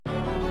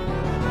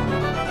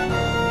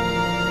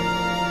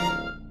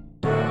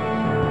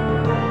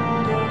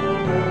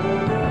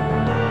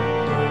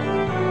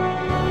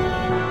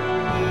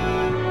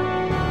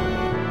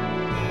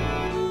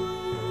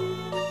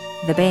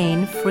the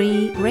Baen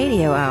Free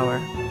Radio Hour.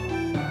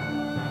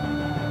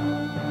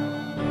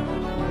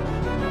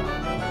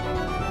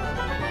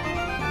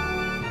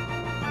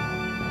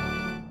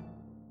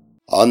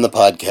 On the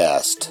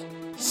podcast,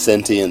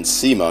 sentient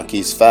sea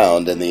monkeys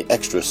found in the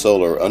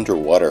extrasolar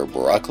underwater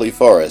broccoli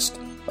forest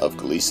of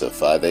Gliese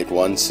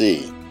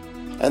 581c,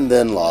 and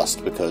then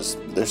lost because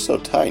they're so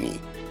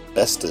tiny.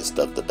 Bestest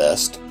of the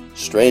best,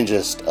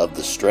 strangest of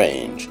the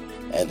strange,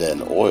 and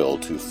an oil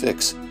to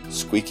fix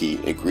squeaky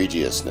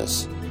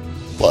egregiousness.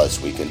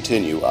 Plus, we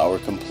continue our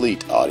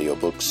complete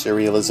audiobook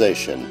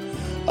serialization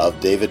of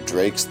David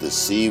Drake's The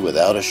Sea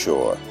Without a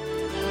Shore.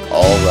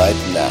 All right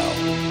now.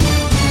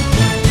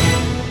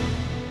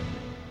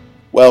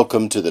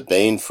 Welcome to the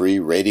Baen Free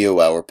Radio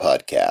Hour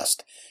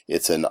podcast.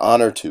 It's an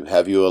honor to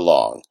have you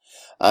along.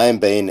 I'm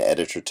Baen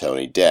editor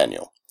Tony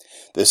Daniel.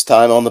 This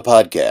time on the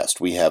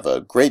podcast, we have a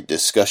great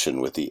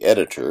discussion with the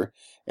editor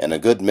and a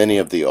good many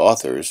of the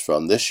authors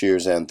from this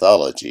year's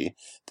anthology,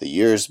 The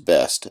Year's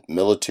Best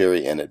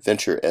Military and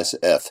Adventure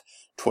SF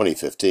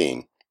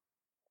 2015.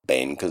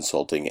 Baen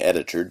Consulting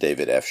Editor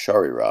David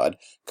Afsharirad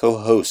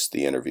co-hosts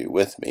the interview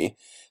with me.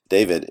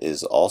 David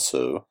is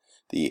also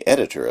the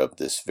editor of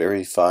this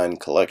very fine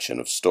collection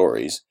of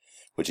stories,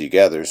 which he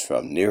gathers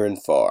from near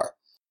and far.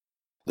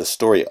 The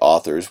story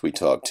authors we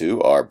talk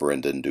to are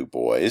Brendan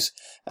Dubois,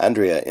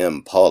 Andrea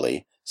M.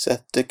 Pauley,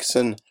 Seth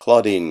Dickinson,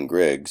 Claudine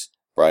Griggs,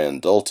 Brian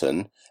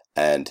Dolton,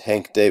 and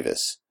Hank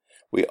Davis.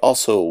 We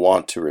also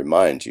want to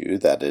remind you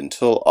that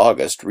until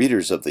August,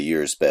 readers of the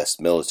Year's Best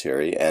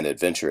Military and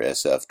Adventure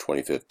SF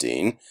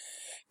 2015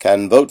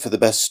 can vote for the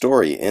best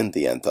story in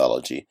the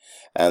anthology,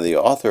 and the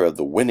author of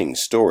the winning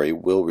story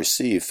will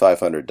receive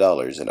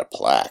 $500 in a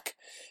plaque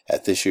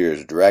at this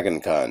year's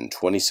DragonCon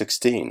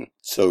 2016.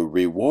 So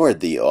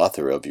reward the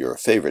author of your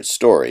favorite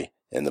story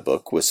in the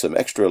book with some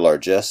extra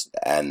largesse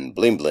and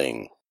bling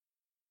bling.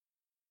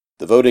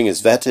 The voting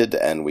is vetted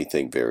and we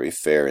think very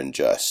fair and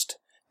just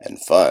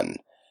and fun.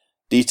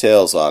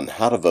 Details on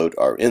how to vote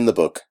are in the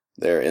book.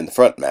 They're in the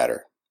front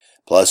matter.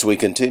 Plus, we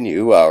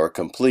continue our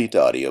complete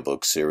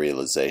audiobook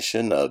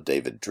serialization of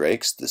David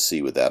Drake's The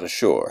Sea Without a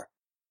Shore.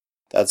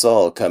 That's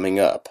all coming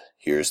up.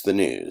 Here's the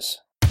news.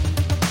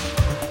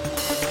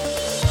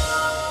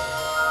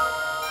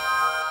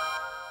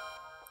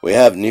 We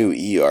have new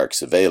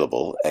e-arcs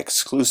available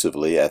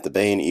exclusively at the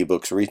Baen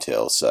eBooks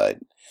retail site.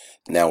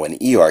 Now,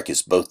 an e-arc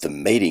is both the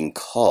mating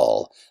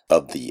call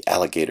of the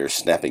alligator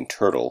snapping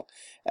turtle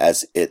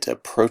as it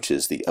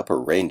approaches the upper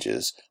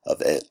ranges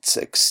of its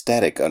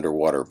ecstatic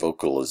underwater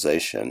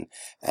vocalization,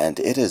 and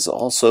it is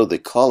also the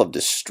call of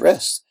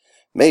distress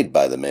made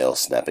by the male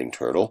snapping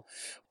turtle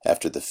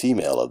after the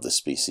female of the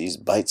species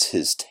bites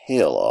his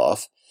tail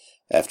off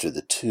after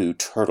the two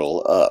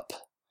turtle up.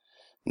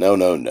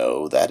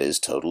 No, that is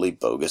totally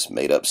bogus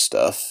made-up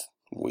stuff,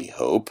 we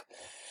hope.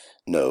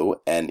 No,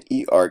 an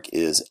e-arc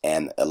is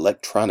an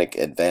electronic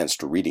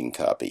advanced reading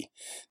copy.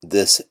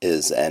 This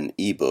is an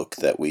e-book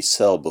that we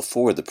sell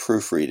before the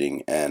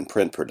proofreading and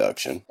print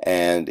production,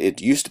 and it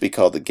used to be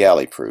called the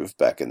galley proof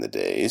back in the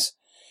days,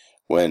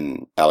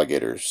 when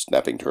alligator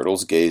snapping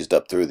turtles gazed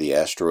up through the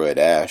asteroid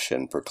ash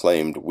and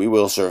proclaimed, "We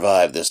will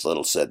survive this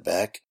little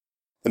setback."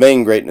 The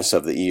main greatness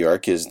of the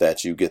e-arc is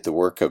that you get the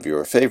work of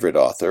your favorite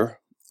author,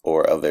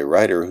 or of a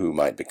writer who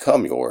might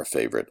become your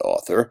favorite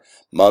author,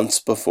 months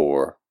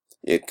before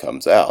it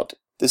comes out.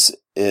 This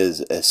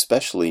is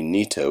especially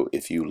neato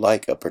if you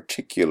like a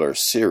particular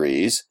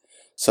series,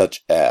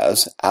 such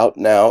as out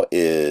now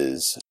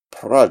is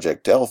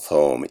Project Elf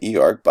Home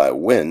e-arc by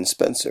Wynne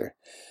Spencer.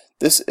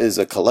 This is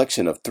a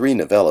collection of 3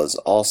 novellas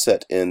all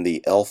set in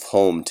the Elf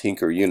Home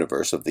Tinker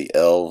universe of the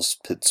elves,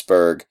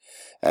 Pittsburgh,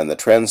 and the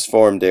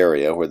transformed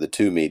area where the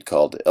two meet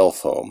called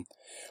Elf Home.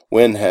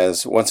 Wynne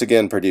has once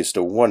again produced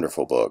a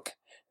wonderful book,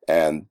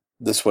 and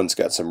this one's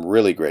got some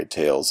really great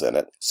tales in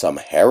it, some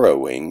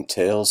harrowing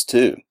tales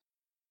too.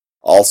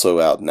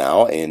 Also out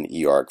now in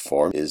e-arc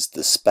form is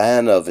The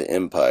Span of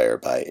Empire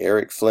by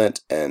Eric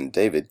Flint and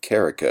David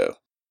Carrico.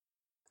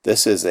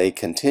 This is a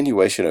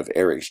continuation of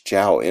Eric's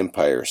Zhao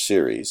Empire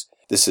series.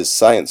 This is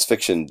science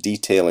fiction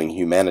detailing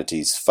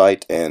humanity's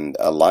fight and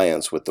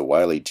alliance with the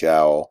wily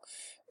Zhao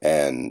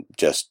and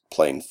just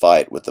plain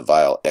fight with the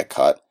vile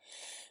Ekhat.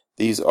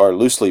 These are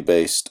loosely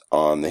based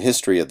on the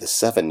history of the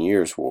 7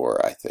 Years' War,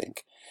 I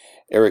think.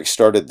 Eric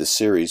started the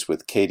series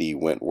with Katie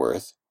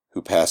Wentworth,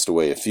 who passed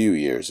away a few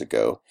years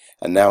ago,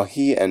 and now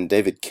he and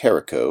David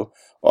Carrico,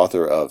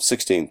 author of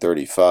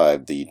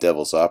 1635, The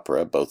Devil's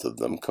Opera, both of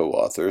them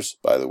co-authors,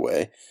 by the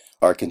way,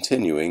 are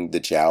continuing the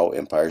Zhao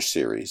Empire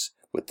series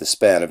with The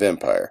Span of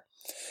Empire.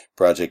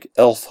 Project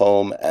Elf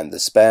Home and The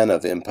Span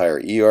of Empire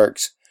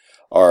e-arcs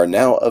are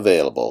now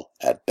available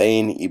at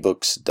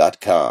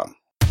baenebooks.com.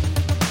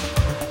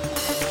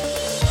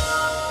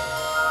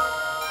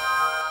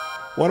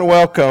 I want to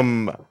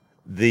welcome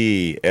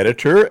the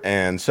editor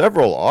and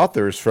several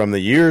authors from the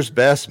Year's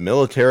Best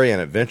Military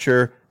and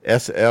Adventure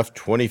SF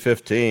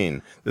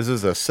 2015. This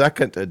is a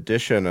second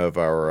edition of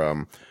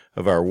our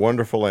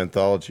wonderful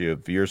anthology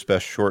of Year's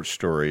Best short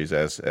stories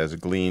as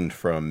gleaned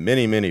from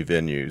many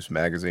venues,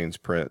 magazines,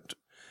 print,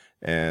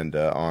 and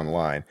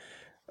online.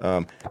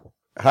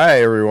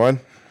 Hi, everyone.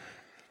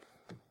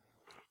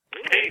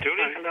 Hey,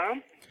 Tony.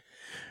 Hello.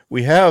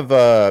 We have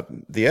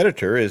the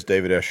editor is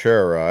David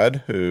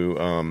Afsharirad,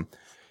 who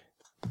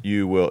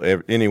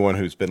anyone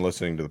who's been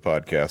listening to the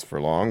podcast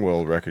for long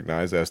will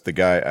recognize as the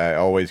guy I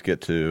always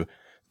get to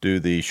do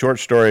the short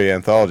story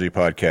anthology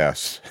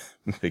podcasts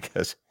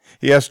because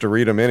he has to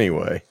read them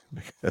anyway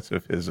because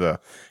of his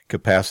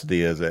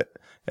capacity as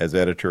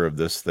editor of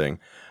this thing.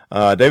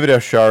 David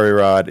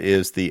Afsharirad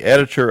is the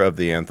editor of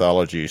the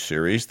anthology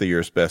series, The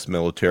Year's Best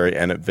Military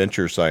and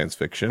Adventure Science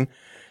Fiction.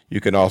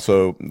 You can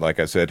also, like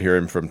I said, hear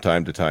him from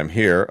time to time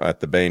here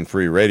at the Baen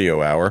Free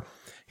Radio Hour.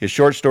 His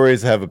short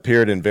stories have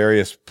appeared in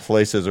various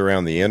places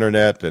around the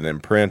internet and in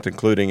print,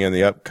 including in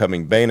the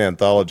upcoming Baen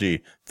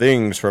anthology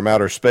Things from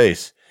Outer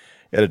Space,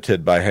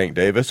 edited by Hank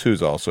Davis,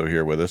 who's also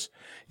here with us,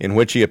 in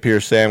which he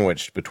appears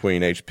sandwiched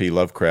between H.P.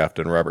 Lovecraft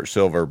and Robert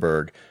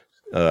Silverberg,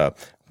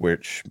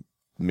 which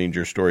means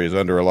your story is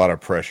under a lot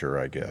of pressure,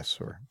 I guess,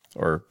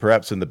 or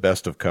perhaps in the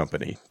best of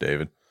company,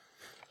 David.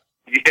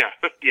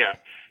 Yeah.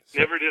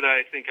 Never did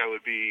I think I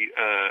would be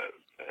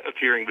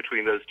appearing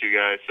between those two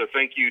guys. So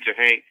thank you to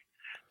Hank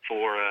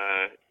for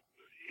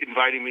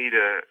inviting me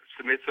to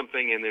submit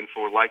something and then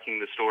for liking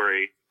the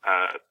story.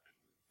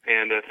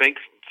 And thanks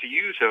to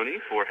you, Tony,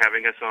 for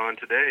having us on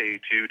today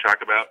to talk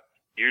about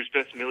Year's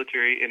Best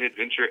Military and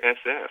Adventure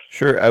SF.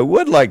 Sure. I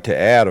would like to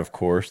add, of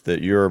course,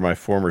 that you're my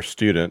former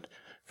student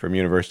from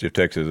University of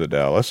Texas at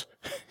Dallas.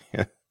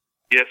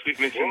 Yes, we've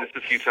mentioned this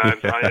a few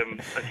times. Yeah. I am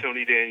a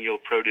Tony Daniel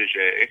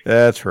protege.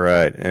 That's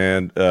right,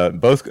 and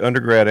both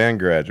undergrad and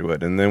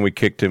graduate. And then we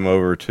kicked him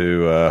over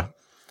to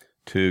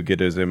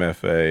get his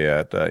MFA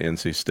at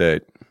NC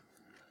State.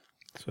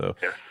 So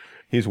yeah.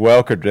 He's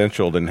well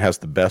credentialed and has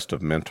the best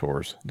of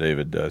mentors.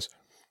 David does.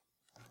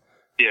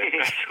 Yeah,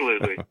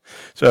 absolutely.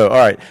 So, all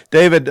right,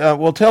 David.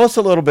 Well, tell us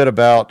a little bit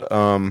about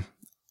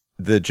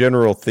the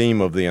general theme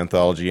of the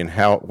anthology and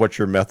what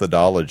your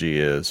methodology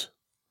is.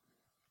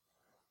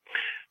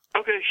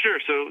 Okay, sure.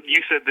 So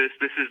you said this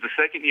is the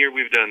second year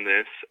we've done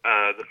this.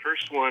 The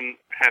first one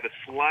had a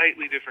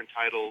slightly different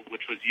title,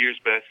 which was Year's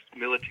Best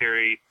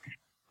Military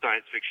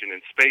Science Fiction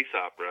and Space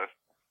Opera.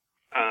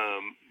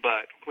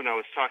 But when I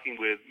was talking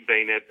with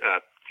Baen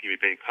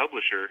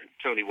publisher,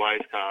 Tony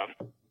Weiskopf,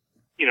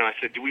 I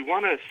said,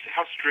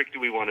 how strict do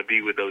we want to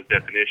be with those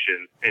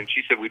definitions? And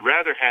she said, we'd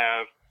rather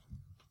have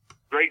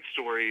great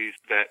stories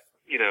that,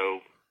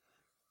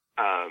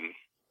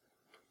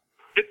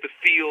 fit the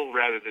feel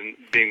rather than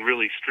being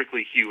really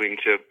strictly hewing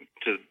to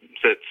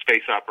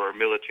space opera or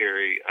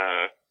military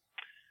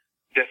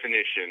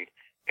definition.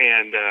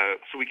 And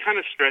so we kind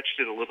of stretched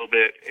it a little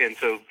bit. And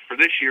so for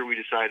this year, we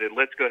decided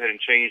let's go ahead and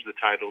change the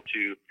title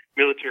to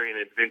Military and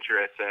Adventure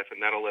SF,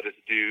 and that'll let us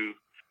do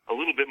a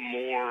little bit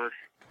more,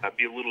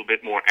 be a little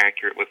bit more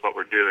accurate with what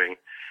we're doing.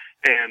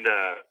 And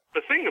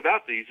the thing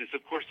about these is,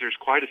 of course, there's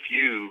quite a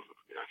few,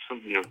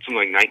 something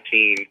like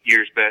 19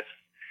 Year's Best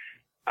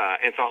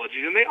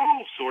anthologies, and they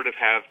all sort of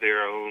have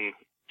their own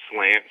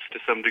slants to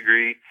some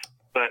degree,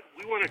 but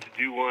we wanted to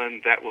do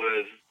one that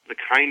was the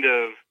kind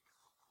of,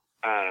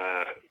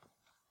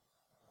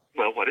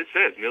 what it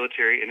says,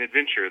 military and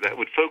adventure, that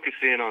would focus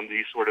in on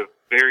these sort of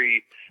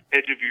very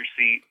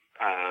edge-of-your-seat,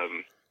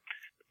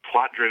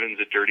 plot-driven is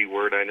a dirty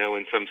word, I know,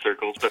 in some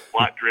circles, but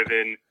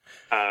plot-driven...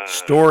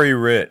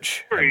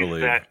 story-rich, I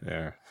believe.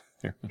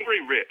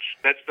 Story-rich.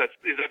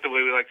 Is that the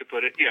way we like to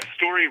put it? Yeah,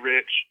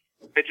 story-rich,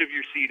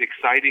 edge-of-your-seat,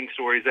 exciting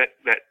stories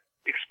that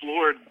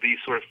explored these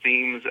sort of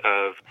themes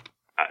of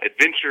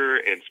adventure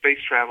and space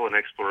travel and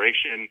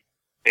exploration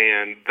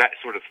and that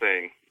sort of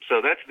thing.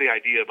 So that's the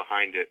idea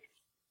behind it.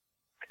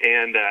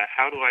 And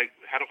how do I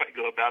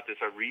go about this?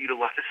 I read a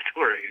lot of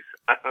stories.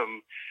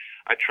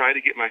 I try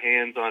to get my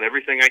hands on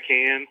everything I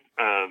can.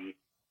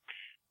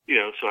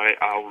 So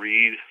I'll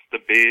read the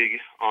big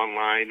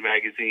online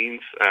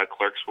magazines,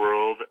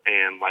 Clarkesworld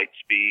and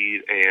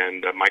Lightspeed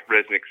and Mike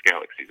Resnick's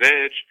Galaxy's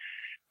Edge.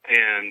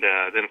 And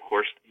then, of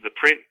course, the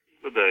print,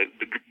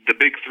 the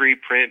big three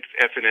print,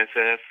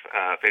 FNSF,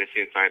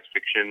 Fantasy and Science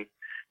Fiction,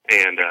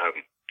 and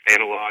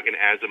Analog and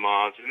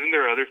Asimov's. And then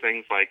there are other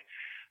things like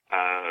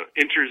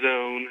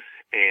Interzone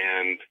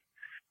and,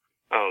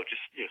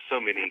 so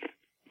many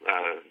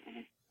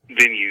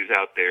venues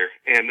out there.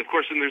 And, of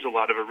course, then there's a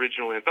lot of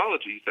original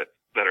anthologies that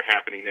are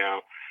happening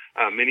now,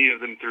 many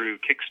of them through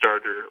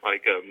Kickstarter.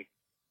 Like,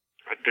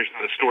 there's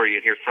not a story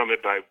in here from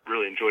it, but I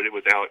really enjoyed it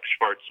with Alex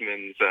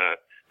Schwartzman's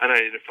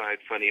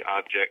Unidentified Funny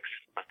Objects.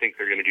 I think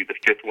they're going to do the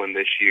 5th one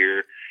this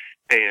year.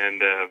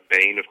 And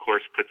Baen, of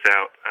course, puts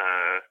out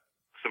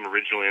some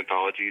original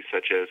anthologies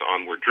such as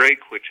Onward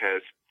Drake, we've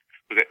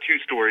got 2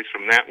 stories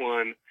from that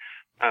one.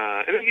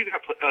 And then you've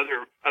got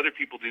other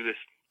people do this,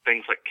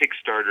 things like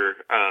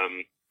Kickstarter.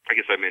 I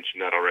guess I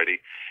mentioned that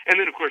already. And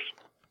then, of course,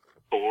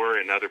 Thor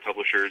and other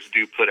publishers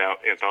do put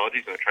out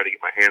anthologies, and I try to get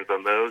my hands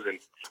on those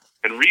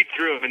and read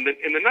through them.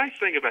 And the nice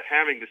thing about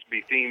having this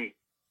be themed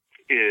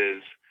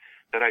is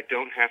that I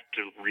don't have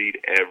to read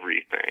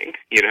everything.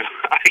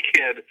 I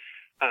can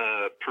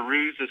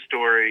peruse a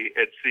story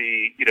and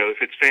see,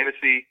 if it's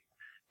fantasy,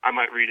 I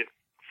might read it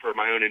for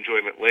my own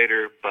enjoyment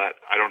later, but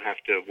I don't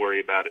have to worry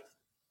about it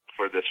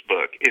for this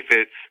book. If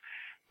it's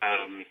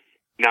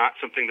not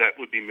something that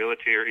would be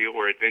military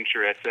or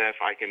adventure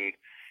SF, I can,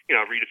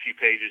 read a few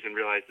pages and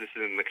realize this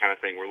isn't the kind of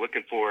thing we're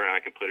looking for, and I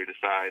can put it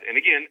aside. And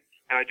again,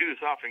 and I do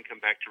this often, come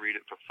back to read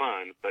it for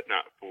fun, but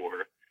not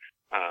for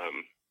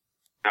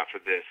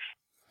this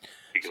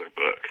particular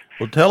book.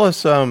 Well, tell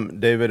us,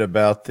 David,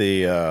 about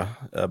the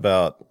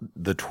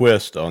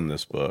twist on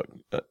this book.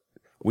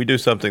 We do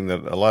something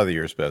that a lot of the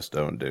Year's Best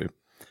don't do,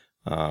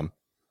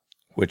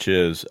 which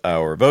is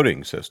our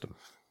voting system.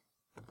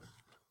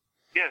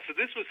 Yeah, so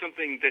this was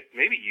something that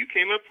maybe you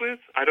came up with.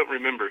 I don't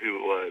remember who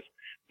it was,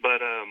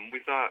 but we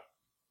thought,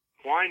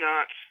 why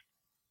not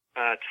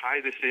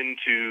tie this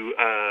into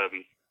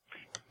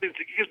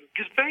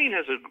because Baen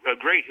has a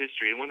great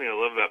history, and one thing I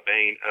love about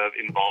Baen of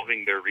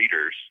involving their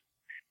readers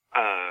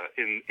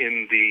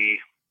in the,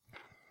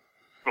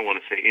 I don't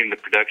want to say in the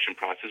production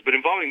process, but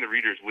involving the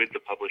readers with the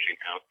publishing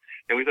house.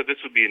 And we thought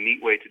this would be a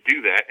neat way to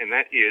do that, and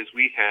that is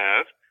we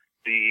have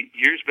the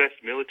Year's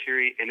Best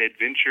Military and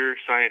Adventure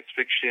Science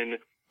Fiction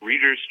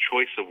Reader's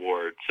Choice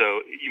Award.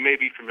 So you may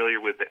be familiar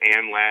with the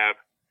Ann Lab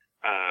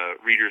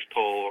Readers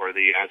Poll or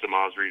the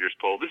Asimov's Readers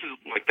Poll. This is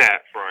like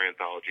that for our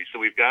anthology. So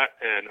we've got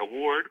an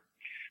award,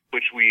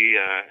 which we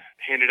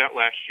handed out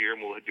last year,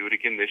 and we'll do it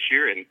again this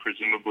year and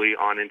presumably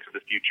on into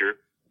the future.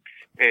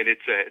 And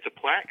it's a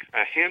plaque,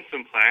 a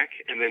handsome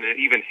plaque, and then an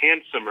even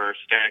handsomer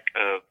stack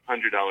of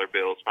 $100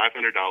 bills, $500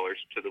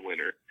 to the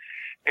winner.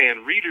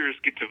 And readers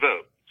get to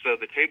vote. So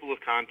the table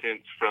of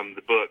contents from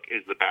the book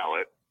is the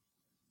ballot.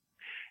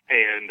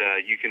 And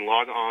you can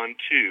log on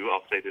to,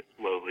 I'll say this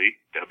slowly,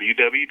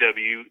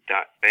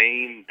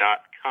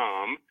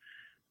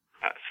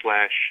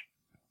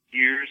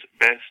 www.baen.com/Year's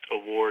Best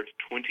Award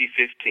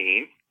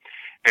 2015.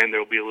 And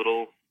there'll be a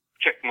little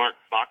check mark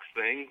box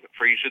thing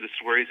for each of the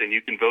stories, and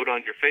you can vote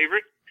on your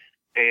favorite.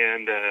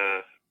 And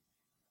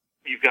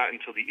you've got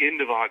until the end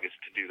of August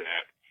to do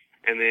that.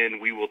 And then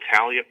we will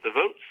tally up the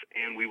votes,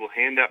 and we will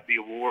hand out the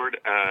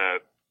award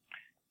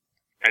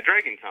at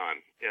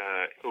DragonCon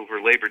over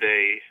Labor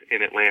Day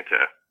in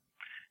Atlanta.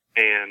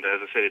 And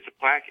as I said, it's a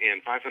plaque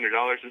and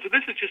 $500. And so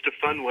this is just a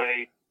fun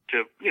way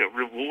to,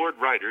 reward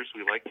writers.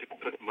 We like to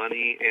put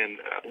money and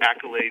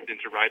accolades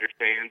into writers'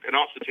 hands, and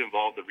also to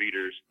involve the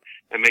readers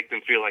and make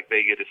them feel like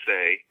they get a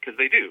say, because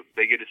they do.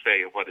 They get a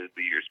say in what is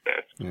the year's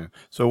best. Yeah.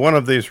 So one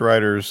of these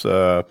writers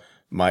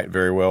might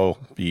very well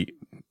be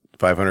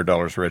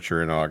 $500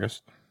 richer in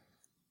August.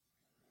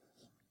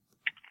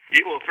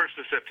 Yeah, well, 1st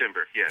of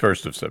September, yes.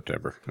 1st of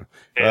September.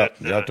 Well,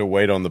 you have to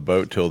wait on the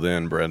boat till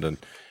then, Brendan.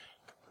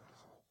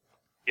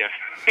 Yeah.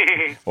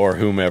 Or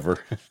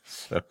whomever.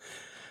 So.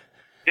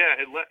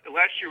 Yeah,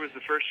 last year was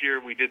the first year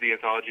we did the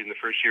anthology, and the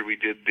first year we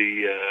did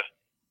the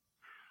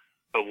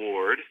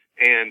award.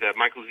 And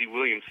Michael Z.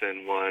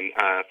 Williamson won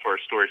for a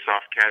story,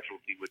 Soft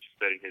Casualty, which is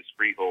set in his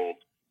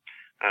Freehold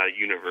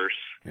universe.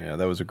 Yeah,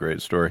 that was a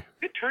great story.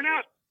 Good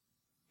turnout.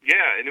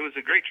 Yeah, and it was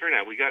a great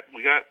turnout. We got.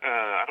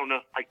 I don't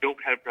know. I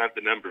don't have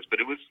the numbers, but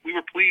we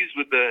were pleased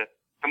with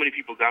how many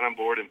people got on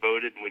board and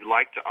voted, and we'd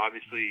like to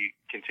obviously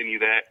continue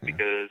that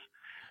because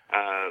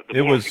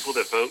the more people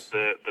that vote,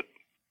 the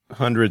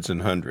hundreds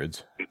and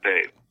hundreds.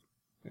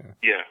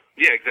 Yeah,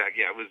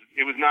 exactly. Yeah,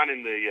 it was not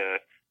in the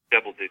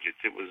double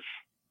digits. It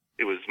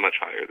was much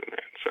higher than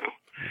that. So,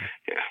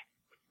 yeah.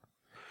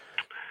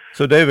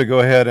 So, David, go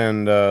ahead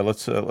and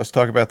let's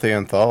talk about the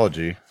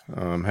anthology.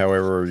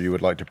 However you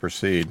would like to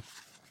proceed.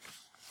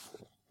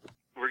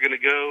 We're going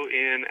to go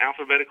in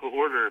alphabetical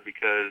order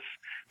because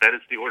that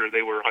is the order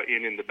they were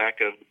in the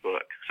back of the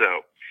book.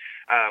 So,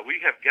 we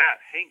have got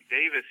Hank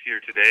Davis here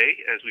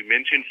today. As we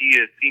mentioned, he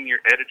is senior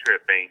editor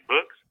at Baen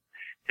Books.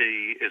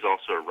 He is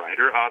also a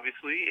writer,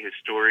 obviously. His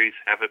stories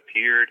have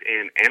appeared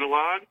in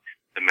Analog,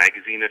 the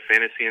magazine of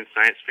fantasy and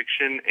science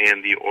fiction, and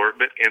the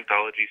Orbit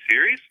anthology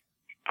series,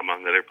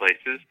 among other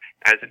places.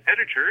 As an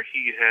editor,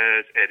 he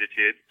has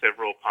edited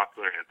several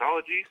popular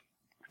anthologies,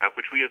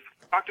 which we have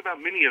talked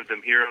about many of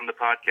them here on the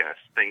podcast.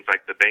 Things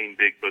like the Baen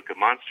Big Book of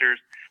Monsters,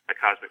 A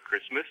Cosmic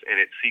Christmas, and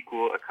its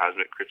sequel, A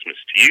Cosmic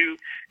Christmas to You,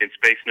 In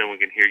Space No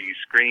One Can Hear You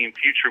Scream,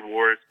 Future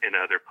Wars, and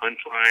Other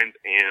Punchlines,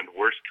 and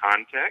Worst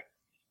Contact.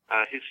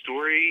 His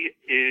story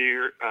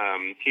here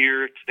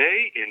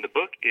today in the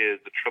book is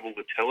The Trouble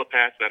with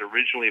Telepaths, that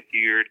originally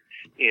appeared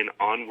in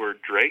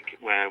Onward Drake.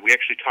 We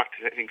actually talked,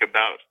 I think,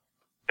 about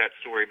that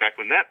story back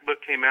when that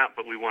book came out,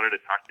 but we wanted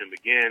to talk to him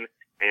again,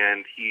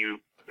 and he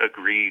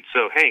agreed.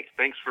 So, Hank,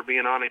 thanks for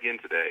being on again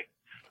today.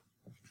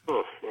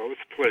 Oh, well,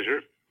 it's a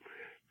pleasure.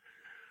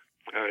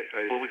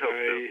 We hope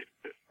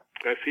so.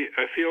 I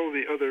feel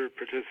the other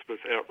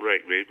participants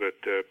outright me, but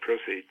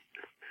proceed.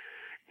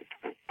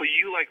 Well,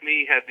 you, like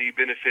me, had the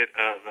benefit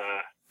of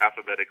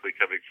alphabetically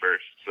coming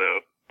first,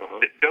 so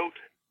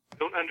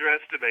don't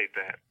underestimate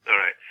that. All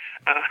right.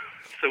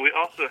 So we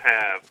also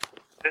have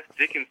Seth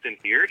Dickinson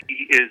here.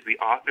 He is the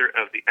author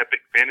of the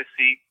epic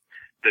fantasy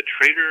The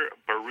Traitor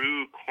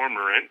Baru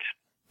Cormorant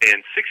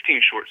and 16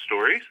 short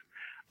stories.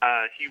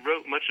 He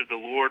wrote much of the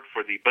lore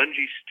for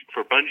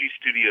Bungie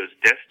Studios'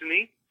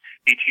 Destiny,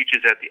 He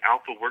teaches at the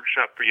Alpha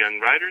Workshop for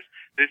Young Writers.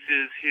 This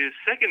is his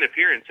second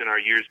appearance in our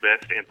Year's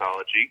Best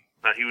anthology.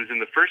 He was in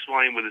the first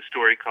volume with a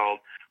story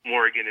called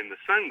Morrigan in the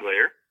Sun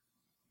Glare,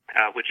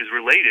 which is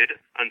related,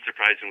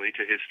 unsurprisingly,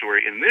 to his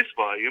story in this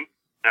volume.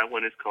 That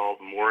one is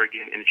called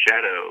Morrigan in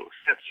Shadow.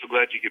 Seth, so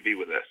glad you could be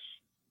with us.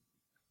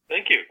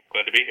 Thank you.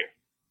 Glad to be here.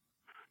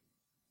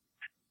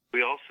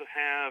 We also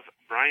have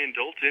Brian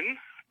Dolton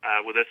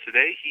with us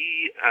today.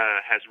 He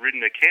has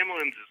ridden a camel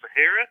in the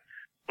Sahara,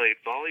 played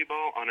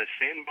volleyball on a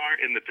sandbar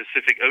in the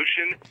Pacific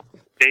Ocean,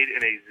 stayed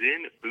in a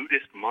Zen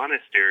Buddhist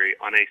monastery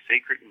on a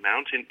sacred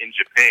mountain in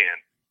Japan.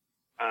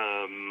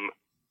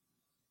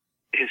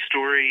 His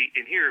story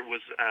in here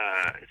was,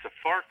 it's a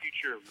far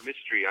future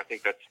mystery. I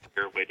think that's a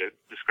fair way to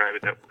describe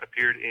it. That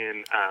appeared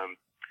in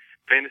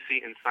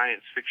fantasy and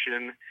science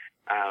fiction.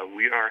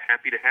 We are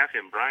happy to have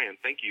him. Brian,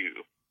 thank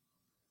you.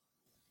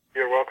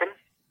 You're welcome.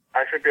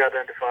 I should be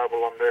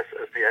identifiable on this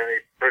as the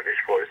only British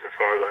voice, as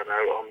far as I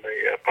know, on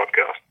the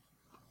podcast.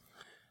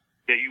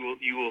 Yeah,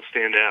 you will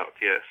stand out,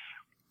 yes.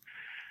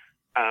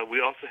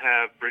 We also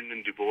have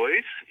Brendan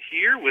Dubois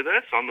here with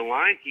us on the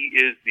line. He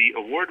is the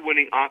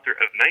award-winning author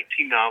of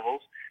 19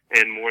 novels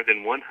and more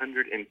than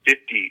 150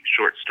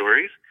 short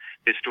stories.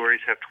 His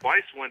stories have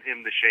twice won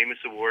him the Shamus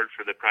Award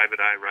for the Private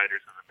Eye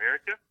Writers of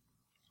America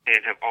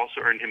and have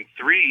also earned him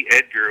 3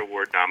 Edgar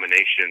Award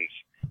nominations.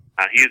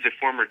 He is a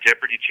former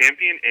Jeopardy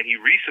champion, and he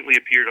recently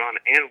appeared on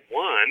and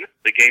won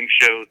the game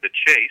show The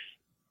Chase.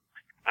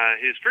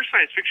 His first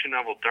science fiction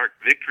novel, Dark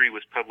Victory,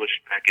 was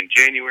published back in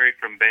January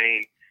from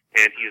Baen,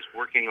 and he is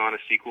working on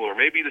a sequel, or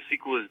maybe the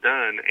sequel is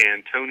done,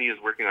 and Tony is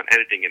working on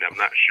editing it. I'm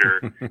not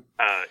sure.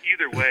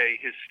 Either way,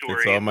 his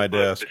story, it's on my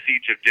desk. The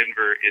Siege of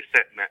Denver, is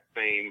set in that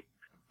same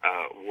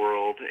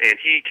world, and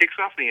he kicks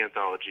off the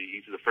anthology.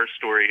 He's the first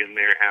story in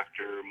there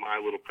after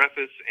my little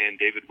preface and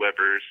David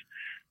Weber's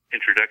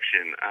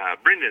introduction.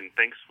 Brendan,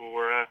 thanks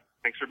for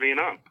being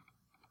on.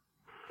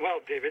 Well,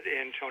 David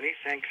and Tony,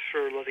 thanks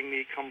for letting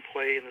me come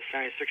play in the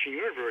science fiction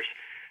universe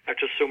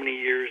after so many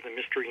years in the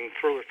mystery and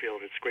thriller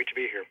field. It's great to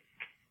be here.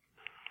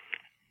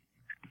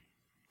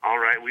 All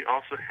right. We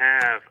also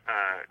have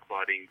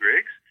Claudine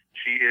Griggs.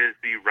 She is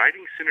the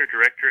Writing Center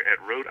Director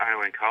at Rhode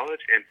Island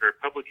College, and her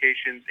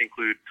publications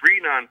include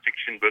 3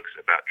 nonfiction books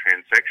about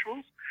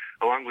transsexuals,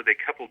 along with a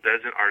couple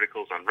dozen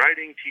articles on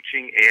writing,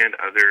 teaching, and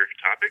other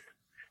topics.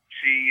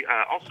 She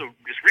also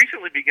just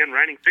recently began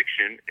writing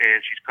fiction,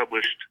 and she's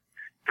published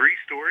 3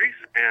 stories,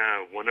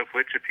 one of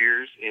which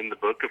appears in the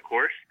book, of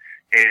course,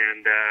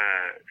 and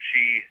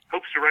she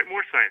hopes to write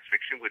more science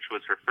fiction, which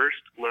was her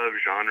first love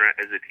genre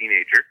as a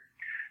teenager.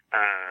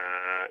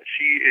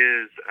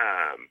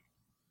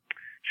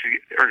 She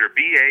earned her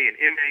BA and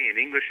MA in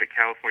English at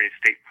California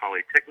State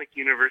Polytechnic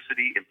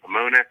University in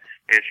Pomona,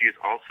 and she is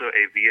also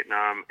a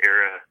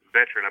Vietnam-era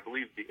veteran, I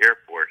believe the Air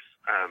Force.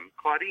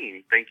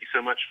 Claudine, thank you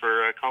so much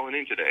for calling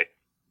in today.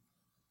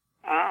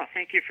 Oh,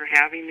 thank you for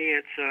having me.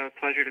 It's a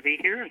pleasure to be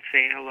here and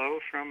say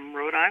hello from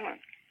Rhode Island.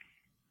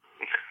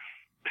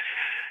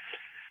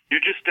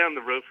 You're just down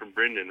the road from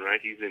Brendan, right?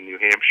 He's in New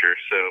Hampshire,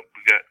 so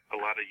we've got a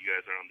lot of you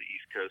guys are on the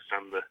East Coast.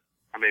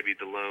 I may be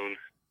the lone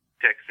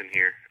Texan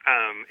here.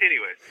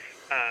 Anyways,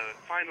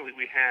 finally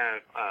we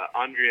have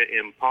Andrea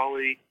M.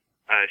 Pauley.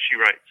 She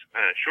writes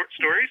short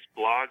stories,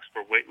 blogs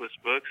for Waitlist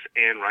Books,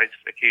 and writes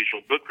occasional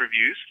book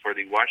reviews for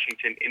the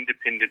Washington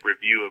Independent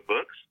Review of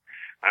Books.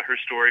 Her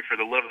story, For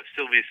the Love of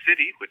Sylvia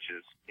City, which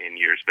is in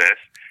Year's Best,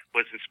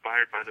 was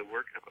inspired by the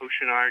work of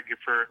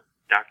oceanographer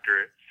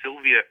Dr.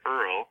 Sylvia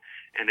Earle,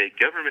 and a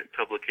government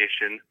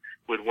publication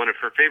with one of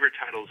her favorite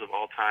titles of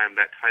all time.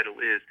 That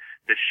title is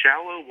The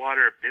Shallow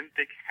Water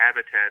Benthic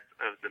Habitats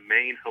of the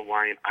Main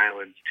Hawaiian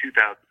Islands,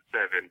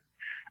 2007.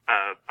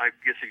 I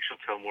guess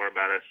she'll tell us more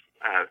about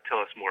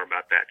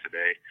that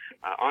today.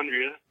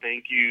 Andrea,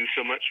 thank you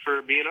so much for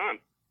being on.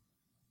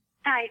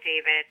 Hi,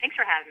 David. Thanks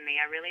for having me.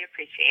 I really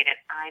appreciate it.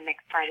 I'm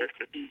excited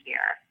to be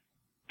here.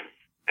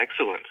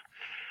 Excellent.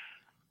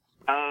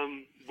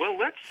 Well,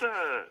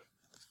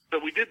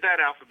 so we did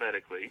that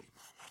alphabetically.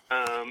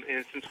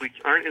 And since we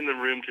aren't in the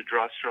room to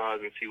draw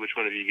straws and see which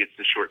one of you gets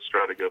the short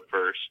straw to go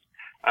first,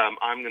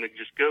 I'm going to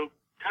just go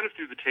kind of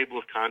through the table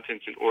of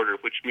contents in order,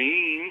 which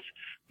means,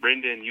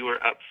 Brendan, you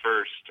are up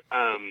first.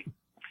 I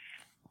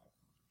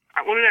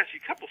wanted to ask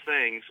you a couple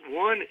things.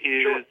 One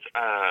is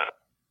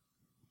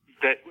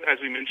that, as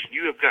we mentioned,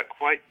 you have got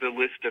quite the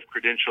list of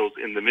credentials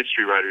in the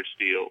mystery writing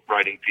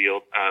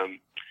field.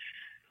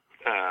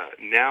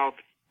 Now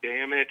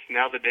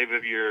the day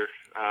of your,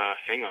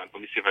 hang on, let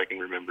me see if I can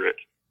remember it.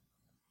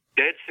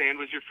 Dead Sand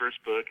was your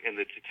first book, and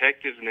the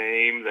detective's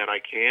name that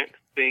I can't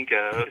think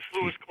of. It's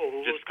Lewis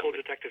Cole, Lewis Cole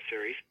Detective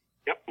Series.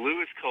 Yep,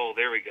 Lewis Cole,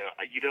 there we go.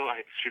 I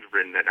should have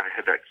written that. I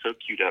had that so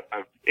queued up.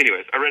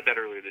 Anyways, I read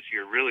that earlier this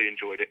year, really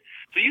enjoyed it.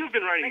 So you have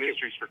been writing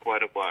mysteries for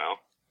quite a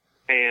while,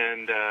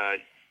 and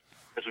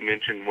as we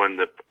mentioned, won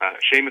the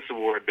Shamus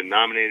Award, been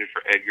nominated for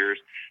Edgars,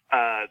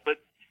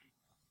 but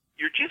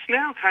you're just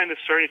now kind of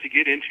starting to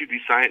get into the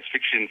science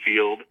fiction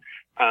field.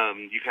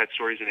 You've had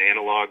stories in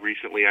Analog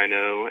recently, I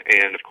know,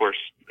 and of course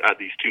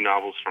these 2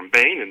 novels from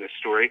Baen in this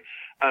story.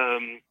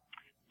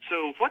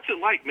 So what's it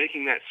like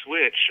making that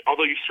switch,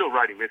 although you're still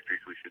writing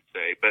mysteries, we should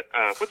say, but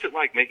what's it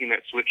like making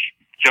that switch,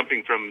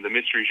 jumping from the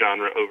mystery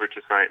genre over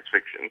to science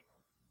fiction?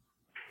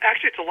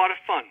 Actually, it's a lot of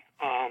fun.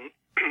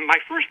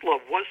 My first love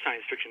was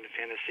science fiction and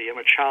fantasy.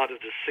 I'm a child of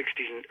the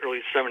 60s and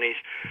early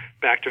 70s,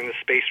 back during the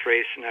space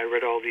race, and I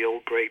read all the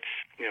old greats,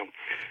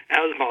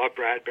 Asimov,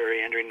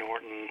 Bradbury, Andrew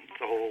Norton,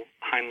 the whole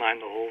Heinlein,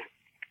 the whole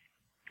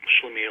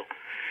schlemiel.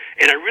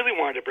 And I really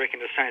wanted to break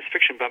into science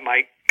fiction, but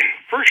my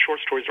first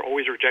short stories are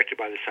always rejected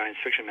by the science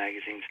fiction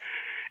magazines.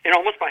 And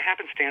almost by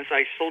happenstance,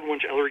 I sold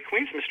one to Ellery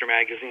Queen's Mr.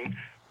 Magazine,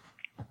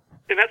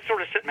 and that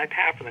sort of set my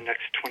path for the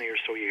next 20 or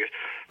so years.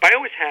 But I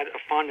always had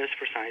a fondness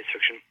for science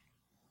fiction,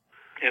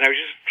 and I was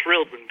just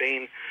thrilled when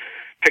Baen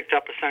picked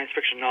up a science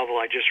fiction novel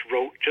I just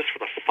wrote just for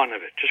the fun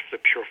of it, just for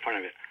the pure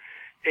fun of it.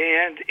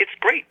 And it's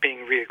great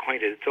being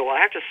reacquainted, though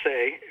I have to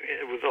say,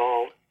 with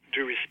all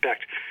due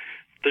respect,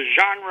 the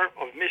genre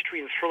of mystery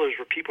and thrillers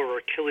where people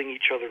are killing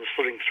each other and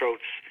slitting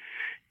throats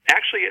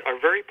actually are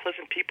very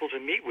pleasant people to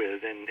meet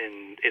with, and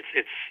it's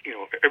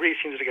everybody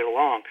seems to get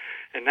along.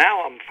 And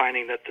now I'm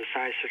finding that the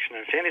science fiction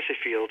and fantasy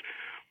field,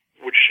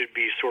 which should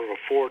be sort of a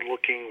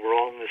forward-looking, we're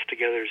all in this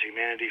together as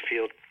humanity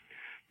field,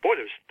 boy,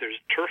 there's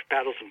turf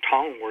battles and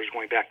tongue wars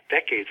going back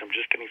decades I'm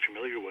just getting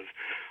familiar with.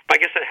 But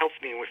I guess that helps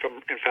me if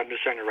I'm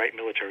deciding to write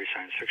military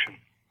science fiction.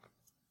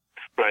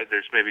 Right,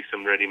 there's maybe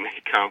some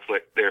ready-made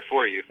conflict there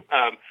for you.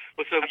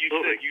 So you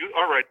said you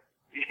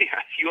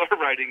are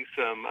writing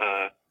some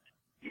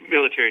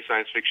military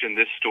science fiction.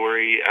 This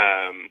story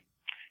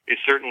is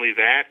certainly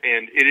that,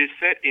 and it is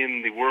set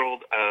in the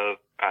world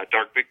of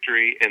Dark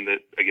Victory and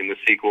the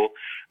sequel.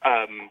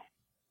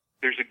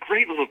 There's a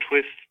great little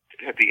twist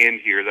at the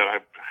end here that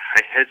I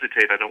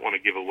hesitate. I don't want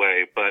to give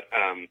away, but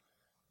a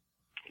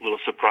little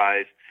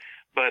surprise.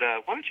 But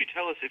why don't you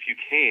tell us, if you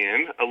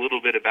can, a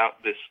little bit about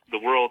the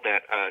world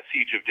that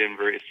Siege of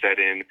Denver is set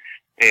in,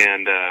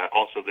 and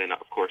also then,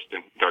 of course,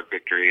 the Dark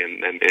Victory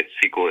and its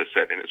sequel is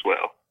set in as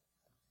well.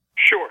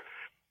 Sure.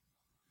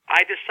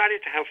 I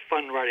decided to have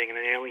fun writing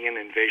an alien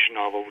invasion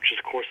novel, which,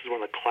 of course, is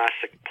one of the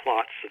classic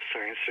plots of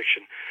science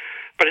fiction.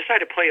 But I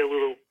decided to play a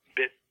little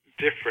bit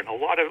different. A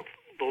lot of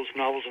those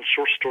novels and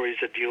short stories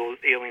that deal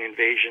with alien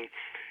invasion,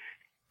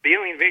 the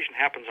alien invasion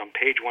happens on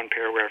page 1,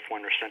 paragraph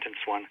 1, or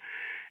sentence 1.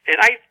 And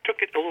I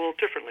took it a little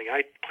differently.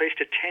 I placed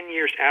it 10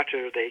 years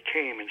after they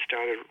came and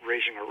started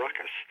raising a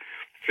ruckus,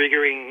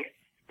 figuring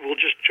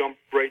we'll just jump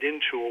right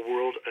into a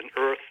world, an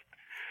Earth,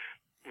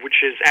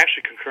 which is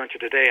actually concurrent to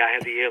today. I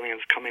had the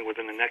aliens coming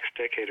within the next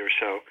decade or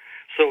so.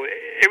 So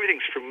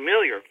everything's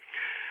familiar.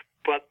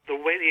 But the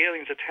way the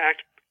aliens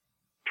attacked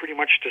pretty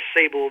much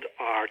disabled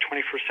our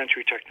 21st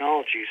century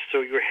technologies.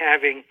 So you're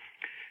having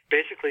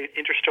basically an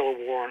interstellar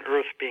war on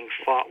Earth being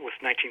fought with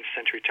 19th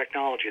century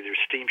technology. There's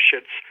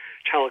steamships,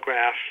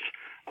 telegraphs,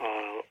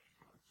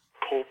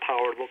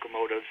 coal-powered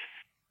locomotives.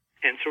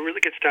 And so it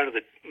really gets down to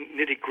the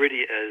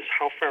nitty-gritty as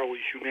how far will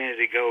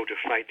humanity go to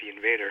fight the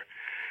invader.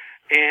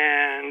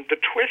 And the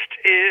twist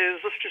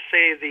is, let's just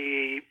say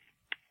the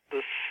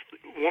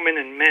women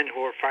and men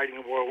who are fighting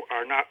the war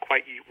are not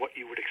quite what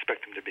you would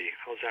expect them to be.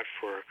 How's that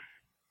for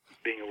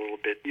being a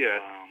little bit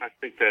I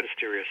think that's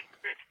mysterious?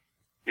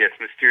 Yeah, it's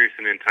mysterious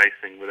and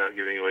enticing without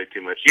giving away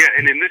too much. Yeah,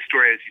 and in this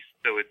story,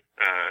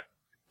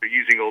 they're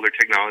using older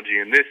technology.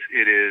 In this,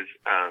 it is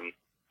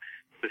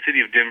the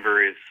city of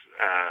Denver is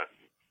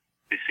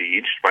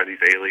besieged by these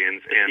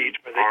aliens, aliens,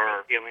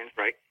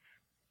 right?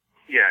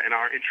 Yeah, and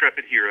our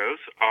intrepid heroes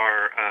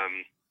are,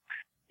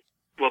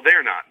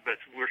 they're not, but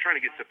we're trying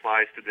to get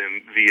supplies to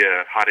them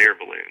via hot air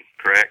balloon,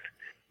 correct?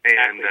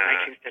 And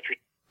 19th century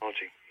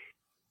technology.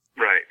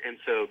 Right, and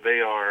so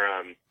they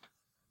are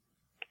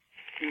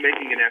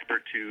making an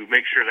effort to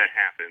make sure that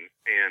happens,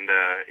 and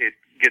it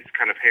gets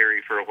kind of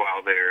hairy for a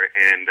while there,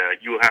 and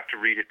you will have to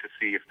read it to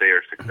see if they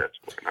are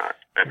successful or not,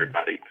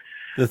 everybody.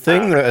 The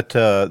thing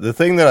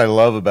that I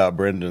love about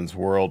Brendan's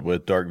world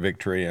with Dark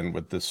Victory and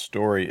with this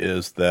story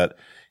is that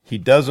he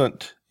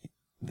doesn't,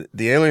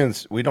 the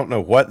aliens, we don't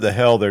know what the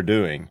hell they're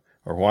doing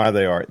or why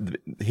they are.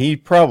 He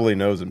probably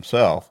knows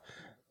himself,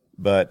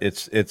 but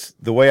it's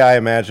the way I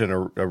imagine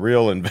a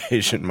real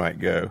invasion might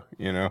go.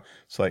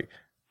 It's like,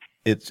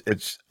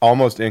 it's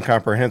almost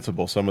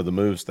incomprehensible, some of the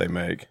moves they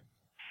make.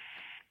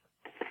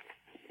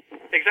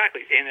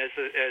 Exactly. And as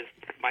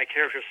my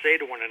characters say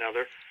to one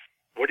another,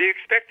 what do you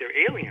expect? They're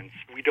aliens.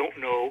 We don't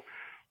know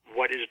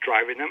what is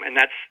driving them. And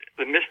that's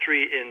the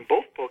mystery in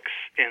both books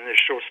and the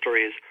short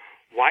story is,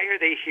 why are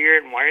they here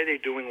and why are they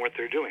doing what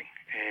they're doing?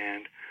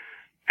 And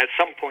at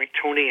some point,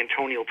 Tony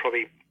will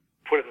probably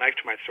put a knife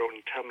to my throat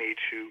and tell me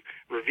to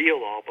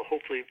reveal all, but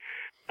hopefully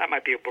that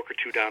might be a book or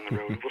two down the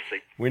road. We'll see.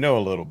 We know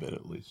a little bit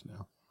at least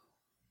now.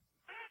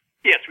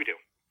 Yes, we do.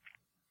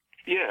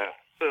 Yeah,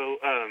 so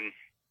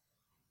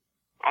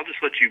I'll just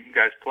let you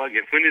guys plug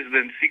it. When is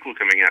the sequel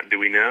coming out? Do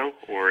we know,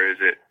 or is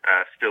it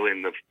still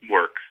in the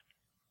works?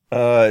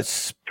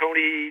 It's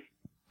Tony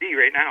D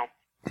right now.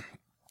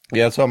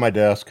 Yeah, it's on my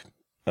desk.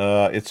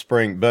 It's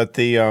spring, but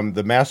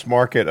the mass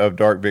market of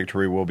Dark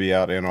Victory will be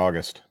out in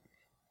August.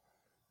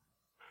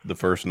 The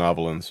first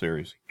novel in the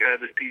series.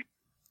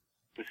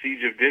 The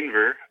Siege of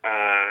Denver,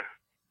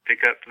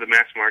 pick up the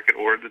mass market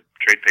or the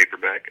trade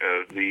paperback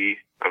of the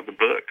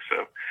book.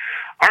 So,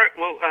 all right.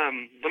 Well,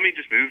 let me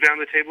just move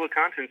down the table of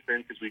contents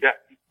then, because we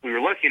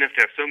were lucky enough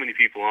to have so many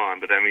people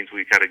on, but that means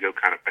we got to go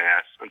kind of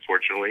fast,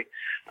 unfortunately.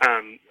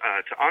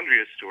 To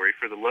Andrea's story,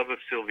 For the Love of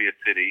Sylvia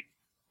City.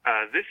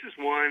 This is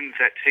one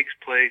that takes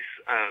place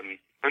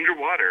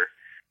underwater,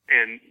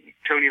 and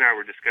Tony and I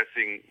were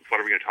discussing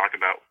what are we going to talk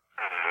about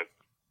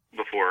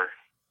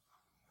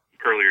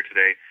earlier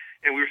today.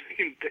 And we were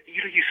thinking that,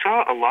 you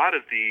saw a lot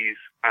of these,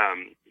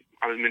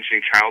 I was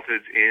mentioning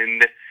childhoods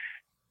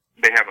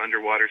they have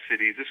underwater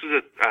cities. This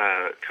was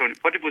Tony,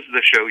 what was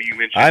the show you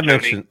mentioned, I Tony?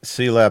 mentioned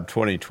Sea Lab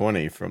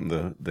 2020 from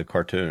the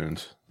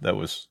cartoons.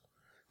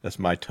 That's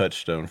my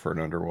touchstone for an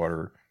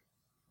underwater.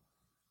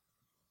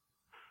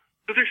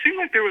 So there seemed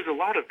like there was a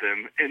lot of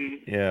them. And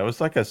yeah, it was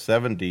like a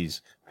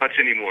 70s much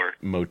anymore.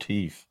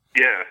 motif.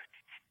 Yeah.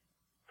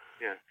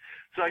 Yeah.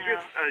 So I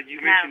guess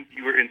you mentioned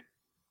you were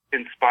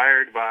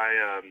inspired by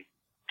a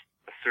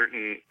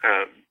certain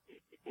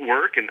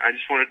work, and I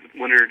just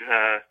wondered.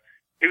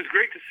 It was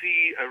great to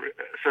see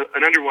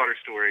an underwater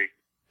story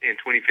in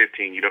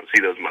 2015. You don't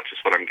see those much,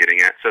 is what I'm getting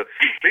at. So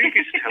maybe you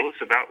could just tell us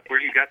about where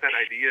you got that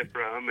idea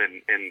from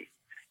and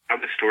how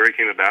the story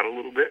came about a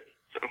little bit.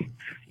 So.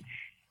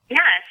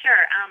 Yeah,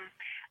 sure.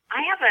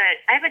 I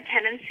have a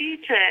tendency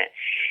to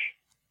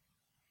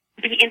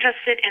be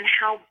interested in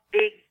how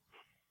big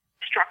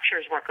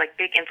structures work, like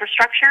big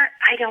infrastructure.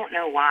 I don't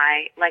know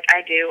why. Like,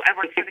 I do. I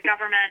work for the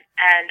government,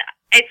 and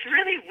it's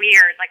really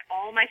weird. Like,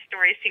 all my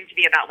stories seem to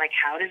be about, like,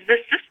 how does the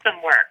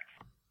system work?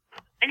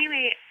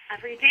 Anyway,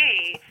 every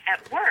day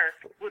at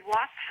work, would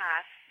walk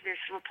past this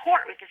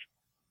report with this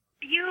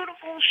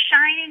beautiful,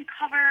 shining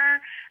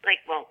cover, like,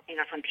 well,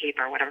 it's on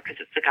paper or whatever,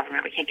 because it's the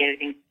government. We can't get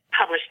anything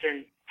published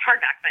in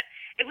hardback, but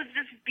it was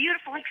this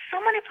beautiful, like,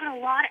 someone had put a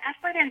lot of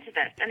effort into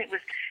this, and it was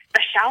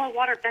the shallow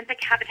water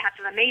benthic habitats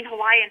of the main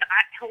Hawaiian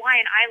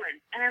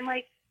islands, and I'm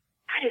like,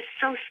 that is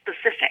so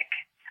specific.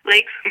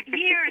 Like,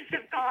 years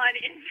have gone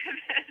into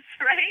this,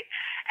 right?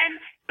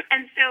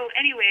 And so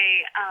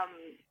anyway,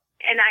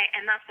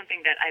 and that's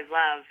something that I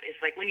love is,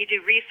 like, when you do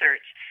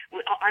research,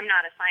 I'm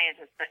not a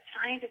scientist, but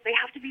scientists, they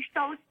have to be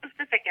so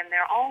specific, and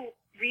they're all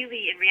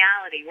really, in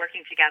reality,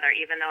 working together,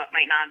 even though it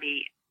might not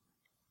be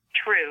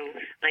true,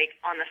 like,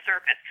 on the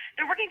surface.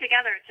 They're working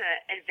together to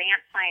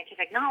advance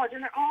scientific knowledge,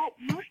 and they're all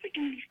mostly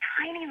doing these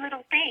tiny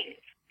little things.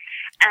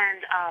 And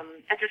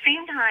at the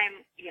same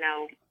time,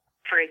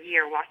 for a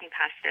year, walking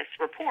past this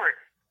report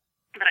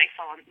that I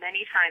saw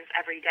many times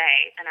every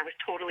day, and I was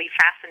totally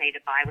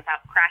fascinated by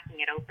without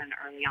cracking it open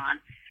early on,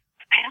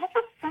 I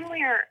also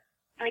somewhere,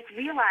 like,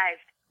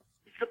 realized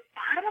the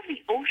bottom of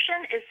the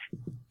ocean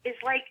is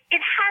like,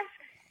 it has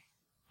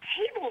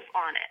cables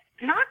on it,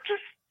 not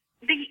just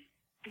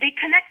they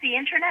connect the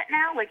internet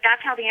now, like,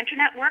 that's how the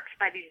internet works,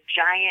 by these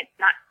giant,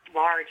 not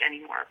large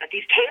anymore, but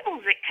these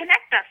cables that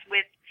connect us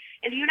with,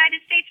 in the United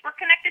States, we're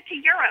connected to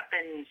Europe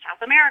and South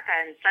America,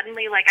 and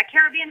suddenly, like, a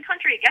Caribbean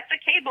country gets a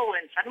cable,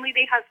 and suddenly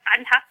they have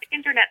fantastic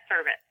internet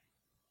service.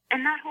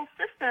 And that whole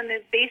system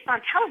is based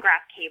on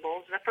telegraph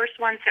cables, the first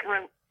ones that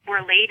were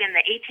laid in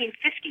the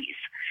 1850s.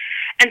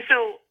 And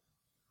so,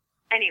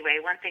 anyway,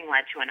 one thing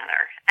led to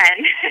another,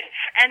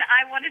 and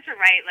I wanted to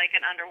write, like,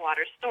 an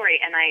underwater story,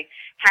 and I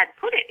had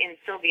put it in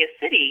Sylvia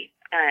City,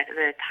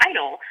 the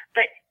title,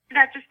 but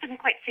that just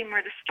didn't quite seem where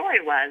the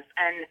story was.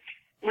 And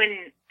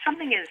when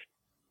something is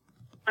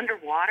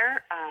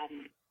underwater,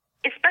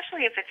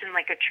 especially if it's in,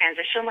 like, a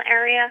transitional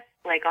area,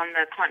 like on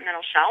the continental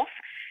shelf,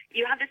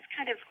 you have this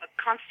kind of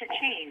constant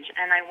change,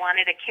 and I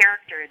wanted a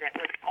character that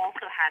was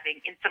also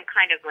having, in some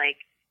kind of,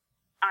 like,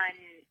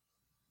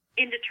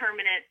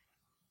 indeterminate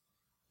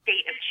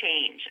state of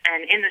change.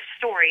 And in the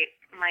story,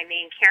 my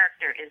main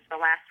character is the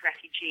last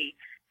refugee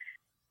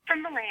from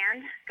the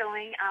land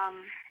going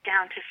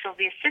down to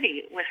Sylvia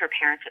City with her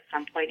parents at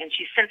some point, and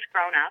she's since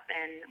grown up,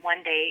 and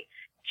one day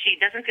she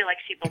doesn't feel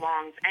like she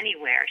belongs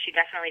anywhere. She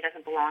definitely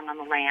doesn't belong on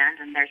the land,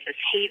 and there's this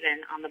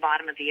haven on the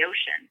bottom of the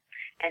ocean,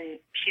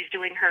 and she's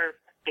doing her,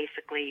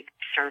 basically,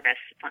 service,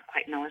 not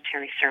quite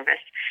military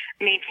service,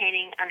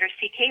 maintaining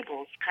undersea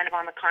cables kind of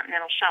on the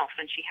continental shelf,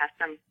 and she has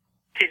some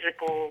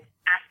physical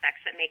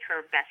aspects that make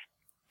her best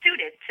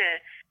suited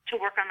to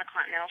work on the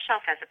continental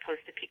shelf as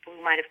opposed to people who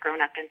might have grown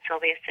up in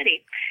Sylvia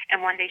City. And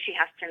one day she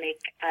has to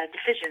make a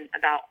decision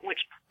about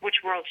which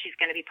world she's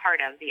going to be part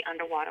of, the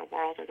underwater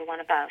world or the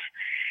one above.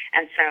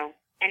 And so,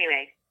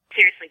 anyway,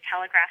 seriously,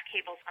 telegraph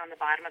cables on the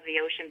bottom of the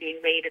ocean being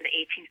laid in the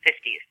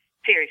 1850s.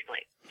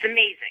 Seriously. It's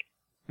amazing.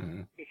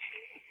 Mm-hmm.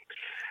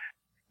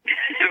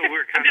 So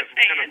we're kind of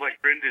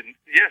like Brendan.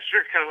 Yeah,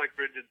 sure, kind of like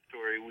Brendan's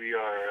story. We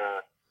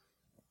are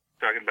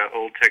talking about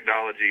old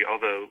technology,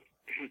 although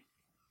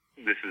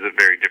this is a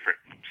very different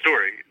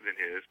story than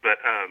his. But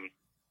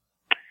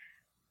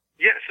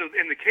yeah, so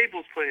and the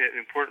cables play an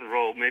important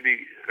role.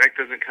 Maybe that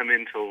doesn't come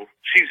in till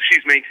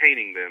she's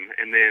maintaining them,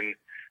 and then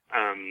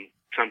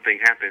something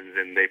happens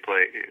and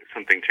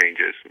something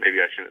changes.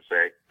 Maybe I shouldn't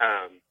say.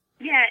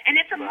 Yeah, and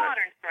it's a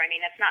modern story. I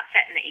mean, it's not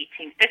set in the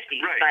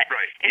 1850s, right, but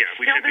right. it's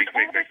still there's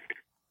all this.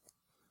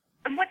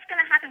 and what's going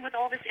to happen with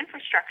all this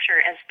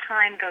infrastructure as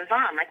time goes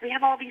on? Like, we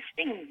have all these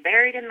things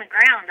buried in the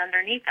ground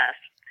underneath us.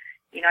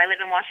 You know, I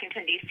live in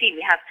Washington, D.C.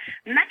 We have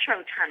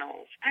metro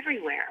tunnels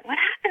everywhere. What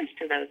happens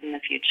to those in the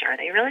future? Are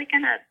they really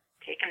going to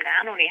take them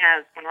down when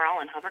we're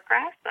all in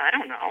hovercraft? I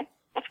don't know.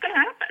 What's going to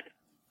happen?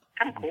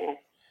 Kind of cool.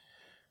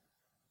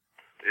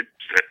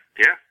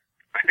 Yeah,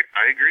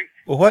 I agree.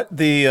 Well,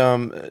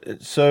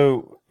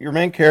 so your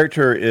main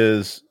character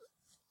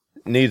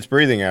needs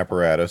breathing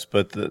apparatus,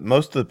 but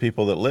most of the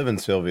people that live in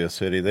Sylvia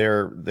City,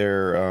 they're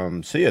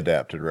sea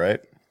adapted,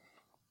 right?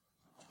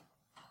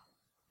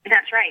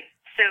 That's right.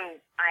 So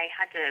I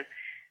had to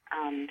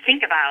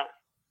think about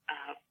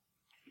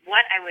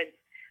what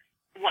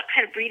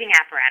kind of breathing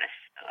apparatus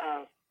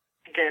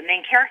the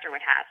main character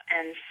would have,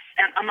 and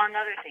among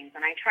other things.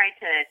 And I tried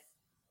to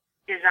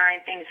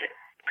design things that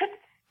could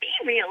be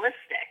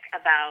realistic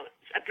about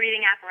a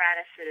breathing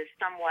apparatus that is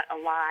somewhat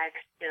alive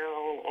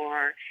still,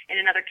 or in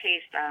another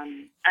case,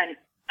 an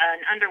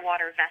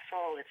underwater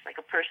vessel. It's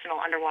like a personal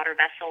underwater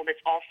vessel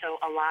that's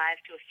also alive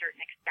to a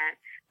certain extent.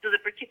 So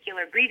the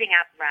particular breathing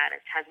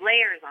apparatus has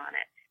layers on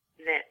it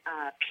that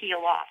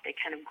peel off. They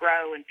kind of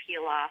grow and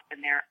peel off,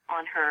 and they're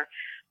on her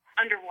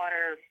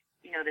underwater,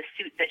 the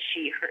suit that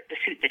she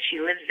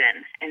lives in,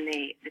 and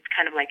it's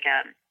kind of like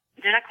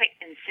they're not quite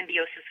in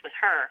symbiosis with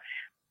her,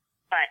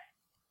 but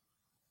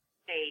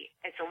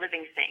it's a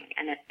living thing,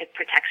 and it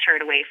protects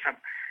her away from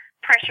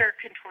pressure,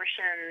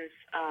 contortions,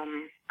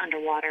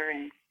 underwater,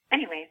 and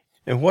anyway.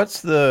 And what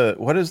is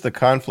the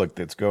conflict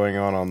that's going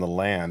on the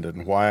land,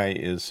 and why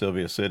is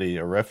Sylvia City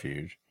a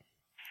refuge?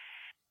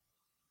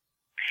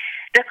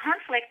 The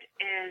conflict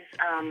is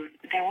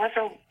there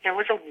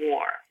was a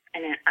war,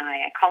 and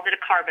I called it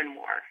a carbon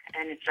war,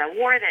 and it's a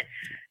war that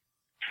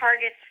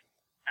targets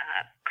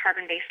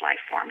carbon-based life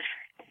forms,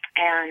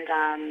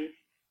 and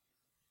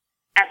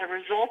as a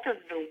result of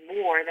the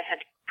war that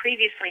had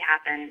previously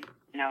happened,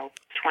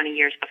 20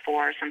 years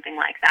before or something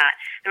like that,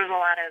 there was a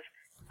lot of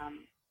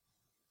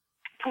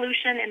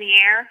pollution in the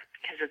air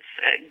because it's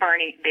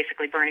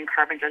basically burning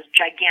carbons as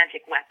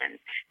gigantic weapons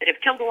that have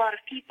killed a lot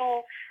of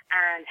people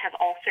and have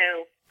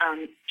also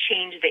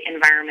changed the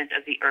environment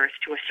of the Earth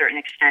to a certain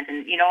extent.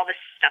 And, all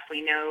this stuff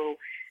we know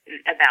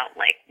about,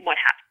 like, what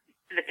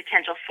happened, the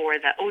potential for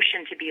the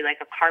ocean to be like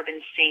a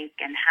carbon sink,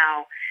 and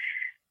how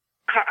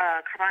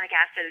carbonic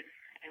acid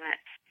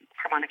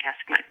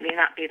may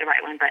not be the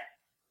right one, but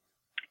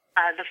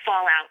the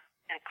fallout,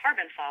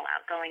 carbon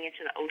fallout going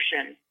into the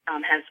ocean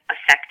has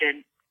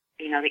affected,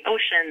 the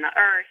ocean, the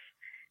earth,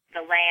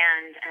 the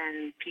land,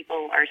 and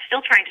people are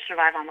still trying to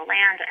survive on the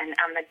land. And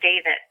on the day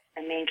that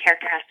the main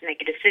character has to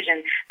make a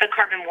decision, the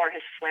carbon war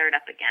has flared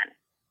up again.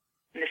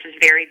 And this is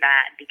very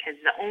bad because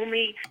the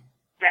only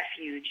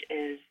refuge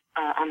is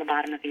on the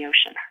bottom of the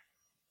ocean.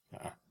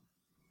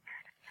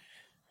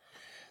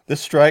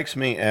 This strikes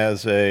me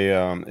as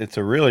it's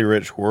a really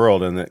rich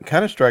world, and it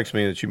kind of strikes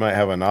me that you might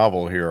have a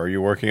novel here. Are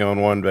you working on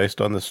one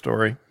based on this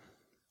story?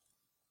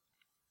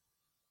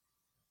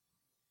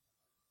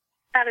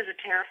 That is a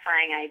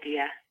terrifying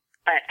idea,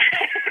 but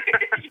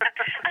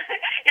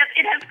yes,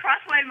 it has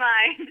crossed my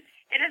mind.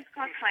 It has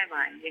crossed my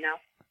mind,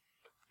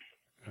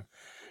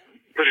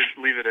 But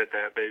leave it at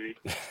that, baby.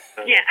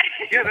 Yeah.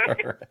 Yeah,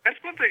 that's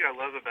one thing I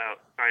love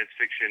about science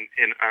fiction,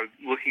 and I'm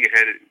looking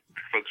ahead at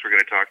folks we're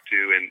going to talk to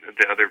and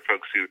the other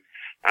folks who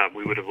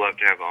we would have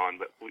loved to have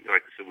on, but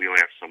like I said, we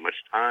only have so much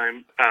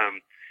time.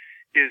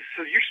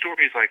 So your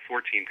story is like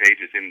 14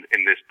 pages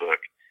in this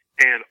book,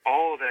 and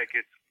all of that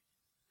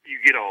you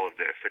get all of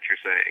this that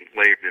you're saying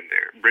layered in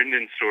there.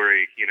 Brendan's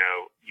story,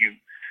 you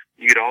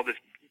get all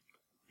this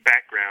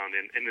background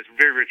and this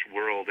very rich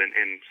world, and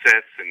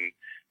Seth's and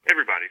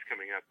everybody's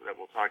coming up that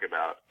we'll talk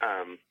about.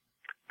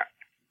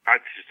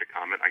 It's just a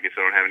comment. I guess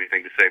I don't have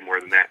anything to say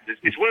more than that.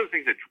 It's one of the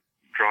things that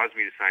draws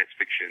me to science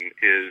fiction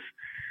is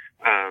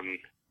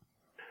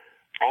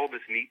all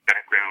this neat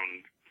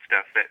background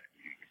stuff that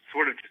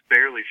sort of just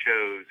barely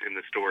shows in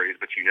the stories,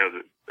 but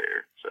that it's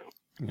there. So,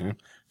 yeah.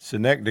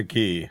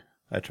 Synecdoche.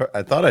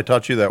 I thought I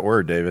taught you that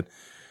word, David.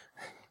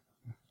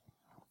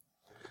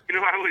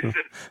 I always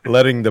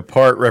letting the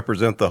part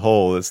represent the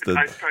whole. It's the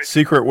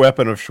secret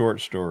weapon of short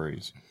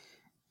stories.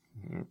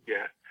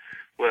 Yeah.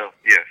 Well,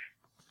 yes.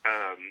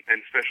 And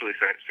especially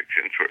science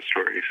fiction short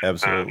stories.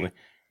 Absolutely.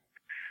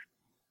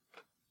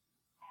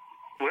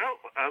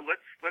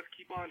 Let's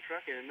keep on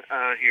trucking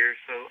here.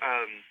 So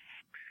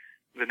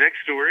the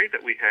next story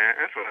that we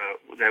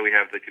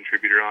have the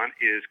contributor on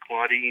is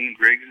Claudine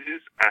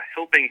Griggs' A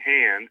Helping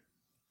Hand,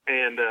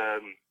 and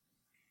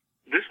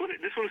this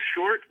one's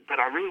short, but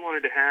I really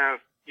wanted to have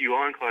you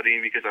on,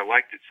 Claudine, because I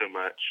liked it so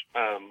much.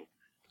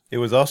 It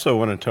was also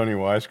one of Tony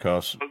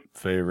Weisskopf's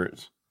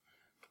favorites.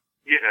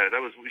 Yeah,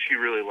 she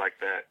really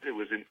liked that.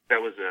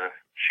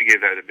 She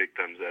gave that a big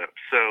thumbs up.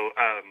 So,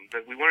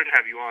 but we wanted to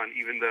have you on,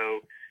 even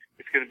though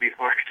it's going to be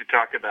hard to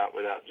talk about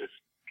without just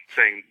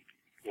saying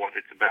what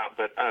it's about.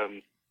 But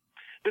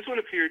this one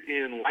appeared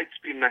in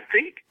Lightspeed, and I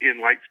think in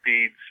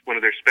Lightspeed's one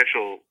of their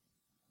special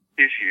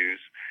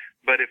issues.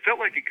 But it felt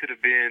like it could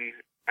have been,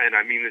 and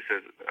I mean this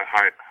as a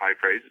high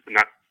praise,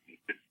 not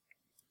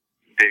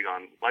big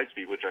on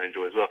Lightspeed, which I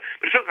enjoy as well.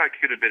 But it felt like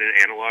it could have been an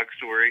analog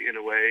story in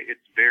a way.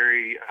 It's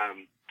very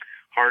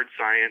hard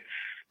science,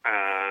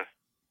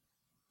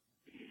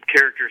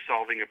 character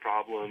solving a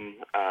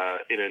problem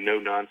in a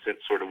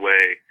no-nonsense sort of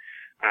way.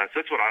 So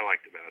that's what I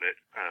liked about it,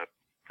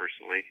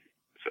 personally.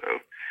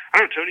 So, I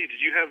don't know, Tony, did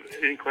you have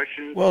any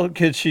questions? Well,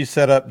 could she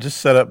set up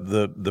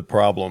the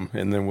problem,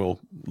 and then we'll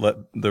let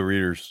the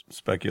readers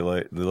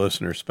speculate, the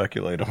listeners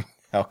speculate on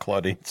how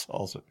Claudine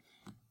solves it.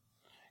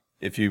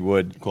 If you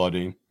would,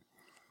 Claudine.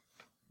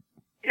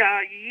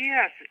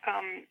 Yes.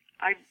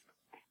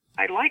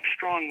 I like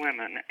strong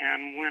women,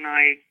 and when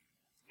I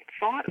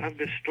thought of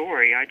this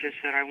story, I just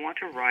said I want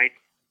to write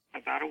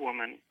about a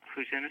woman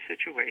who's in a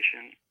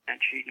situation and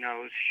she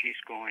knows she's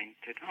going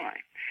to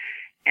die.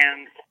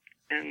 And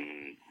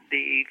in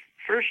the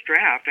first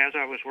draft, as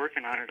I was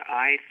working on it,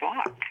 I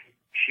thought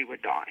she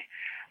would die.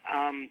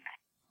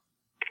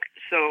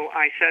 So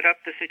I set up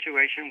the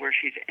situation where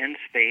she's in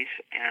space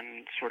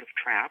and sort of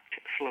trapped,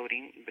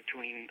 floating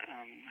between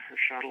her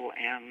shuttle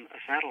and a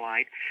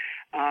satellite,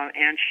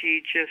 and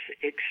she just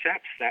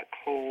accepts that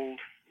cold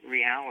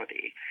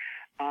reality.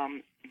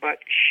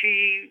 But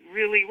she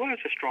really was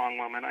a strong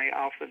woman. I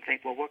often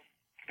think, well,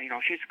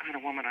 she's the kind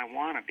of woman I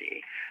want to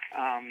be.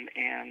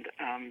 And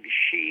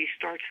she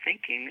starts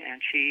thinking, and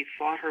she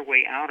fought her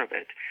way out of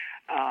it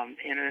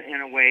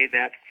in a way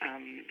that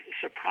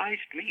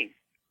surprised me.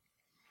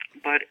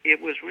 But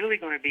it was really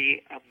going to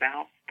be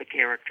about the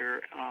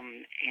character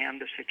and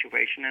the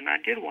situation, and I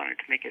did want it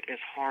to make it as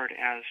hard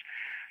as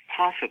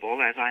possible,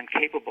 as I'm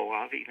capable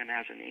of. Even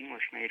as an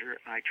English major,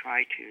 I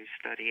try to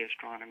study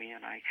astronomy,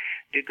 and I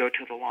did go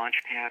to the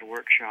Launchpad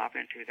workshop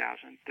in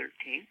 2013.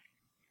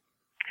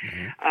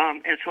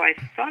 And so I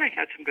thought I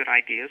had some good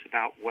ideas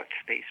about what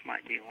space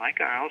might be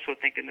like. I also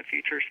think in the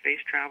future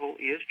space travel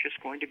is just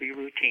going to be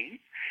routine,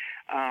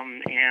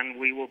 and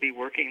we will be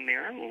working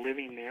there,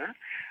 living there,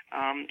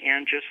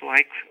 and just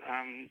like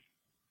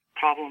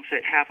problems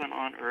that happen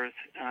on Earth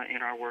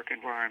in our work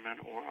environment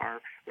or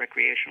our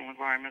recreational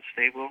environments,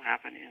 they will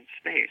happen in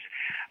space.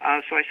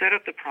 So I set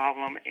up the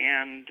problem,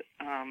 and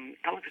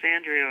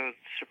Alexandria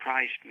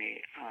surprised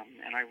me,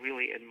 and I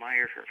really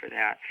admired her for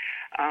that.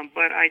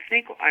 But I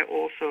think I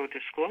also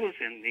disclose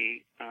in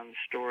the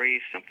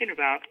story something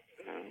about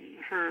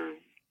her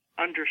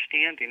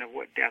understanding of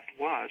what death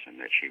was, and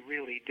that she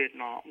really did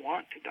not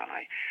want to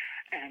die,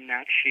 and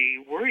that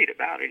she worried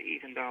about it,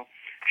 even though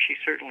she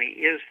certainly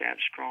is that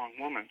strong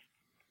woman.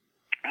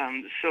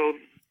 So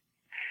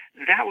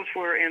that was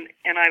where, and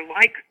I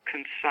like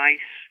concise,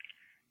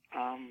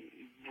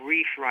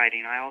 brief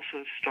writing. I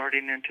also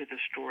started into the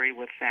story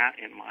with that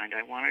in mind.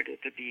 I wanted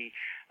it to be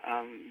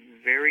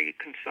very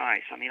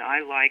concise. I mean, I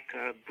like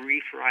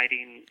brief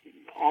writing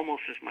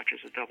almost as much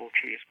as a double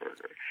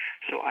cheeseburger.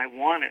 So I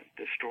wanted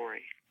the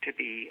story to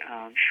be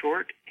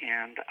short,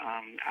 and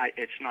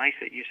it's nice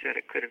that you said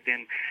it could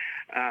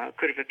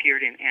have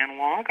appeared in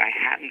analog. I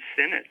hadn't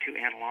sent it to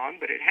analog,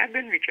 but it had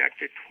been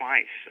rejected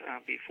twice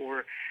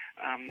before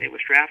it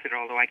was drafted,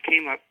 although I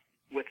came up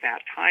with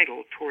that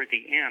title toward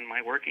the end.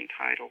 My working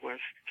title was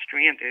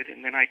Stranded,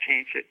 and then I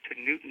changed it to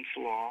Newton's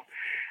Law,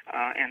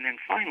 and then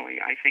finally,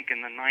 I think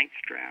in the 9th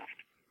draft,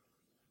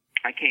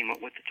 I came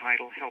up with the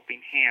title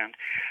Helping Hand,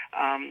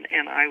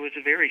 and I was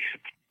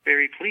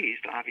very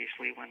pleased,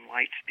 obviously, when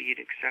Lightspeed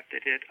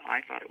accepted it.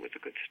 I thought it was a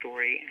good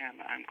story, and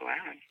I'm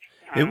glad.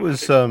 It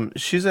was,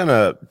 she's in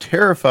a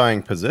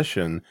terrifying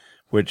position,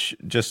 which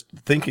just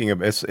thinking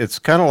of, it's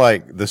kind of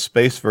like the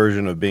space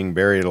version of being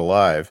buried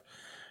alive.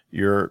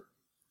 You're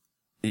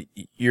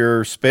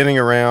spinning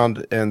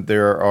around, and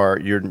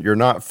you're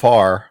not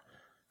far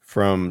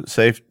from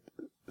safe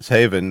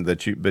haven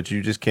but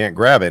you just can't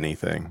grab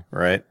anything,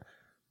 right?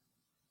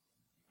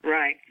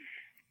 Right.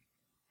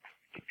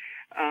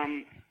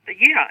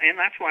 Yeah, and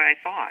that's why I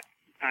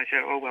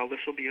said, oh, well, this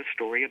will be a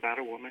story about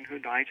a woman who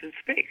dies in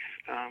space.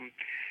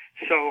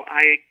 So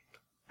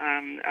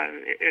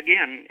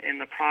again, in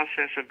the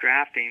process of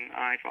drafting,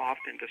 I've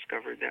often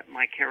discovered that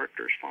my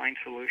characters find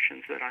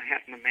solutions that I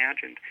hadn't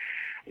imagined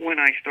when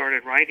I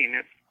started writing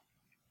it,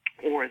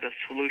 or the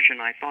solution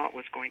I thought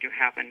was going to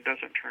happen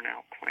doesn't turn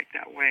out quite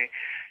that way.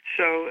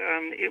 So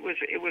it was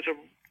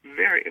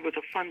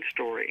a fun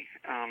story,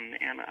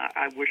 and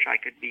I wish I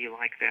could be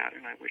like that,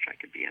 and I wish I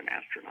could be an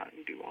astronaut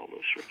and do all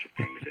those sorts of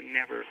things, and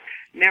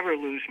never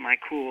lose my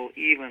cool,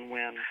 even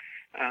when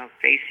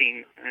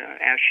facing,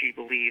 as she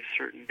believes,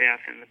 certain death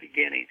in the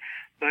beginning.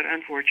 But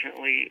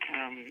unfortunately,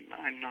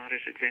 I'm not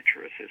as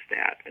adventurous as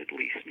that, at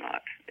least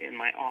not in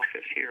my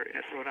office here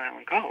at Rhode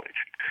Island College.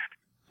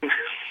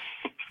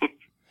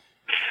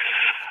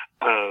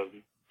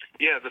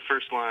 Yeah, the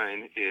first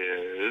line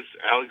is,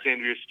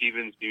 Alexandria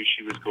Stevens knew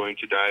she was going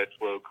to die a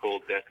slow,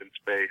 cold death in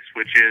space,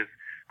 which is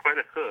quite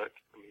a hook.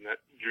 I mean,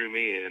 that drew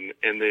me in.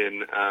 And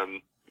then,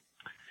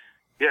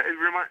 yeah, I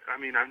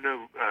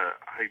know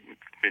I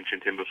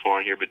mentioned him before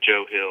on here, but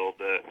Joe Hill,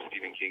 the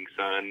Stephen King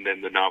son,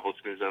 and the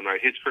novelist in his own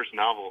right, his first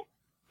novel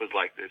was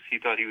like this.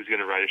 He thought he was going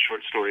to write a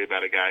short story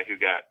about a guy who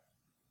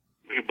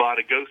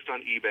bought a ghost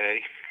on eBay,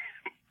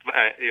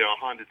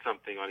 haunted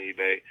something on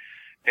eBay,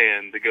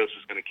 and the ghost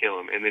was going to kill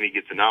him, and then he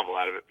gets a novel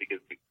out of it because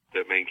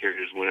the main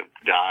characters wouldn't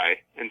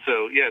die. And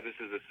so, yeah, this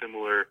is a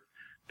similar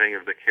thing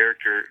of the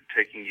character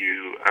taking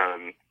you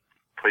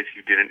place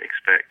you didn't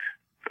expect.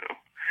 So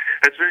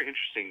that's very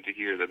interesting to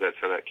hear that that's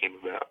how that came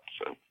about.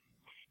 So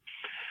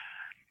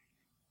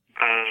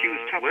she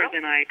was tougher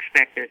than I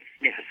expected.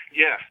 Yes.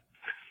 Yeah.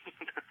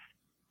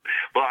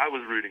 Well, I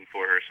was rooting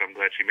for her, so I'm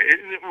glad she made it.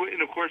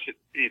 And of course,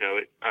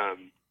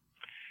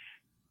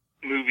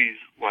 movies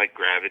like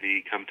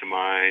Gravity come to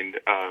mind.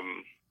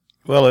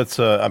 Well, it's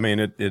I mean,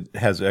 it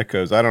has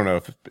echoes. I don't know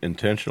if it's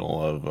intentional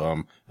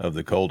of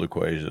the Cold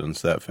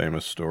Equations, that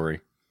famous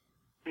story.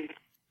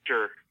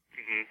 Sure.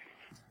 Mm-hmm.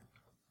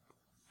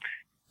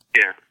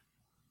 Yeah.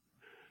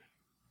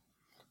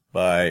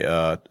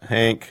 By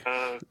Hank.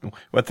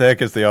 What the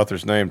heck is the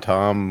author's name?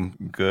 Tom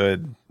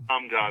Godwin.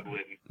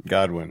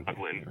 Godwin. There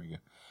we go.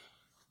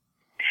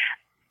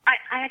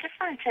 I just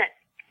wanted to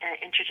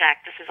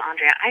interject. This is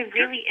Andrea. I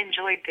really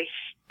enjoyed the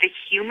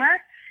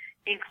humor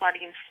in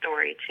Claudine's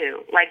story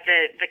too. Like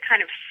the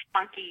kind of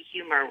spunky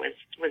humor was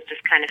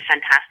just kind of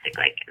fantastic.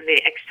 Like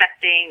the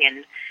accepting,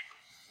 and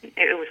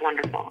it was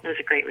wonderful. It was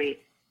a great read.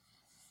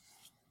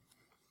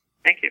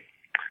 Thank you.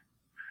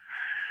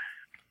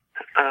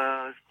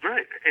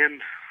 Right,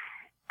 and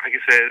like I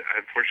said,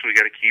 unfortunately, we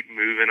got to keep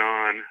moving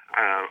on.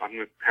 I'm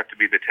going to have to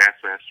be the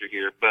taskmaster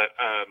here, but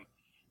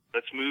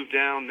let's move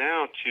down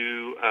now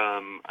to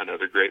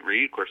another great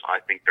read. Of course, I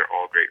think they're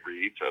all great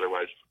reads.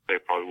 Otherwise, they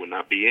probably would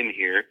not be in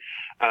here.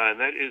 And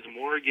that is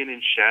Morrigan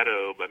in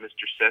Shadow by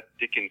Mr. Seth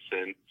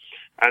Dickinson.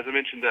 As I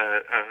mentioned,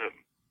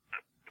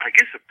 I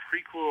guess a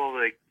prequel.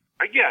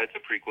 Yeah, it's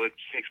a prequel. It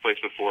takes place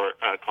before,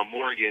 called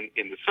Morrigan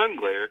in the Sun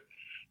Glare.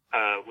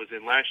 Was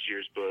in last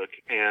year's book,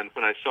 and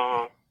when I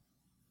saw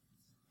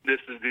they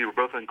were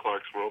both on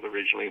Clark's World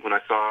originally. When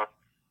I saw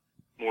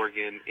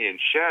Morrigan in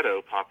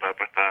Shadow pop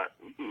up, I thought,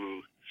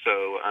 ooh.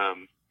 So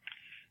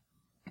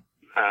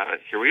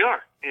here we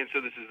are. And so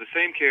this is the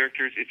same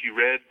characters. If you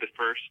read the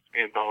first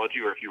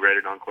anthology, or if you read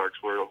it on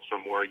Clark's World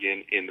from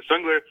Morrigan in the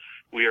Sun Glare,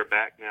 we are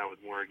back now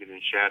with Morrigan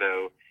in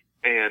Shadow.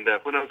 And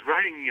when I was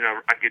writing,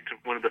 I get to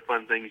one of the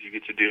fun things you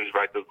get to do is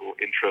write those little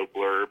intro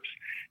blurbs.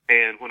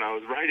 And when I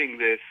was writing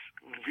this,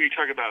 we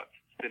talk about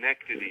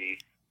synecdoche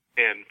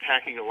and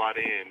packing a lot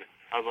in.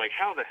 I was like,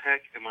 how the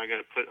heck am I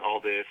going to put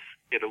all this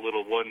in a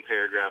little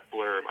one-paragraph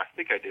blurb? I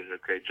think I did a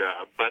great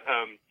job. But,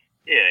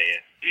 yeah.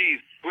 Geez,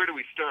 where do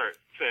we start,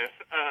 Seth?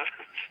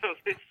 So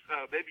this,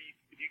 maybe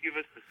you give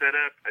us the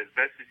setup as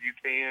best as you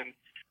can,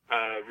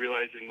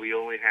 realizing we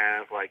only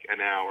have like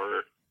an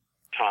hour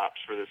tops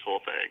for this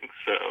whole thing.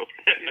 So,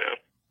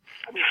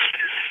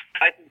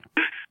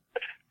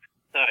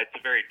 it's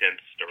a very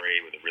dense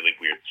story with a really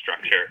weird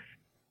structure,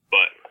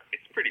 but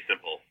it's pretty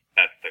simple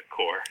at the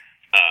core.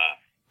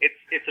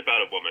 It's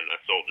about a woman,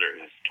 a soldier,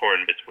 who's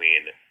torn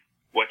between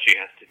what she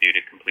has to do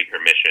to complete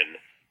her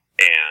mission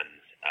and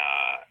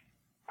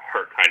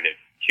her kind of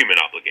human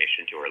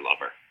obligation to her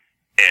lover.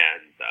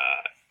 And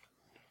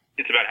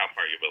it's about how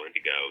far you're willing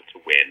to go to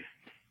win.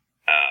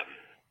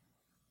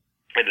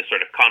 And the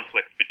sort of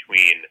conflict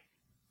between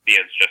the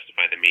ends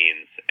justify the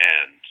means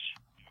and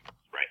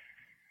right.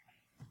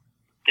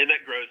 And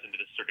that grows into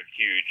this sort of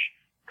huge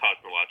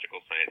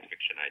cosmological science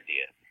fiction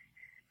idea.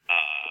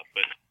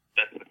 But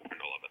that's the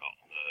kernel of it all,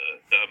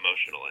 the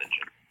emotional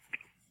engine.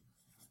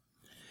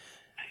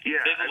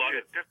 Yeah. There's a lot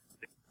of...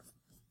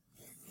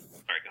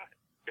 Sorry, go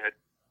ahead.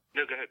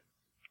 No, go ahead.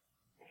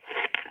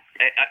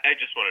 I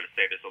just wanted to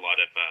say there's a lot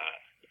of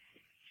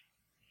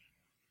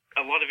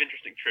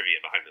interesting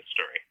trivia behind this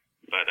story,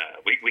 but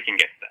we can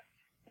get to that.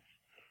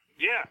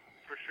 Yeah,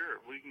 for sure.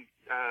 We can.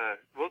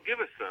 Well, give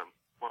us some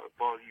while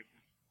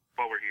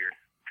we're here.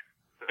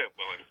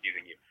 While I'm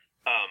excusing you.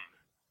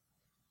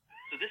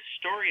 So this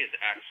story is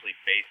actually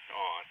based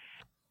on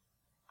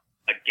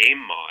a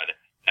game mod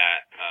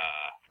that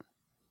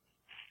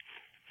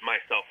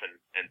myself and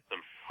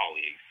some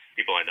colleagues,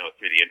 people I know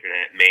through the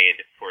internet, made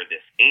for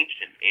this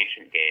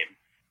ancient game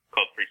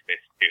called Free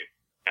Space 2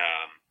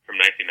 from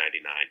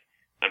 1999.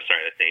 I'm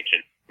sorry, that's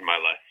ancient in my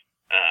life.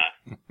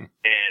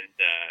 And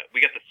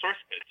we got the source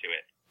code to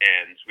it,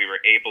 and we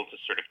were able to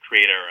sort of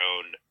create our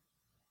own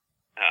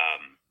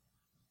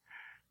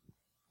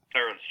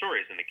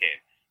stories in the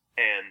game.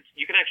 And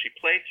you can actually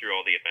play through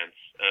all the events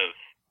of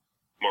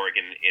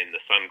Morrigan in the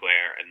Sun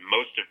Glare and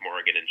most of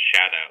Morrigan in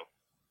Shadow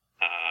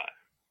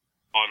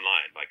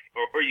online,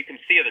 or you can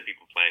see other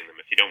people playing them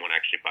if you don't want to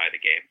actually buy the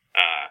game.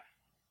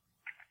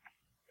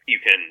 You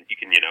can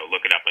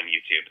look it up on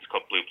YouTube. It's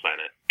called Blue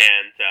Planet.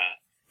 And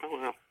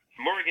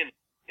Morrigan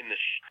in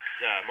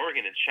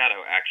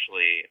Shadow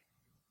actually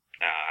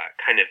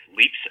kind of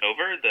leaps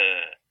over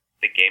the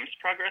game's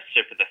progress.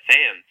 So for the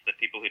fans, the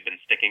people who've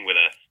been sticking with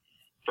us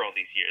for all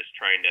these years,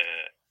 trying to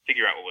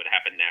figure out what would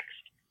happen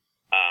next,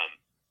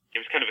 it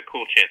was kind of a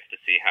cool chance to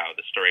see how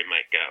the story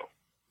might go.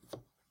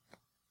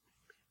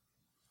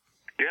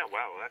 Yeah,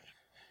 wow, that's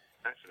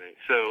fascinating.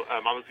 So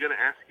I was going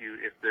to ask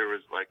you if there was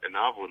like a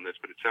novel in this,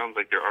 but it sounds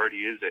like there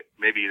already is.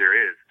 Maybe there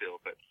is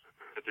still, but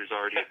there's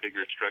already a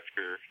bigger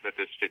structure that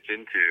this fits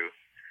into.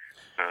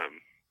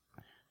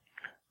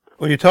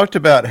 Well, you talked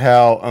about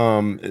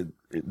how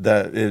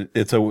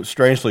it's a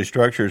strangely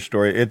structured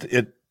story.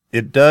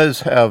 It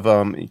does have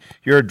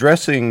you're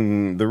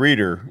addressing the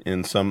reader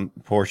in some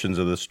portions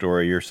of the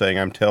story. You're saying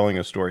I'm telling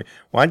a story.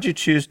 Why did you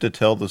choose to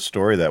tell the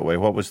story that way?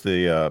 What was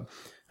the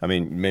I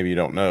mean, maybe you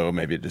don't know.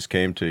 Maybe it just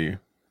came to you,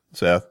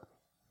 Seth.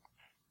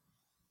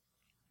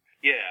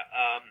 Yeah,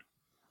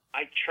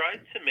 I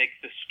tried to make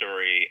the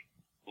story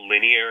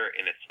linear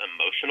in its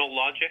emotional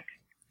logic,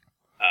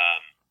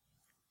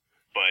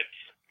 but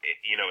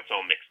it's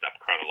all mixed up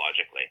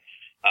chronologically,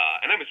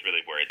 and I was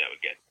really worried that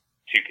would get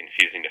too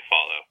confusing to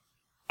follow.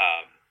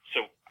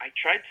 So I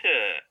tried to.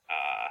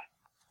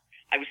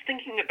 I was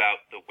thinking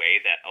about the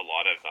way that a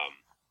lot of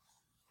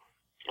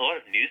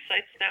news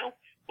sites now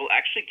will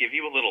actually give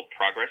you a little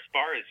progress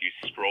bar as you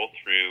scroll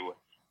through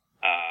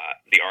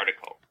the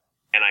article.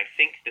 And I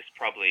think this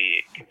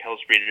probably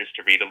compels readers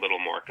to read a little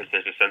more because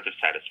there's a sense of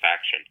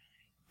satisfaction,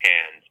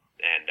 and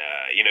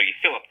you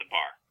fill up the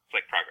bar. It's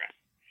like progress.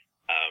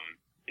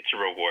 It's a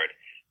reward.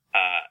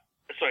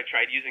 So I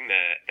tried using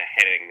the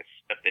headings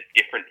of the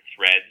different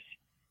threads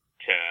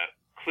to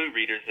clue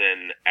readers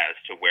in as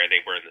to where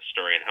they were in the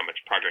story and how much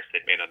progress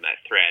they'd made on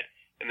that thread.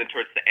 And then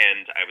towards the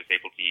end, I was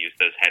able to use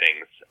those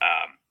headings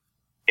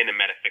in a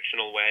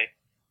metafictional way,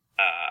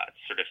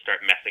 sort of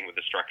start messing with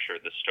the structure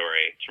of the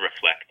story to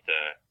reflect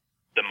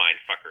the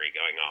mindfuckery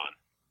going on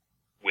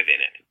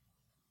within it.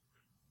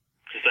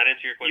 Does that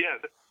answer your question?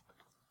 Yeah.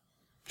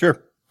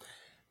 Sure.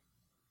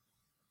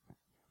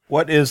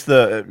 What is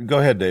the? Go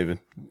ahead, David,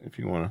 if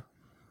you want to.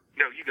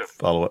 No, you go.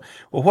 Follow up.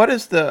 Well, what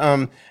is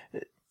the?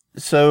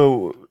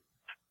 So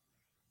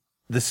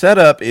the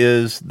setup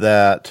is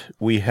that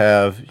we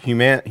have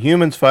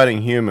humans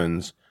fighting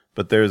humans,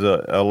 but there's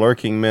a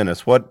lurking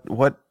menace.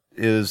 What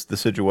is the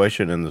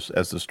situation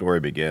as the story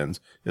begins,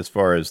 as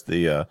far as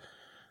the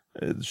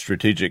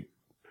strategic?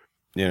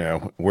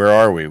 Where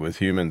are we with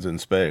humans in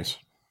space?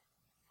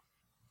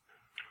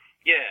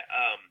 Yeah,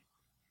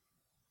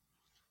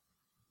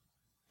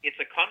 it's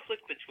a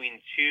conflict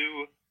between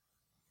two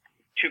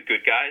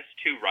good guys,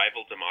 two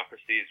rival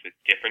democracies with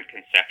different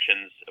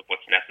conceptions of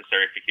what's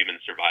necessary for human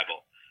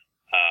survival.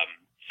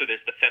 So there's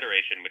the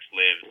Federation, which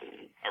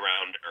lives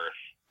around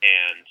Earth,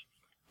 and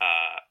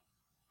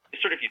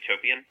it's sort of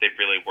utopian. They've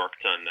really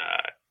worked on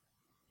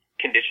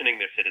conditioning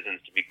their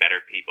citizens to be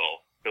better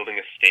people, building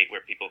a state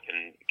where people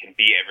can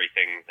be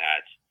everything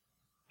that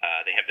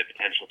they have the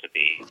potential to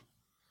be.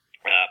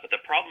 But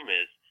the problem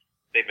is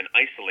they've been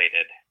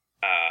isolated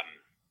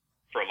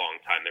for a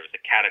long time. There was a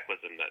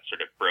cataclysm that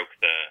sort of broke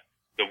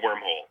the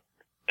wormhole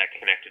that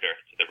connected Earth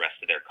to the rest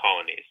of their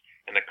colonies.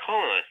 And the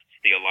colonists,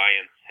 the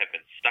Alliance, have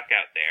been stuck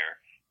out there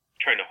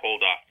trying to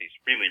hold off these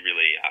really,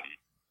 really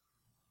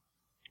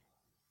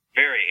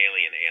very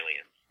alien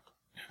aliens.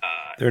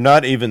 They're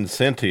not even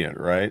sentient,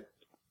 right?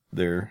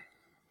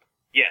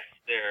 Yes,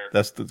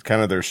 that's kind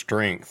of their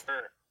strength.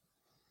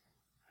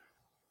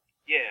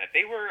 Yeah,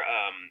 they were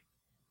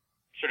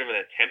sort of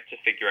an attempt to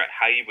figure out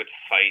how you would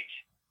fight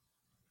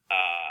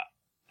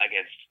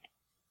against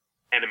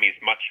enemies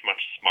much, much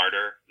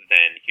smarter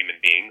than human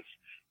beings.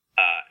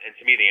 And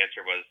to me, the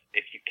answer was,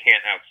 if you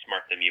can't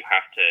outsmart them, you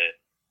have to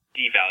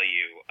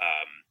devalue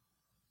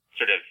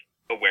sort of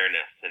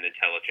awareness and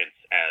intelligence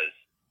as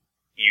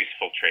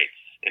useful traits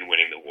in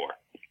winning the war.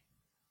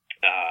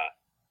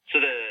 So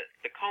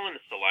the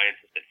Colonist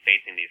Alliance has been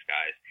facing these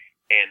guys,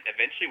 and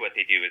eventually what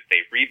they do is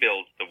they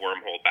rebuild the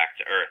wormhole back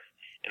to Earth,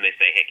 and they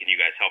say, hey, can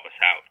you guys help us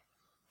out?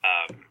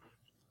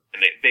 And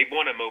they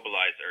want to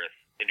mobilize Earth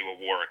into a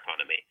war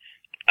economy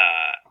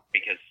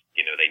because,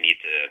 they need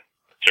to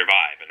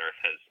survive, and Earth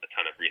has a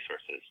ton of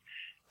resources.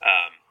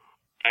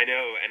 I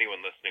know anyone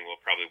listening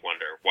will probably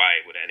wonder,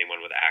 why would anyone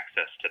with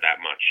access to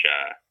that much,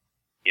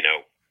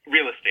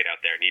 real estate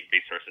out there need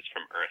resources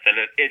from Earth? And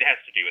it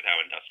has to do with how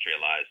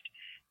industrialized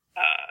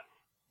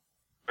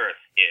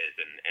Earth is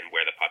and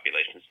where the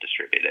population is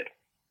distributed.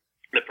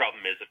 The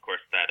problem is, of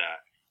course, that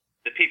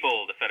the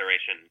people, the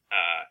Federation,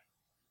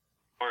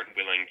 aren't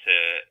willing to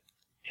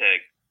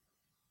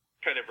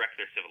try to wreck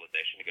their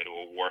civilization to go to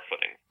a war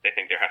footing. They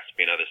think there has to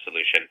be another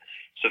solution.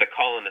 So the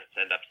colonists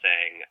end up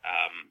saying,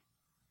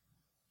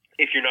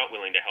 if you're not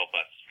willing to help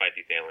us fight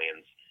these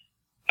aliens,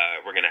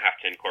 we're going to have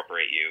to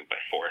incorporate you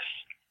by force.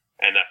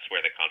 And that's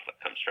where the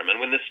conflict comes from. And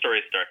when this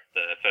story starts,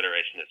 the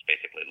Federation is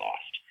basically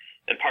lost.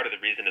 And part of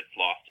the reason it's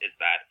lost is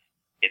that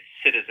its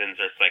citizens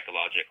are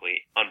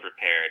psychologically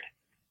unprepared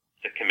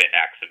to commit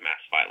acts of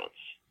mass violence,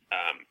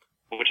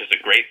 which is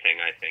a great thing,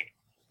 I think,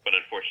 but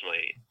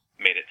unfortunately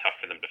made it tough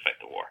for them to fight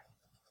the war.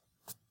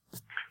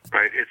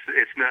 Right.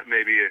 It's not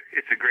maybe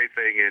it's a great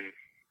thing, and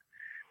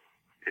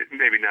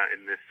maybe not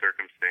in this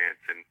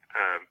circumstance. And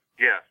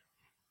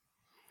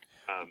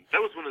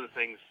that was one of the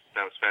things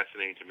that was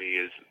fascinating to me.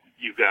 Is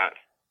you got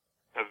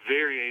a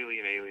very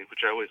alien,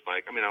 which I always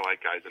like. I mean, I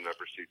like guys in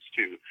rubber suits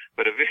too,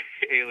 but a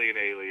very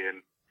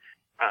alien,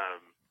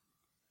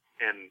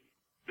 and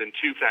then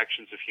two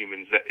factions of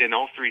humans and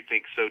all three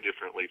think so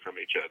differently from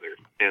each other.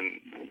 And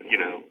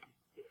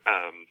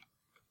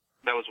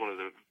that was one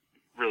of the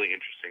really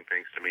interesting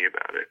things to me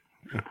about it.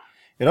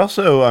 It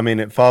also, I mean,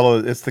 it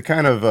follows. It's the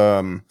kind of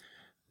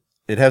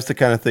it has the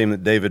kind of theme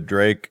that David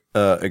Drake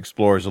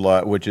explores a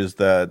lot, which is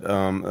that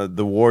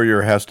the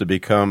warrior has to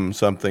become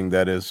something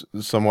that is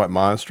somewhat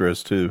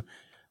monstrous to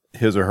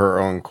his or her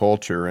own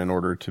culture in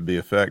order to be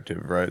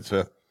effective, right?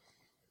 So,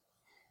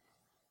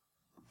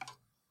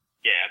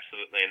 yeah,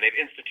 absolutely, and they've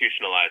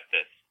institutionalized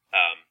this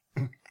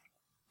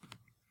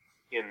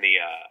in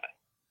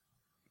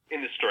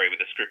the story with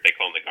this group they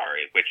call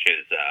Nagari, which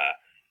is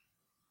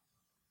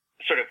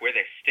sort of where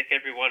they stick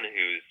everyone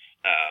who's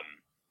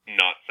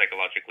not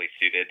psychologically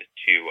suited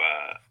to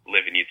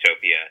live in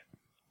utopia.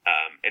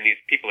 And these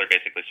people are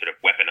basically sort of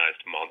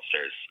weaponized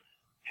monsters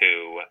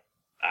who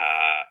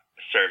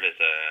serve as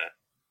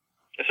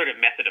a sort of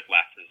method of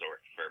last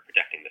resort for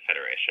protecting the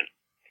Federation.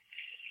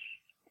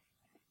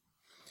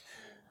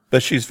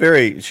 but she's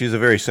a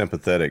very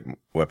sympathetic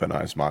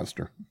weaponized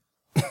monster.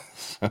 Yeah,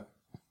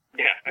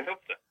 I hope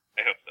so.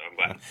 I'm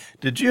glad.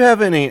 Did you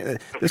have any?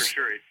 For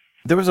sure.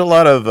 There was a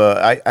lot of.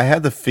 I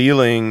had the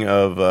feeling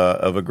of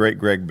a great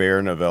Greg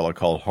Bear novella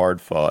called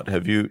Hard Fought.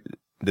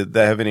 Did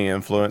that have any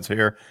influence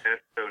here? Yes,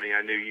 Tony,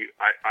 I knew you.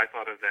 I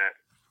thought of that,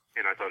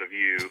 and I thought of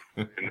you,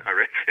 and I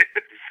read it.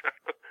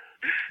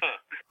 So.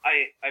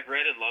 I've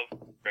read and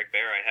loved Greg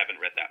Bear. I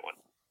haven't read that one.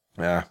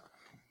 Yeah.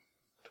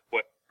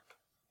 What?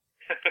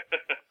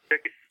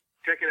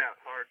 Check it out.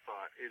 Hard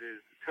Fought. It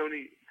is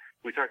Tony.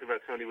 We talked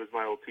about Tony was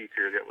my old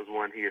teacher. That was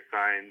one he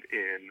assigned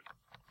in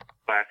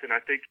class, and I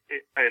think,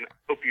 and I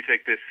hope you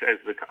take this as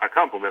a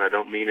compliment. I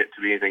don't mean it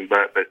to be anything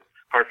but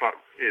Hard Fought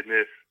in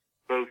this,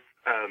 both,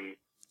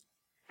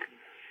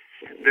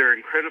 they're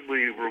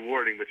incredibly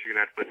rewarding, but you're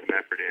going to have to put some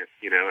effort in,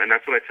 and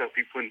that's what I tell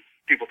people when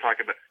people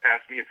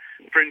ask me,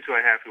 friends who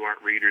I have who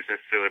aren't readers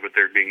necessarily, but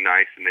they're being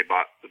nice and they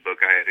bought the book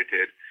I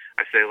edited.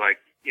 I say,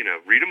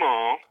 read them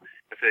all.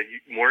 I said,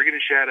 Morgan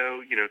and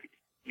Shadow,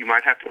 you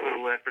might have to put a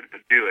little effort,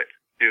 but do it.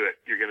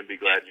 You're going to be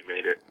glad you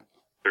made it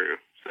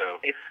through. So,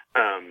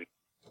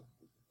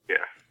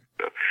 yeah.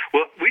 So,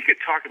 well, we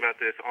could talk about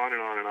this on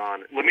and on and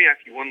on. Let me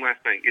ask you one last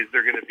thing.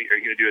 Are you going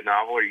to do a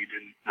novel? Are you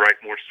going to write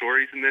more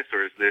stories in this,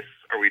 or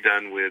are we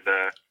done with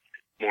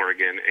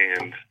Morgan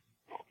and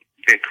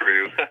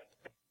crew?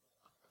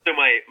 So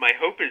my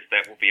hope is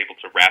that we'll be able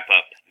to wrap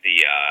up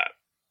the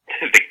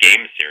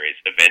game series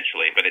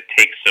eventually, but it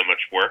takes so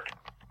much work.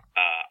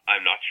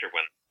 I'm not sure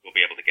when we'll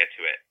be able to get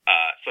to it.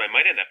 So I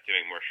might end up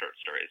doing more short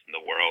stories in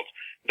the world.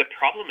 The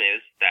problem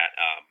is that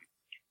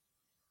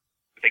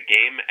the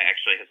game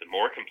actually has a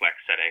more complex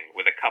setting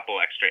with a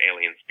couple extra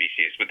alien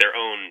species with their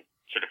own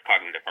sort of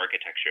cognitive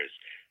architectures.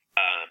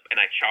 And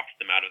I chopped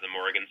them out of the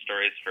Morgan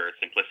stories for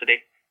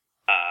simplicity.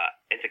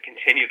 And to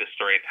continue the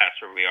story past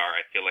where we are,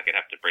 I feel like I'd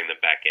have to bring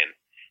them back in.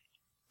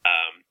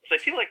 So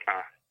I feel like,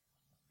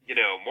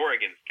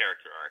 Morgan's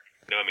character arc,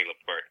 Naomi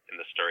Laporte in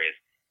the story, is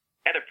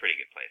at a pretty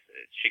good place.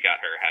 She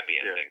got her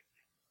happy ending.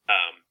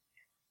 Yeah.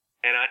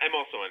 And I'm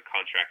also in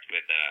contract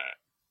with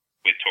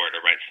Tor to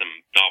write some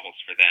novels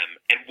for them.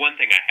 And one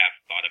thing I have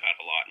thought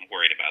about a lot and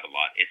worried about a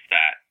lot is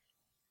that,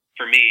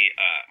 for me,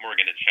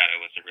 Morgan and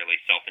Shadow was a really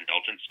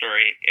self-indulgent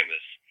story. It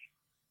was,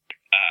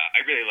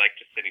 I really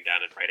liked just sitting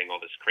down and writing all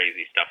this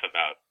crazy stuff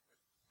about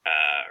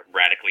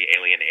radically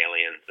alien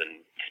aliens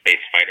and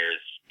space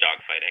fighters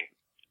dogfighting.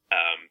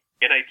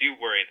 And I do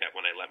worry that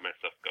when I let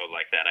myself go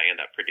like that, I end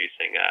up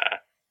producing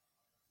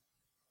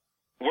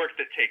work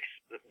that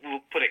we'll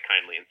put it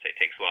kindly and say,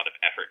 takes a lot of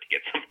effort to get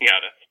something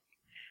out of.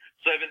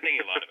 So I've been thinking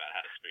a lot about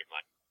how to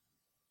streamline.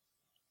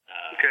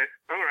 Okay,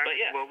 all right.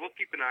 But yeah. Well, we'll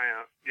keep an eye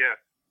out. Yeah.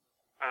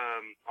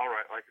 All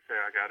right. Like I say,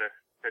 I gotta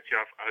cut you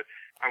off.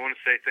 I want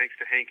to say thanks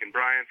to Hank and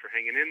Brian for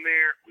hanging in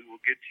there. We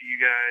will get to you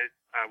guys.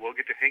 We'll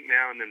get to Hank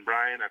now, and then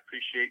Brian. I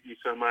appreciate you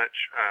so much.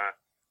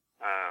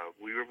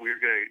 We were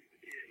gonna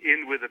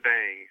end with a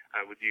bang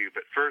with you,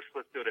 but first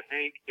let's go to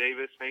Hank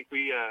Davis. Hank,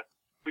 we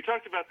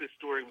talked about this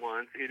story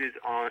once. It is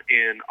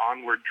in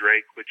Onward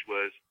Drake, which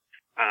was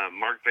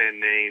Mark Van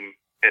Name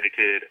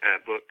edited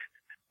a book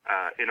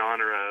in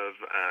honor of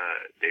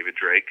David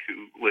Drake,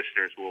 who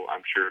listeners will,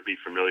 I'm sure, be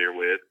familiar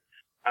with.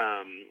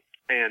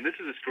 And this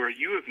is a story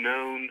you have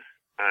known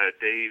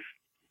Dave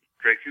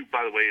Drake, who,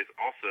 by the way, is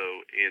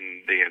also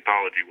in the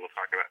anthology we'll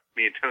talk about.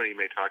 Me and Tony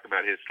may talk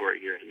about his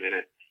story here in a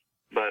minute.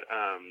 But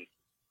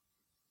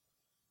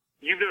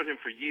you've known him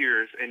for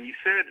years, and you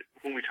said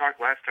when we talked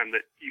last time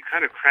that you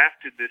kind of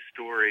crafted this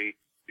story,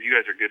 you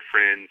guys are good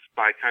friends,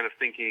 by kind of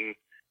thinking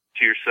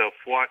to yourself,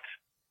 what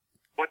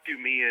do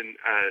me and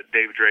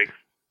David Drake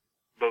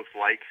both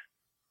like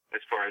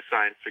as far as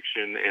science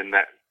fiction and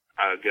that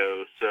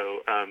goes? So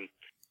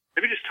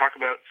maybe just talk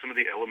about some of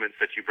the elements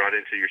that you brought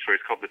into your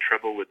story. It's called The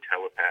Trouble with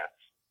Telepaths.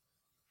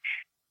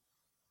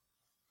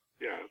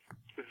 Yeah.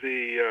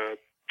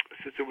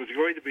 Since it was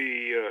going to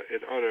be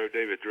in honor of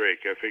David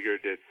Drake, I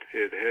figured that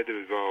it had to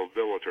involve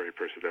military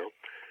personnel.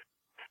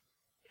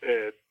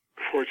 And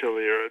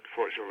fortunately or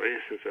unfortunately,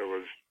 since I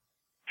was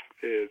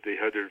in the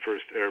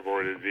 101st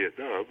Airborne in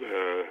Vietnam,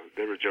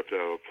 never jumped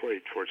out of a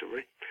plane,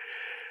 fortunately,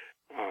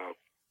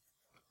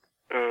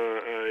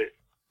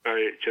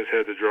 I just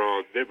had to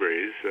draw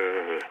memories,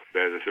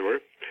 bad as it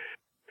were.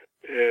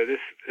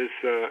 this is,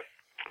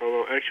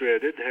 although actually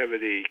I didn't have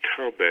any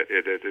combat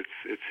in it,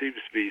 it seems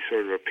to be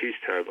sort of a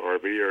peacetime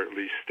army, or at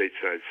least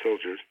stateside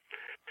soldiers,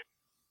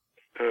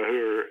 who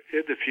are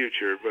in the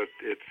future, but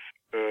it's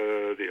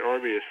the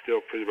army is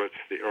still pretty much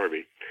the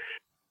army.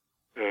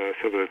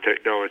 Some of the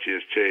technology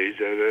has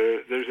changed, and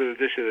there's an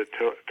addition that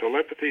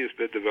telepathy has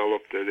been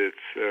developed, and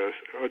it's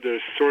under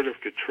sort of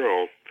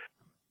control.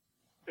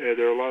 And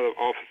there are a lot of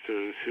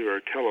officers who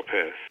are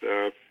telepaths.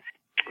 I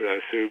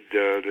assumed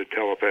the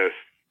telepath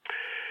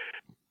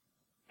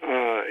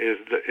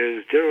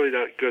is generally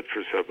not good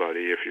for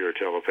somebody if you're a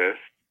telepath.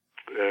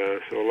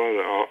 So a lot of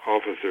the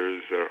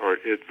officers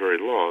aren't in very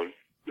long.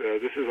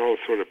 This is all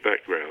sort of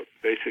background.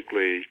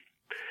 Basically,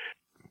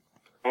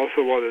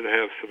 also wanted to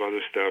have some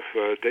other stuff.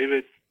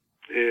 David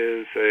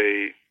is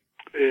a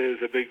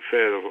big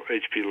fan of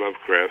H.P.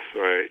 Lovecraft,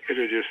 so I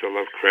introduced a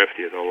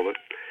Lovecraftian element.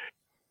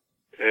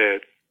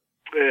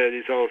 And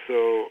he's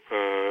also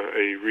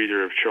a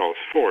reader of Charles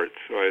Fort,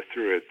 so I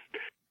threw in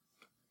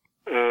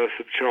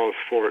some Charles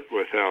Fort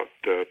without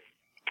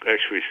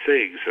actually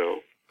saying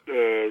so.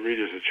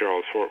 Readers of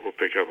Charles Fort will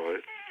pick up on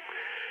it.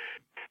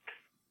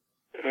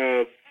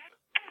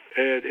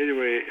 And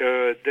anyway,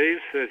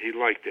 Dave said he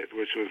liked it,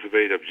 which was the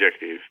main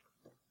objective.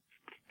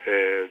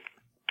 And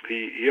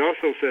he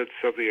also said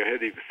something I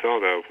hadn't even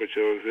thought of, which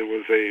was it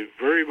was a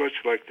very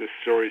much like the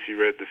stories he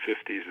read in the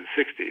 50s and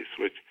 60s,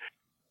 which,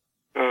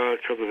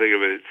 come to think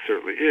of it, it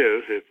certainly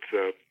is.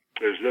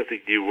 There's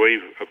nothing new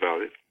wave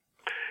about it.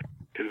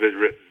 It's been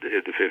written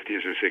in the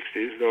 50s or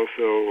 60s. And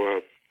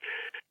also,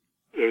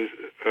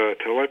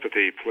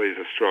 telepathy plays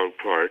a strong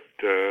part.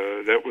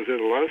 That was in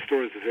a lot of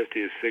stories in the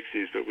 50s and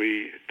 60s, but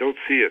we don't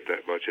see it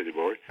that much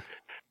anymore.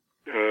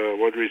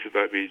 One reason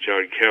might be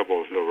John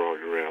Campbell is no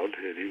longer around,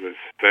 and he was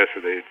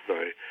fascinated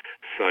by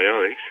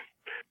psionics.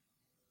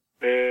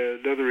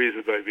 And another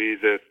reason might be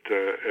that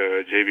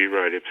J.B.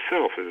 Wright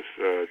himself is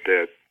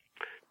dead.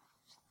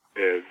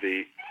 And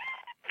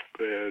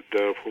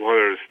from what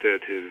I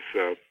understand, his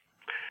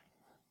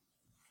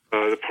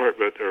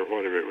department, or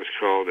whatever it was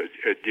called,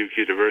 at Duke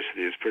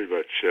University is pretty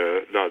much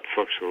not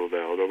functional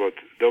now.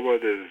 No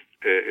one is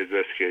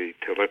investigating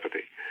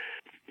telepathy.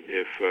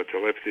 If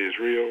telepathy is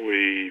real,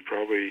 we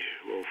probably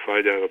will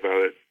find out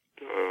about it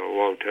a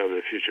long time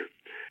in the future,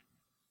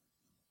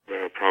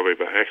 probably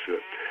by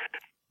accident.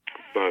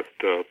 But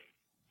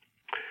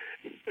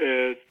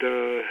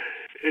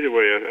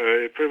anyway,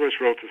 I pretty much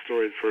wrote the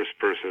story in first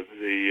person.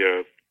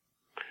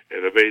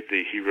 And I made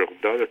the hero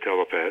not a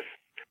telepath.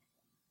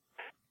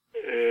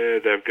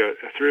 And I've got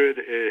through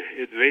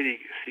invading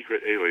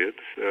secret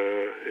aliens.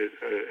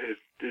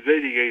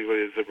 Invading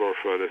aliens are more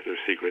fun if they're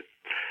secret.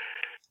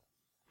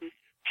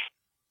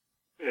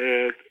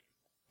 And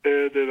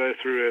then I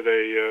threw in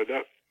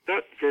a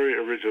not very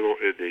original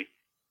ending.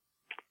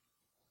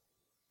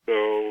 So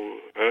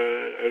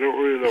I don't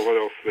really know what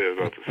else to say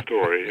about the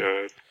story.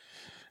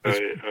 I'm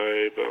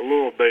a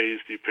little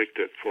amazed you picked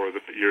it for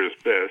the year's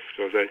best,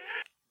 because I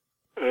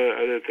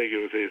didn't think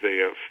it was anything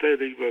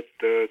outstanding, but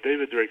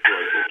David Drake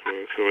liked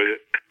it. So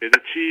it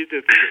achieved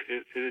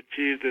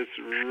its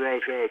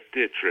raison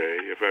d'etre,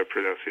 if I'm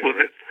pronouncing it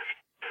right.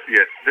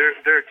 Yes,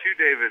 there are two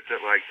Davids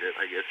that liked it,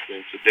 I guess.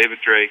 So David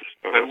Drake,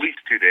 at least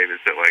two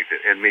Davids that liked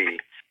it, and me.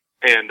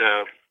 And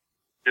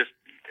just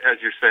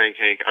as you're saying,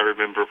 Hank, I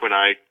remember when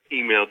I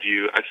emailed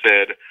you, I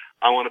said,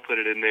 I want to put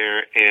it in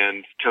there,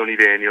 and Tony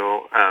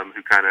Daniel,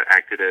 who kind of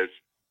acted as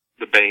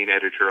the Bain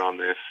editor on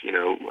this,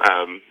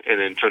 and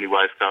then Tony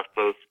Weisskopf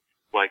both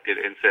liked it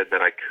and said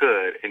that I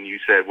could, and you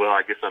said, well,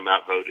 I guess I'm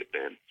outvoted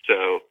then.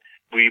 So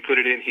we put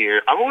it in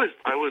here. I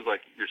always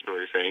like your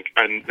stories, Hank,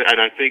 and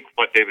I think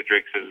what David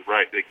Drake says is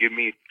right. They give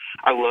me,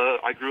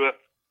 I grew up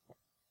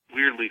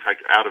weirdly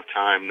like out of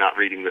time, not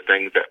reading the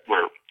things that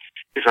were,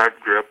 because I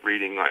grew up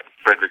reading like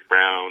Frederick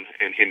Brown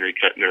and Henry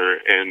Kuttner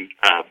and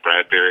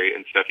Bradbury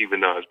and stuff,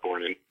 even though I was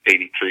born in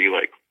 '83,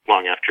 like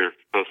long after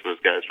most of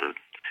those guys were,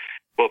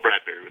 well,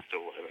 Bradbury was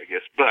still alive, I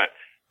guess. But,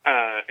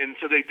 and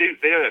so they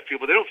have that feel,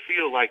 but they don't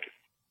feel like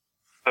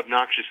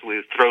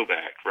obnoxiously a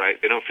throwback, right?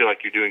 They don't feel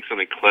like you're doing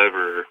something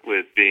clever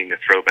with being a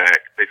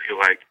throwback. They feel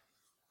like,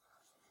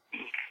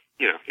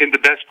 in the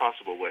best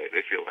possible way,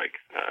 they feel like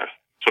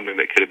something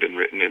that could have been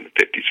written in the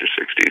 50s or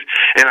 60s.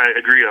 And I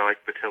agree, I like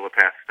the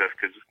telepath stuff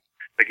because,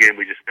 again,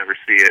 we just never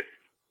see it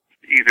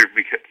either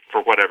because,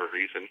 for whatever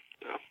reason.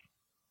 So.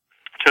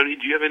 Tony,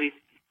 do you have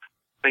anything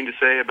to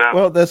say about?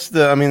 Well, the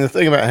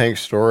thing about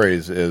Hank's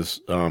stories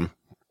is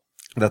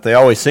that they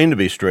always seem to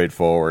be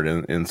straightforward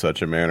in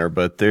such a manner,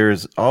 but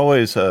there's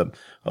always a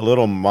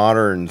little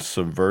modern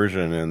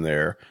subversion in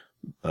there.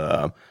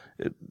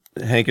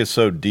 Hank is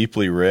so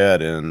deeply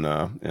read, and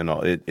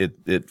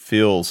it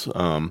feels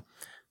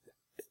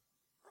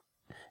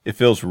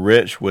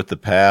rich with the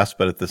past,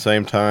 but at the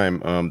same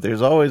time,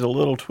 there's always a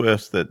little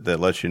twist that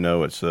lets you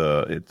know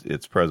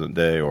it's present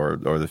day or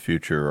the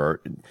future,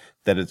 or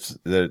that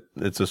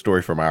it's a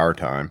story from our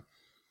time.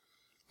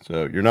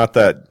 So you're not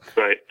that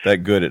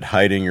good at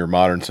hiding your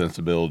modern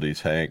sensibilities,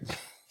 Hank.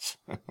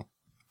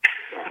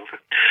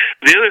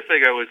 The other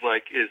thing I always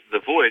like is the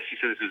voice. You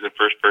said this is in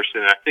first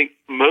person. I think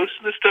most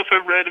of the stuff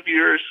I've read of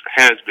yours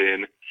has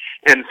been,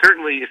 and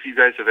certainly if you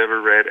guys have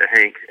ever read a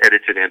Hank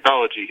edited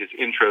anthology, his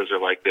intros are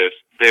like this.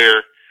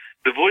 The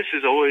voice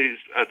is always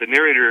the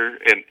narrator,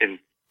 and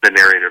the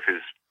narrator of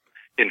his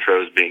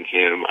intros being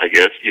him, I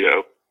guess. You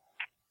know,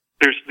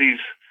 there's these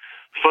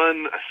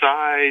fun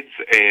asides,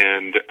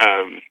 and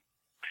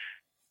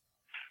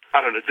I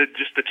don't know,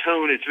 just the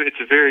tone.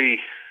 It's a very,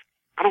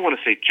 I don't want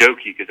to say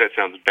jokey because that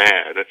sounds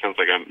bad. That sounds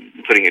like I'm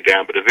putting it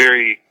down, but a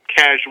very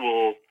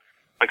casual,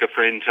 like a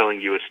friend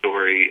telling you a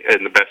story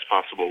in the best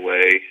possible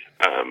way.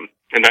 And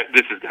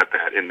this has got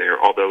that in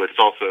there, although it's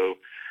also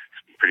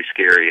pretty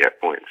scary at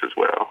points as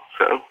well.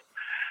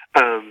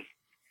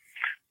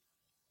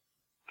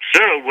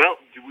 Well,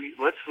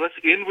 let's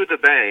end with a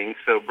bang.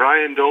 So,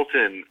 Brian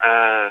Dolton,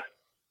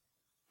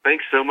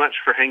 thanks so much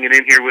for hanging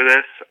in here with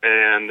us,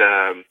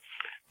 and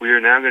we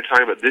are now going to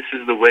talk about This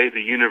Is the Way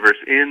the Universe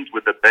Ends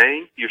with a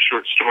Bang, your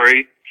short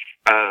story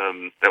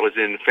that was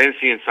in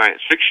fantasy and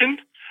science fiction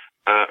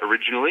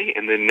originally,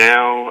 and then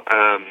now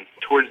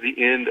towards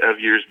the end of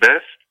Year's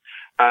Best.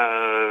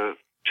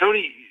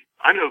 Tony,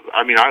 I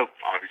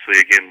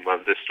obviously, again,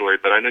 love this story,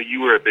 but I know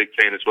you were a big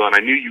fan as well, and I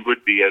knew you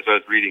would be as I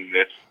was reading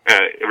this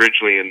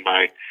originally in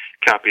my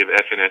copy of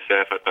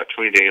FNSF. I thought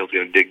Tony Daniel's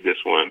going to dig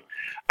this one.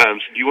 So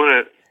do you want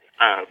to,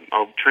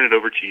 I'll turn it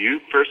over to you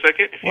for a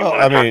second if you want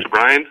to talk to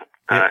Brian,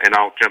 and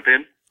I'll jump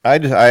in.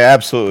 I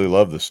absolutely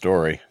love the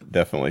story,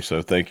 definitely.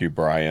 So thank you,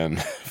 Brian,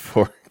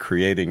 for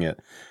creating it.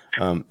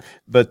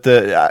 But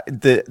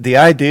the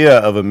idea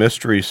of a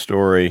mystery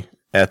story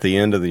at the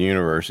end of the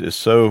universe is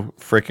so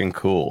freaking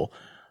cool.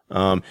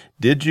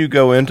 Did you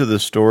go into the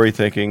story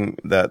thinking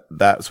that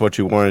that's what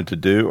you wanted to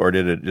do, or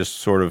did it just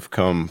sort of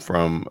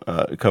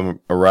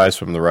arise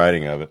from the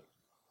writing of it?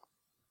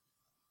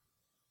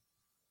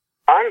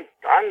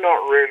 I'm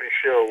not really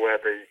sure where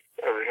the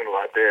original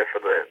idea for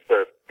the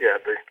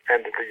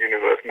end of the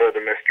universe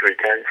murder mystery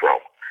came from.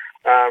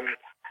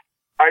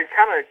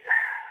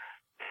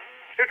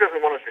 Who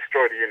doesn't want to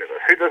destroy the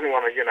universe? Who doesn't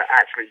want to,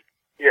 actually,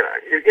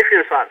 if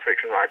you're a science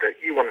fiction writer,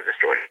 you want to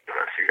destroy the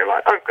universe. You're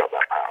like, I've got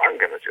that power. I'm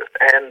going to just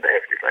end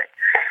everything.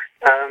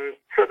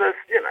 So there's,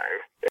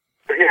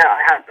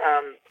 I had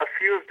a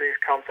few of these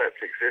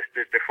concepts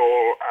existed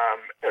before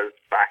as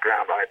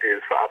background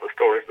ideas for other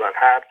stories that I've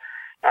had.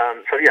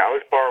 I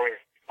was borrowing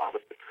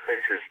other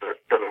pieces that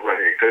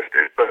already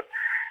existed. But,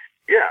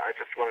 I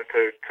just wanted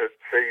to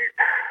see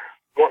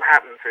what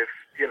happens if,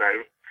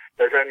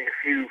 there's only a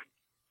few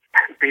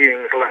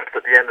beings left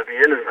at the end of the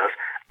universe,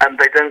 and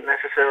they don't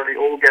necessarily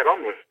all get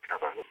on with each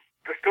other.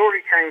 The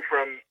story came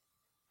from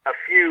a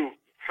few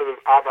sort of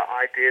other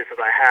ideas that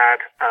I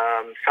had.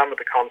 Some of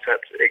the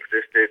concepts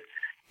existed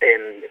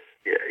in,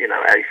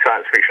 a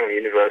science fiction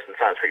universe and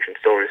science fiction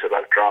stories that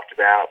I've drafted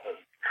out, and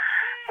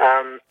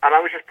I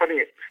was just putting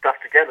stuff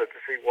together to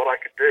see what I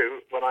could do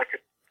when I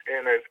could,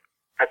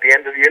 at the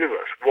end of the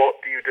universe. What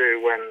do you do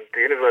when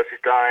the universe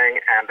is dying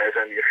and there's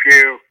only a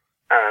few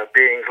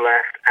beings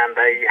left, and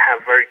they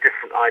have very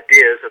different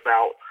ideas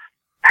about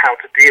how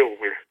to deal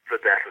with the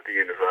death of the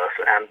universe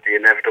and the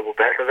inevitable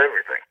death of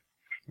everything.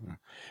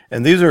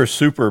 And these are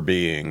super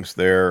beings.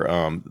 They're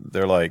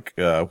like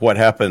what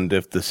happened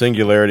if the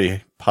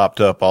singularity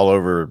popped up all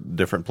over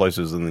different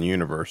places in the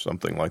universe,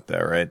 something like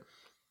that, right?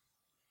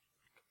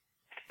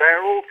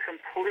 They're all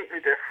completely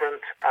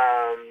different.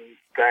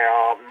 They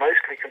are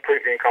mostly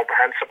completely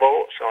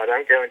incomprehensible, so I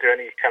don't go into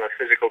any kind of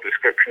physical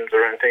descriptions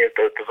or anything of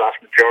the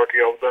vast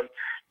majority of them.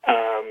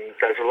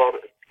 There's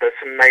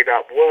some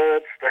made-up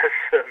words, there's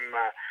some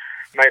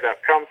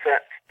made-up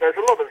concepts. There's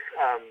a lot of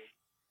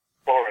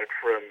borrowed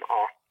from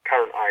our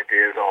current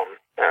ideas on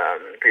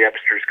the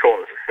abstruse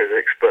corners of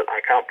physics, but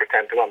I can't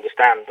pretend to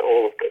understand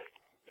all of the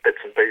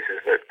bits and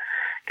pieces that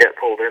get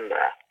pulled in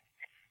there.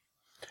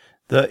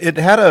 It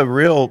had a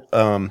real,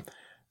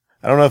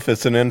 I don't know if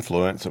it's an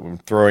influence. I'm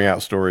throwing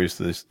out stories,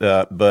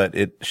 but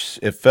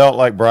it felt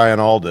like Brian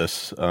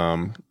Aldiss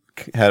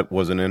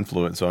was an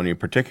influence on you,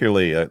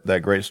 particularly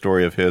that great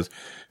story of his,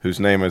 whose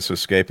name is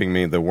escaping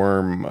me, the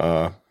worm.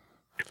 I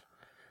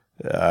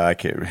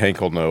can't.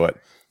 Hank will know it,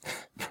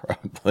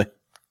 probably.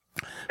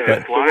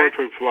 The worm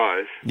who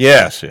flies.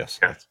 Yes. There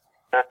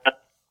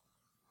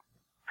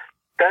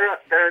are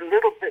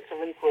little bits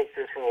of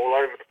influences from all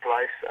over the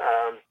place.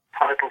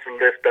 Titles and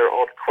lists, there are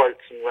odd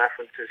quotes and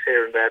references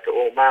here and there to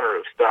all manner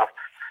of stuff.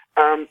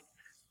 Probably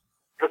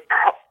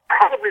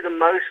the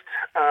most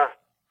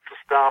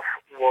stuff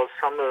was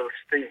some of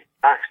Steve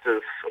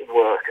Baxter's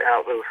work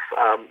out of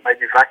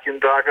maybe Vacuum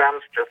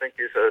Diagrams, which I think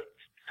is a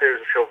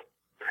series of short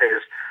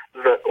stories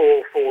that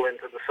all fall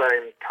into the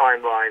same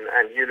timeline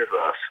and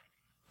universe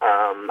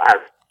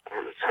as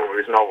some of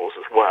his novels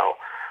as well.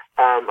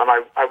 And I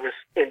was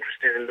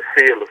interested in the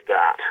feel of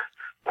that.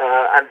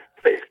 And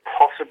it's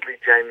possibly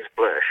James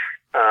Blish,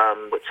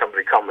 which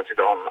somebody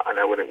commented on, I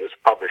know when it was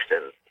published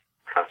in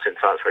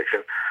science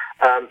fiction,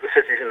 The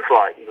Cities in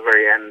Flight, at the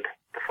very end,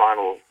 the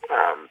final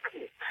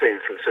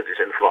scenes from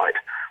Cities in Flight,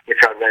 which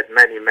I read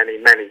many, many,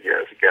 many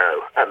years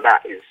ago, and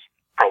that is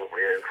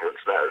probably an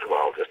influence there as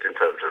well, just in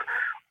terms of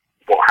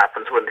what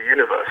happens when the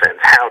universe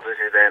ends. How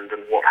does it end,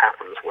 and what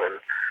happens when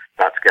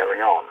that's going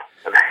on?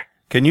 And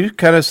can you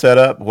kind of set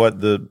up what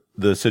the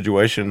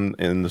situation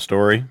in the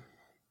story?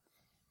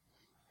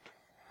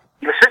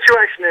 The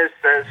situation is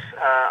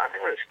I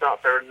think when it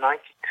starts, there are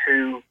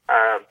 92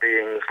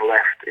 beings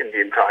left in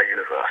the entire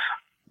universe.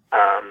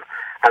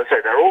 And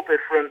so they're all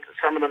different.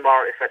 Some of them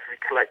are effectively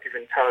collective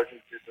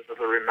intelligences that are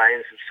the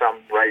remains of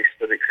some race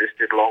that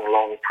existed long,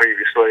 long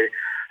previously.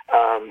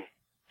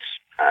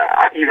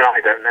 Even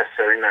I don't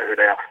necessarily know who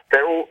they are.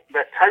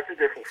 They're totally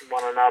different from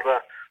one another.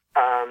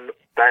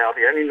 They are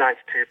the only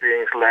 92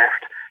 beings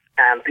left,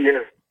 and the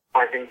universe is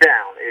winding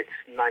down. It's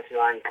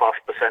 99+%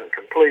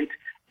 complete.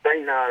 They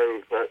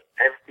know that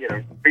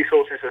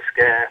resources are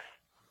scarce.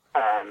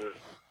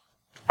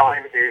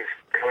 Time is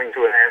coming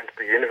to an end.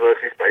 The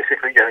universe is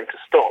basically going to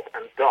stop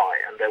and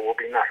die, and there will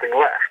be nothing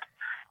left.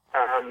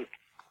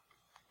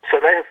 So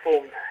they have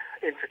formed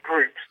into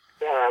groups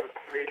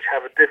who each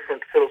have a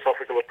different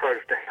philosophical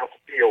approach to how to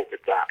deal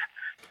with that.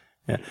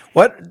 Yeah.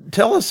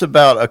 Tell us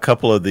about a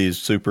couple of these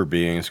super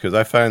beings, because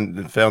I found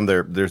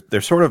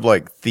they're sort of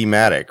like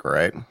thematic,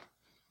 right? To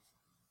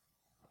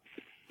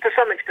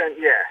some extent,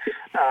 yes.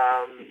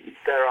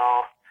 There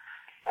are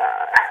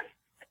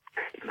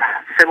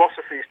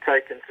philosophies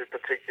taken to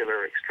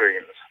particular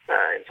extremes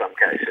in some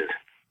cases,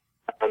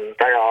 and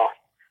they are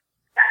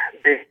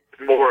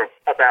more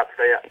about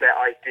their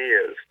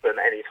ideas than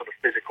any sort of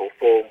physical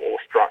form or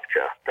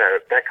structure.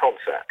 They're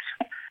concepts.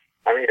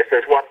 I mean, if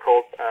there's one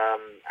called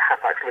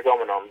Hapax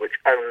Legomenon, which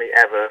only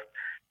ever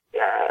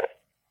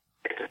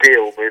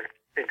deal with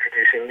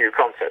introducing new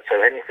concepts. So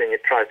anything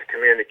it tries to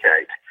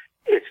communicate,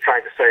 it's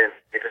trying to say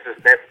it has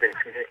never been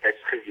communicated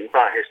through the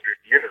entire history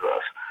of the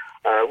universe,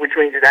 which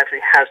means it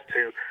actually has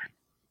to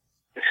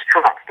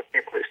instruct the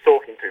people it's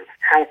talking to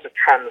how to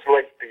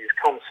translate these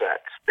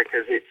concepts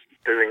because it's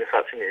doing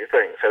such a new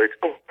thing. So it's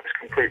almost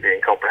completely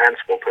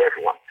incomprehensible to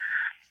everyone.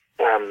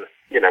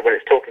 When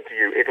it's talking to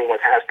you, it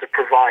almost has to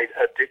provide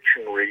a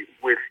dictionary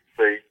with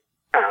the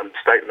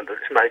statement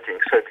that it's making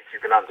so that you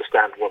can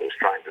understand what it's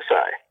trying to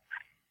say.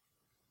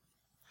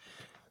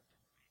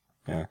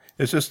 Yeah,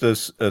 it's just a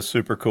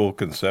super cool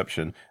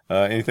conception.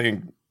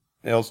 Anything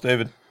else,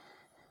 David?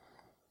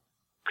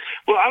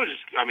 Well, I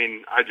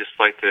just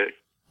like to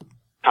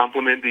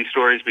compliment these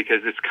stories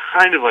because it's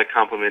kind of like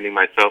complimenting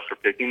myself for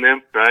picking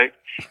them, right?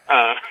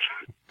 But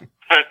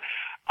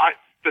I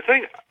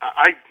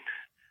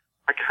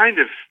kind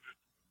of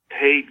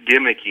hate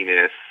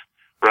gimmickiness,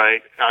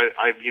 right?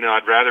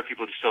 I'd rather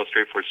people just tell a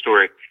straightforward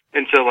story.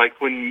 And so, like,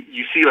 when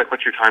you see, like,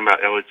 what you're talking about,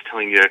 it's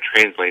telling you to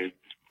translate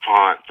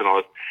fonts and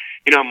all this,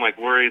 I'm, like,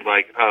 worried,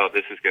 like, oh,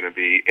 this is going to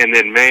be, and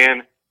then,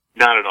 man,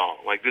 not at all.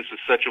 Like, this is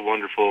such a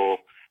wonderful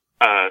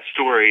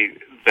story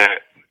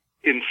that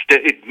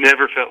instead, it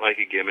never felt like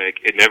a gimmick.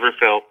 It never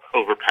felt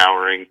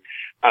overpowering.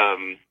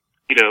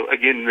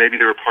 Again, maybe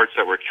there were parts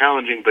that were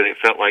challenging, but it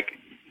felt like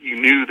you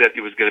knew that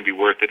it was going to be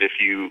worth it if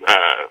you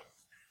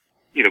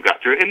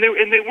got through it. And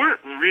they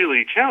weren't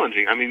really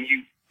challenging. I mean,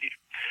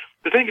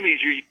 the thing to me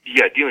is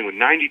you're dealing with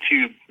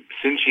 92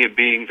 sentient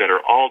beings that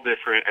are all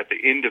different at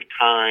the end of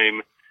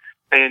time,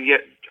 and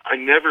yet I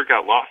never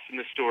got lost in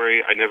the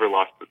story. I never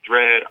lost the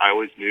thread. I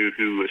always knew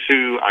who was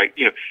who.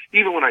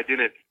 Even when I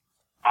didn't,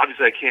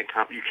 obviously you can't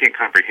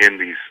comprehend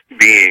these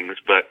beings,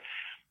 but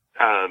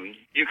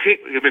you can't,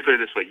 let me put it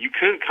this way, you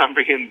couldn't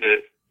comprehend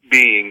the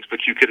beings,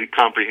 but you could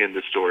comprehend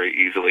the story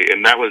easily.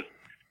 And that was,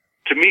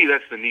 to me,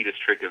 that's the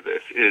neatest trick of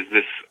this, is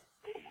this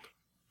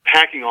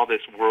packing all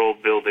this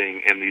world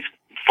building and these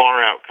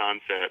far out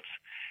concepts,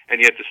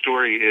 and yet the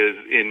story is,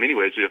 in many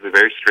ways, we have a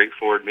very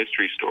straightforward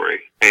mystery story.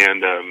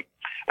 And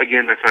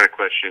again, that's not a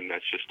question,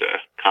 that's just a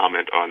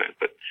comment on it.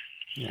 But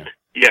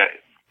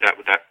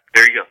that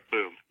there you go,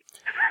 boom.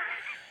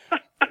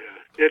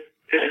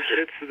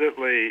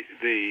 Incidentally,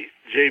 the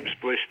James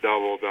Blish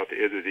novel about the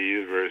end of the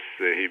universe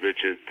he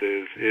mentioned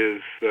is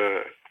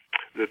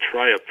The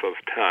Triumph of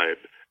Time.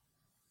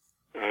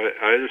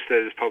 I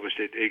understand it's published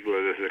in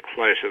England as a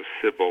clash of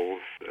symbols,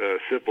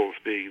 symbols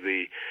being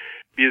the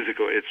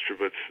musical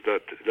instruments,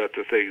 not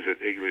the things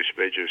that English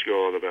majors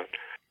go on about.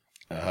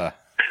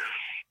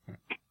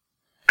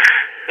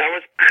 That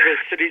was the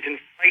Cities in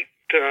Flight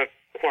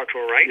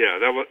quarto, right? Yeah,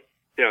 that was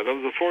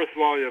the fourth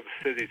volume of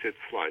Cities in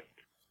Flight.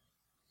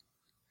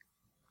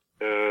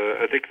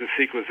 I think the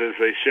sequence is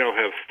They Shall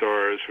Have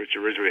Stars, which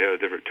originally had a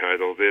different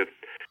title. Then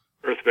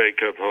Earthman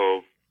Come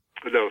Home.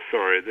 No,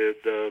 sorry. Then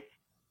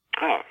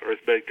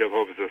Earthman Come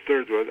Home is the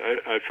third one.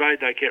 I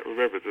find I can't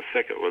remember the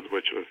second one,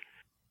 which was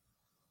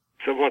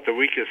somewhat the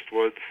weakest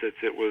one since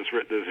it was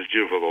written as a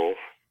juvenile,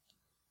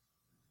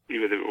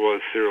 even if it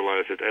was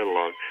serialized at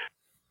analog.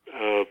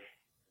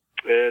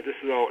 And this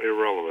is all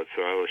irrelevant,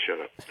 so I will shut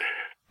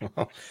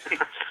up.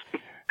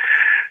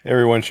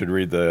 Everyone should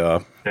read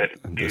the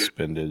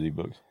Spin Dizzy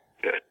books.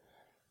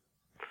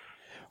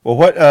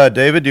 Well,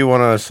 David, do you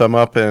want to sum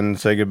up and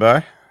say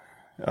goodbye?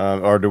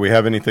 Or do we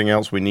have anything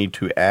else we need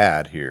to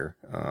add here?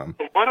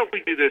 Why don't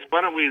we do this?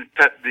 Why don't we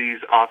cut these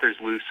authors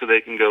loose so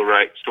they can go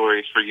write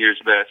stories for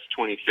Year's Best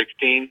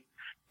 2016?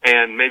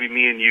 And maybe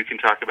me and you can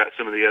talk about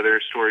some of the other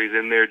stories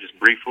in there just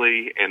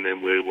briefly, and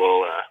then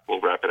we'll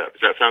wrap it up. Does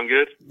that sound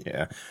good?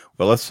 Yeah.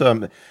 Well, let's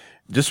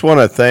just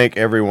want to thank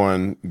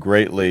everyone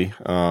greatly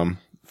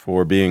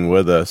for being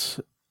with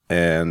us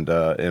and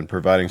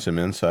providing some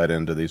insight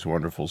into these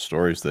wonderful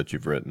stories that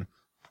you've written.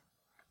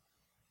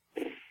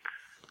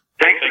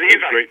 Thanks for the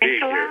invite. Great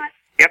being Thanks a here. lot.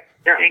 Yep.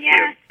 Yeah. Thank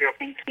Yeah, you.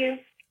 thank you.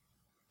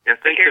 Yeah,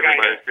 thanks, care, guys.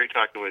 everybody. It's great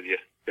talking with you.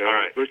 Yeah, All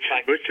right.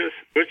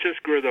 Butch's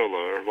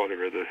granola, or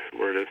whatever the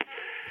word is.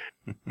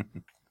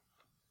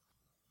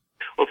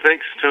 Well,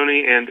 thanks,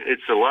 Tony, and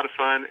it's a lot of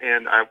fun.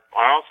 And I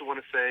also want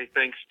to say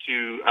thanks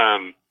to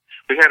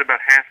we had about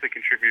half the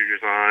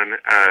contributors on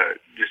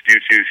just due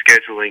to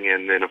scheduling,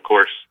 and then of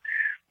course,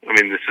 I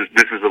mean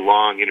this is a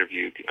long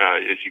interview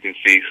as you can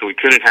see, so we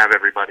couldn't have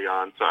everybody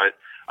on. So I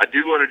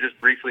do want to just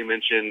briefly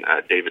mention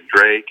David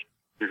Drake,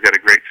 who's got a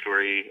great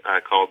story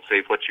called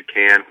 "Save What You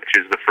Can," which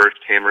is the first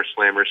Hammer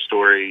Slammer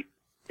story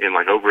in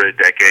like over a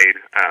decade.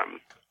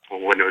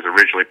 When it was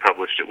originally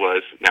published, it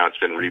was. Now it's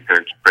been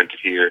reprinted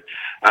here.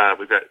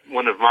 We've got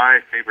one of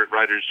my favorite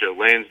writers, Joe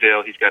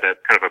Lansdale. He's got a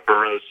kind of a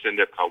Burroughs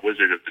send-up called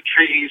Wizard of the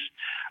Trees.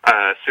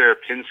 Sarah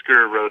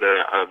Pinsker wrote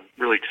a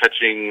really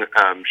touching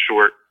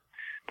short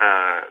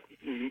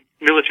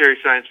military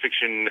science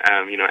fiction,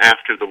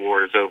 after the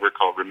war is over,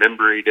 called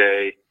Remembery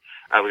Day.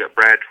 We got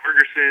Brad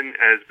Ferguson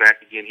as back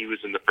again. He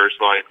was in the first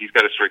volume. He's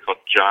got a story called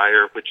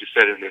Gyre, which is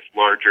set in this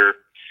larger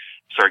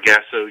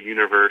Sargasso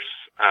universe,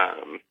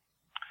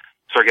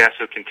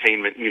 Sargasso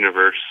containment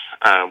universe,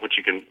 which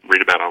you can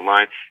read about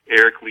online.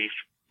 Eric Leaf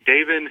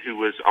Davin, who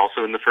was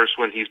also in the first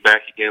one, he's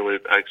back again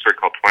with a story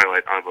called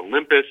Twilight on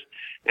Olympus.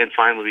 And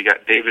finally, we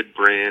got David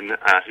Brin,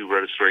 who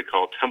wrote a story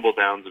called Tumble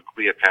Downs of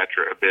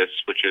Cleopatra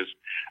Abyss, which has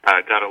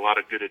got a lot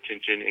of good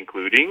attention,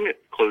 including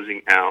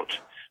closing out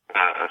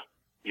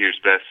Year's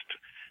Best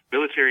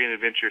Military and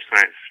Adventure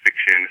Science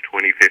Fiction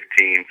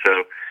 2015.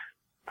 So,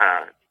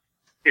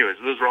 anyways,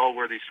 those are all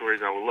worthy stories,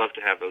 and I would love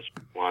to have those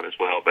on as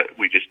well, but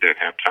we just didn't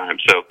have time.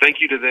 So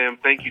thank you to them,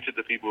 thank you to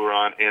the people who are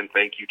on, and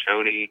thank you,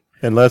 Tony.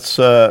 And let's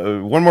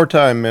one more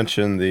time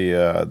mention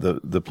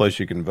the place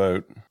you can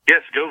vote.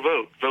 Yes, go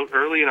vote. Vote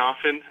early and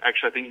often.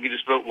 Actually, I think you can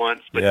just vote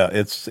once. But yeah,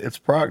 it's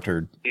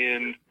proctored.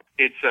 And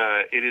it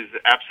is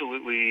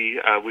absolutely.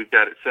 We've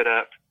got it set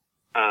up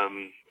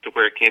to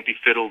where it can't be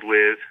fiddled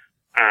with,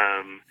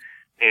 and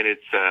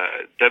it's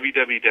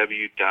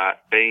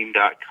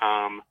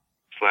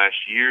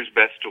www.bain.com/Year's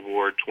Best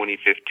Award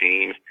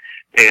 2015.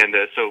 And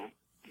so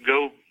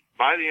go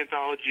buy the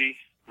anthology,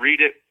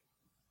 read it,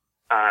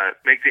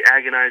 make the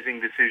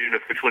agonizing decision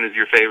of which one is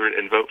your favorite,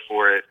 and vote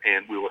for it,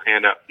 and we will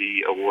hand out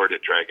the award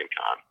at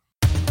DragonCon.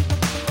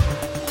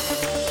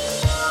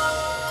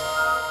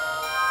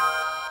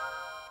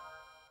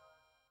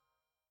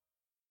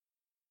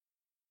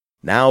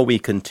 Now we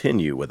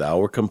continue with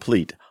our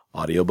complete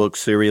audiobook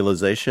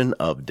serialization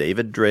of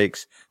David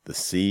Drake's The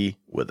Sea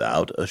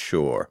Without a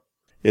Shore.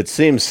 It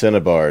seems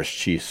Cinnabar's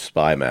chief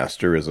spy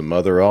master is a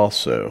mother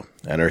also,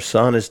 and her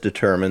son is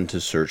determined to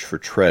search for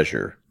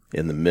treasure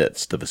in the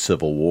midst of a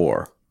civil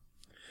war.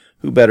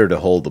 Who better to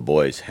hold the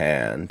boy's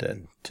hand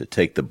and to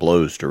take the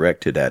blows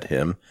directed at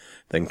him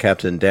than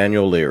Captain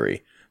Daniel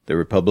Leary, the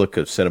Republic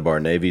of Cinnabar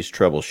Navy's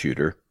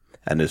troubleshooter,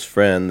 and his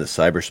friend the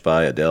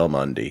cyberspy Adele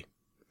Mundy.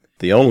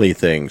 The only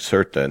thing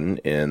certain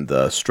in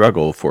the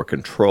struggle for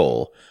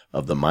control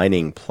of the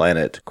mining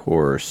planet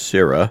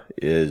Corsaira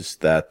is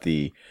that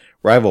the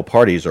rival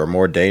parties are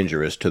more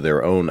dangerous to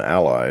their own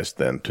allies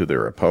than to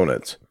their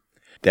opponents.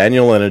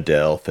 Daniel and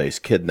Adele face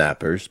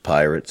kidnappers,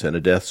 pirates, and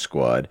a death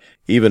squad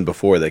even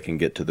before they can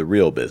get to the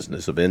real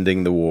business of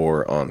ending the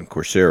war on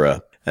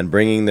Corsaira and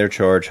bringing their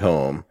charge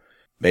home,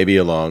 maybe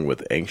along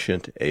with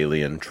ancient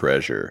alien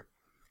treasure.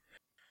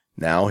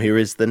 Now here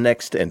is the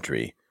next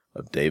entry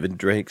of David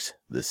Drake's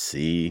The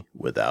Sea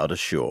Without a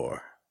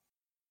Shore.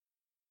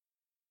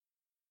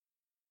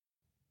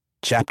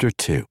 Chapter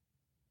 2.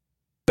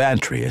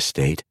 Bantry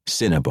Estate,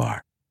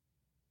 Cinnabar.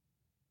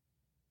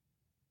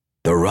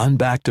 The run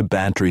back to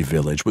Bantry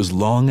village was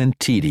long and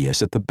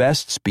tedious at the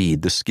best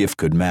speed the skiff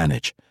could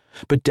manage,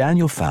 but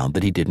Daniel found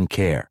that he didn't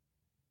care.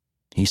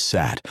 He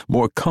sat,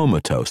 more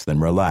comatose than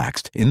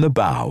relaxed, in the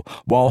bow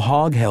while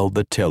Hogg held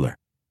the tiller.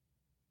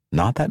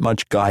 Not that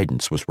much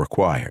guidance was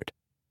required.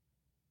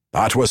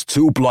 "That was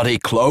too bloody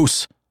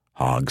close,"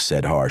 Hogg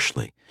said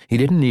harshly. He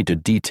didn't need to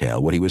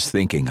detail what he was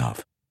thinking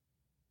of.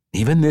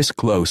 Even this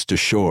close to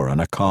shore on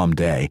a calm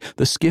day,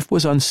 the skiff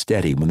was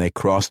unsteady when they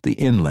crossed the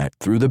inlet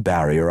through the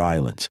barrier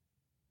islands.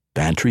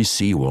 Bantry's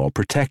seawall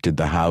protected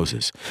the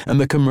houses, and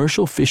the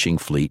commercial fishing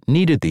fleet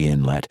needed the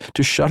inlet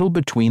to shuttle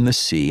between the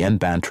sea and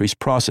Bantry's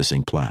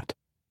processing plant.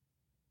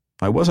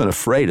 "I wasn't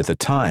afraid at the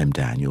time,"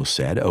 Daniel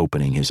said,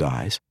 opening his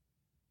eyes.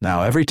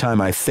 "Now every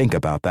time I think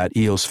about that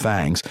eel's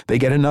fangs, they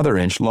get another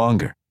inch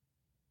longer."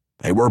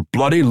 "They were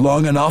bloody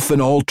long enough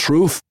in all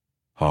truth,"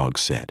 Hogg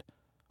said.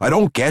 "I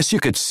don't guess you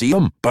could see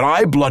 'em, but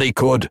I bloody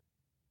could."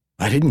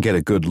 I didn't get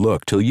a good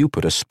look till you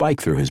put a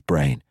spike through his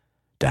brain,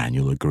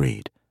 Daniel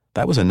agreed.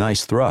 That was a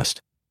nice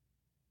thrust.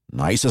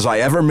 Nice as I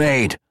ever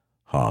made,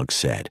 Hogg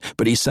said,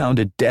 but he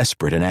sounded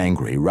desperate and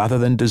angry rather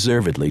than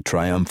deservedly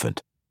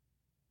triumphant.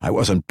 I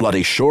wasn't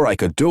bloody sure I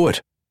could do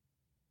it.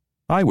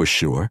 I was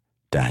sure,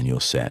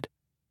 Daniel said,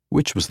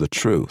 which was the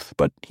truth,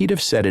 but he'd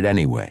have said it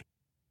anyway.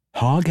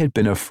 Hogg had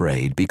been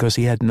afraid because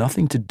he had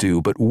nothing to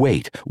do but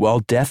wait while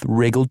death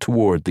wriggled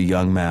toward the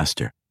young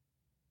master.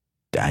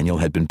 Daniel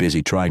had been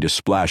busy trying to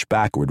splash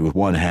backward with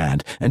one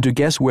hand and to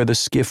guess where the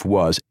skiff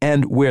was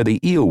and where the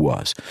eel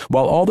was,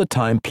 while all the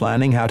time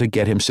planning how to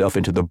get himself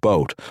into the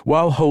boat,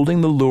 while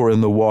holding the lure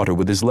in the water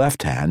with his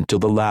left hand till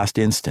the last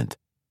instant.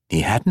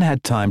 He hadn't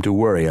had time to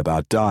worry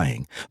about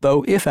dying,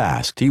 though if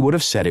asked he would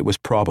have said it was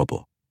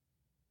probable.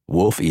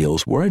 Wolf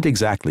eels weren't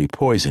exactly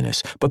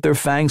poisonous, but their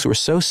fangs were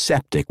so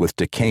septic with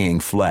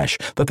decaying flesh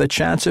that the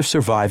chance of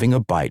surviving a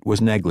bite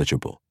was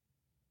negligible.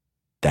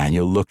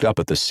 Daniel looked up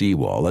at the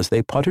seawall as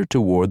they puttered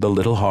toward the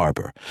little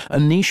harbor, a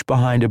niche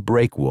behind a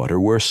breakwater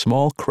where a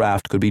small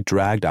craft could be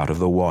dragged out of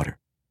the water.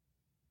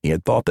 He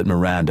had thought that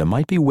Miranda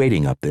might be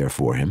waiting up there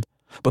for him,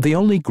 but the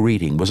only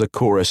greeting was a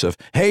chorus of,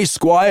 "Hey,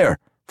 Squire!"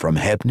 from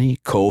Hebney,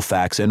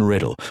 Colfax, and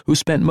Riddle, who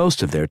spent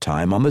most of their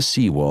time on the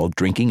seawall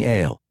drinking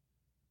ale.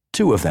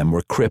 2 of them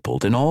were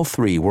crippled, and all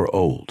 3 were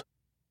old.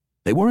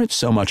 They weren't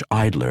so much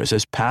idlers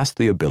as past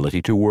the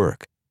ability to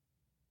work.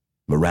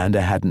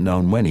 Miranda hadn't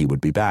known when he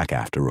would be back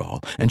after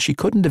all, and she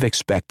couldn't have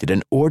expected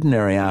an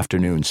ordinary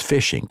afternoon's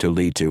fishing to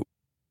lead to,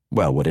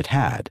 well, what it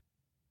had.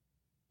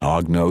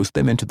 Hogg nosed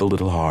them into the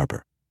little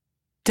harbor.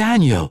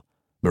 "Daniel!"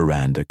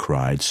 Miranda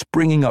cried,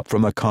 springing up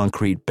from the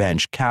concrete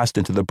bench cast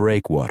into the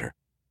breakwater.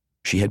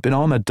 She had been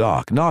on the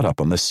dock, not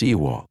up on the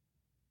seawall.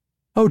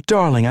 "Oh,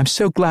 darling, I'm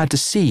so glad to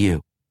see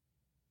you."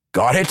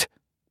 "Got it?"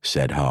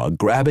 said Hogg,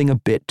 grabbing a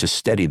bit to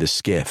steady the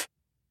skiff.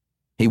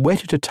 He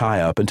waited to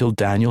tie up until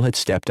Daniel had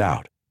stepped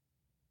out.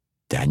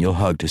 Daniel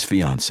hugged his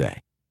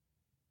fiancée.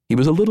 He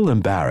was a little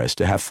embarrassed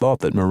to have thought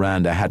that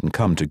Miranda hadn't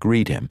come to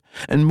greet him,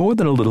 and more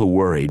than a little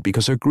worried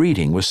because her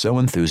greeting was so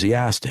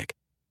enthusiastic.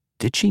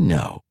 Did she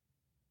know?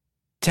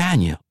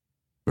 "Daniel,"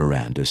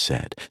 Miranda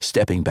said,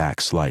 stepping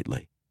back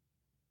slightly.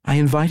 "I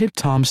invited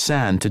Tom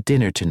Sand to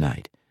dinner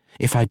tonight.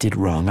 If I did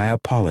wrong, I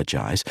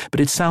apologize, but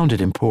it sounded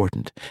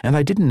important, and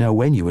I didn't know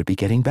when you would be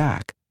getting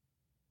back."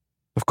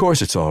 "Of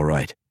course it's all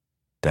right,"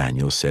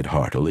 Daniel said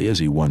heartily as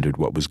he wondered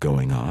what was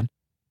going on.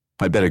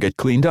 "I'd better get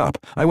cleaned up.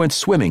 I went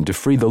swimming to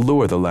free the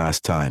lure the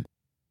last time."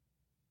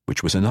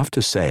 Which was enough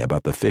to say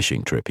about the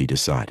fishing trip, he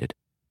decided.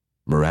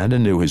 Miranda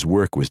knew his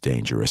work was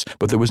dangerous,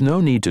 but there was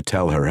no need to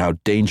tell her how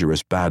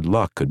dangerous bad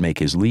luck could make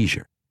his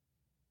leisure.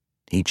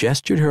 He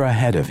gestured her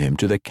ahead of him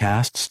to the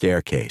cast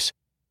staircase.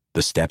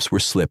 The steps were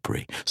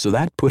slippery, so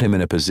that put him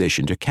in a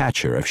position to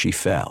catch her if she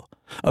fell,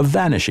 a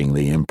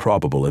vanishingly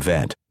improbable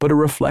event, but a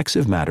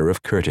reflexive matter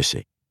of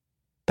courtesy.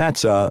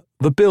 "That's,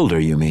 the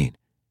builder, you mean?"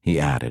 he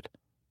added.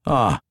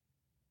 "Ah.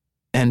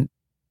 And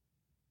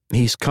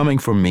he's coming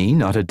for me,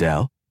 not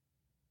Adele?"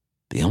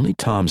 The only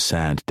Tom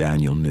Sand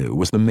Daniel knew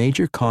was the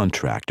major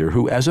contractor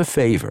who, as a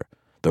favor,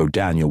 though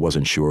Daniel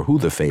wasn't sure who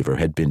the favor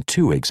had been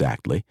to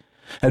exactly,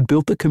 had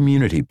built the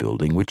community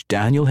building which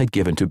Daniel had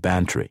given to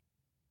Bantry.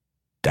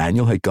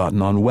 Daniel had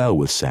gotten on well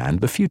with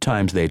Sand the few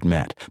times they'd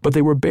met, but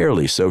they were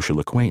barely social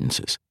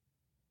acquaintances.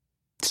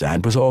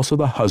 Sand was also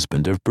the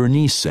husband of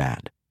Bernice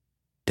Sand.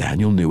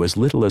 Daniel knew as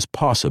little as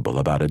possible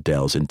about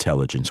Adele's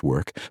intelligence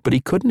work, but he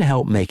couldn't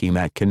help making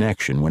that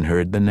connection when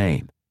heard the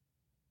name.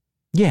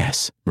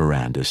 "Yes,"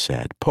 Miranda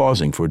said,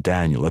 pausing for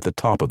Daniel at the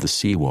top of the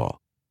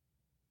seawall.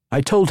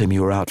 "I told him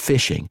you were out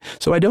fishing,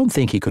 so I don't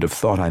think he could have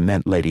thought I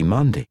meant Lady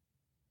Mundy."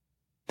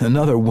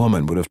 "Another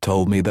woman would have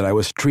told me that I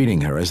was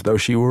treating her as though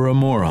she were a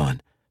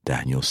moron,"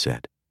 Daniel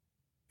said.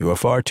 "You are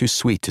far too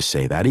sweet to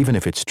say that, even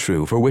if it's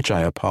true, for which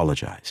I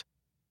apologize."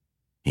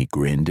 He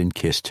grinned and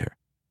kissed her.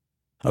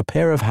 A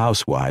pair of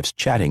housewives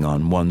chatting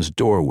on one's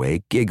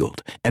doorway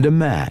giggled, and a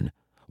man,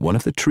 one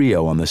of the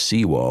trio on the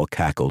seawall,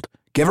 cackled,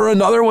 "Give her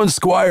another one,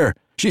 Squire!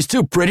 She's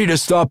too pretty to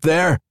stop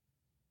there!"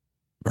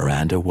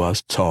 Miranda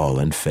was tall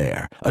and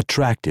fair,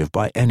 attractive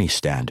by any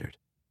standard.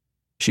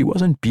 She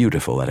wasn't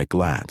beautiful at a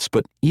glance,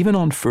 but even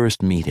on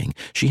first meeting,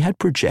 she had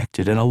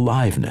projected an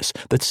aliveness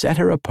that set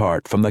her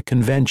apart from the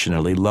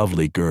conventionally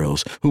lovely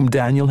girls whom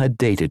Daniel had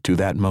dated to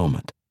that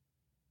moment.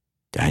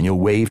 Daniel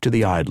waved to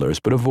the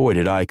idlers but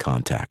avoided eye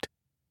contact.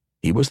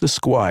 He was the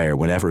squire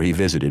whenever he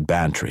visited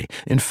Bantry,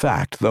 in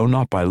fact, though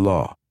not by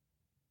law.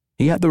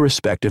 He had the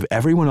respect of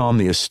everyone on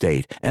the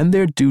estate and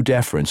their due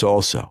deference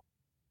also.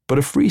 But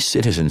a free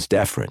citizen's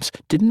deference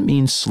didn't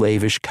mean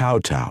slavish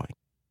kowtowing.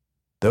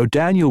 Though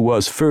Daniel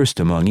was first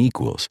among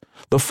equals,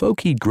 the folk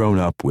he'd grown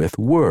up with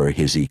were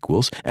his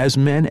equals as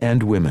men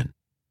and women.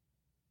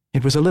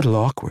 "It was a little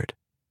awkward,"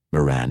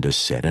 Miranda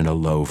said in a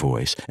low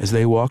voice as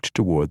they walked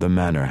toward the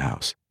manor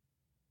house.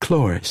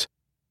 "Cloris,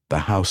 the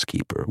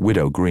housekeeper,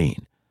 Widow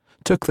Green,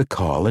 took the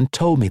call and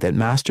told me that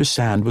Master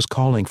Sand was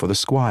calling for the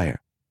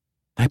squire.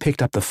 I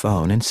picked up the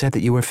phone and said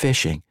that you were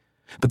fishing,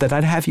 but that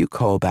I'd have you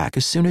call back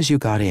as soon as you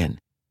got in."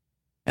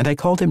 And I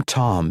called him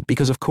Tom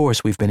because, of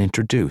course, we've been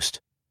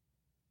introduced."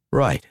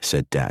 "Right,"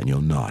 said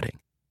Daniel, nodding.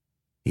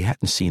 He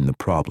hadn't seen the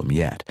problem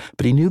yet,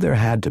 but he knew there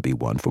had to be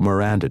one for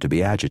Miranda to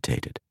be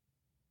agitated.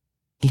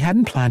 "He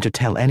hadn't planned to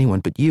tell anyone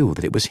but you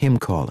that it was him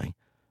calling,"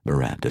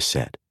 Miranda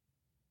said.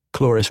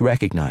 Cloris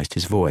recognized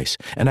his voice,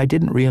 and I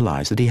didn't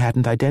realize that he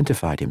hadn't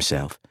identified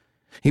himself.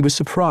 He was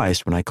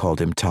surprised when I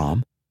called him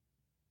Tom.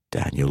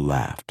 Daniel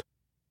laughed.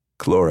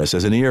 "Cloris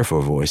has an ear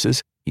for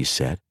voices," he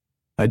said.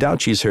 "I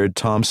doubt she's heard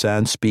Tom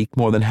Sand speak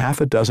more than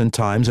 6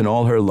 times in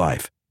all her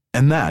life,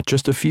 and that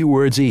just a few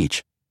words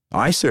each.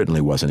 I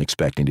certainly wasn't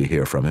expecting to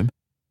hear from him."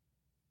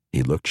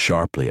 He looked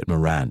sharply at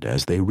Miranda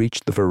as they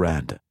reached the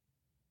veranda.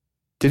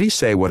 "Did he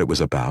say what it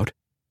was about?"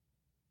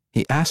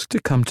 "He asked to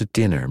come to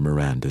dinner,"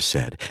 Miranda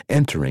said,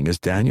 entering as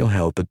Daniel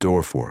held the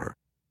door for her.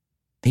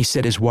 "He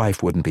said his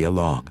wife wouldn't be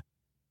along.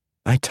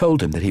 I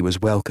told him that he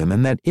was welcome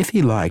and that if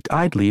he liked,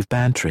 I'd leave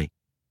Bantry."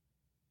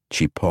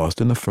 She paused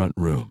in the front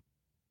room.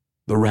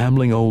 The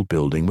rambling old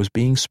building was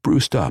being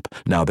spruced up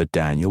now that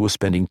Daniel was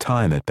spending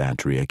time at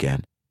Bantry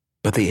again,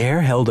 but the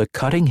air held a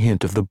cutting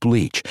hint of the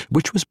bleach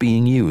which was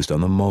being used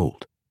on the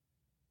mold.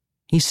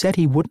 "He said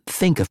he wouldn't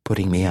think of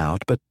putting me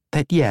out, but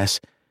that yes,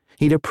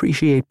 he'd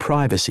appreciate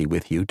privacy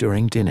with you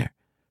during dinner,"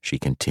 she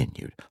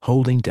continued,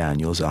 holding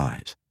Daniel's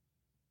eyes.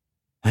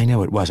 "I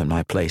know it wasn't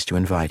my place to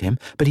invite him,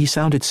 but he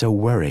sounded so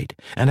worried,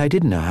 and I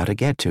didn't know how to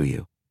get to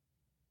you."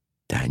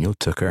 Daniel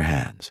took her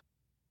hands.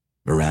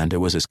 Miranda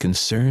was as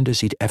concerned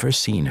as he'd ever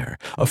seen her,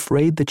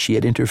 afraid that she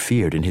had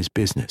interfered in his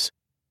business.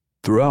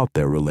 Throughout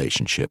their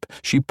relationship,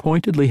 she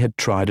pointedly had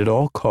tried at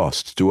all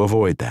costs to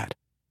avoid that.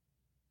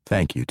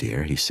 "Thank you,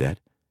 dear," he said.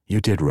 "You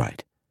did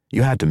right.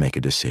 You had to make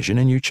a decision,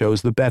 and you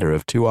chose the better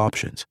of 2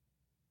 options.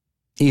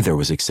 Either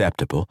was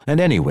acceptable, and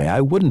anyway,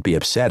 I wouldn't be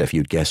upset if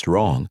you'd guessed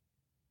wrong."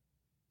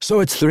 "So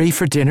it's 3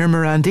 for dinner,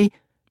 Mirandy?"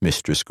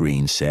 Mistress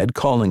Green said,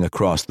 calling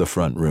across the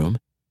front room.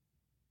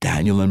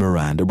 Daniel and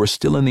Miranda were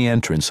still in the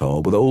entrance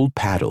hall with old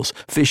paddles,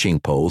 fishing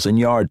poles, and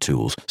yard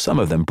tools, some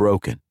of them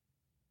broken.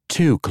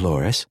 "2,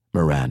 Cloris,"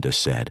 Miranda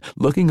said,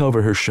 looking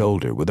over her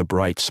shoulder with a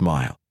bright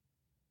smile.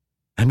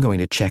 "I'm going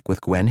to check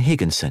with Gwen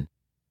Higginson,"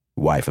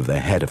 wife of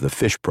the head of the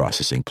fish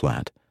processing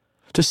plant,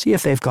 "to see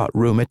if they've got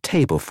room at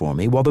table for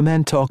me while the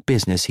men talk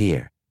business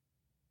here."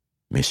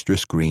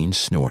 Mistress Green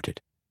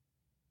snorted.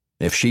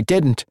 "If she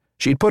didn't,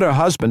 she'd put her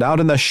husband out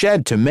in the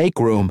shed to make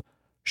room,"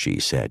 she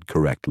said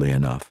correctly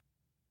enough.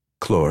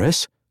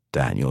 "Cloris,"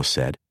 Daniel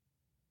said,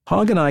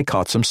 "Hogg and I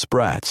caught some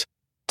sprats.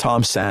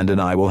 Tom Sand and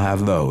I will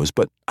have those,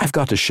 but I've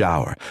got to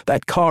shower.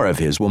 That car of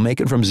his will make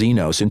it from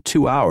Xenos in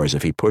 2 hours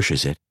if he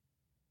pushes it."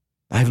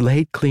 "I've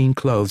laid clean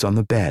clothes on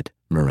the bed,"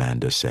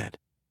 Miranda said.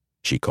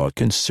 She caught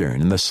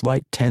concern in the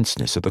slight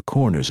tenseness at the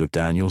corners of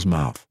Daniel's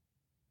mouth.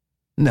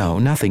 "No,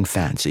 nothing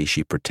fancy,"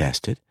 she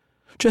protested.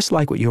 "Just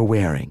like what you're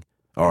wearing.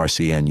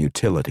 RCN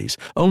Utilities,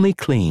 only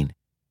clean.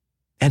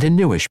 And a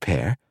newish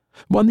pair,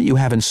 one that you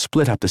haven't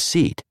split up the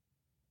seat."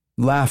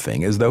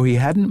 Laughing as though he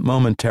hadn't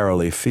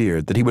momentarily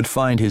feared that he would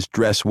find his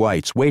dress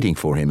whites waiting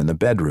for him in the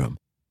bedroom,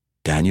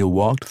 Daniel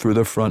walked through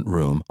the front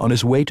room on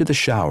his way to the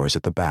showers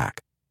at the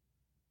back.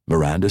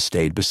 Miranda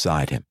stayed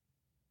beside him.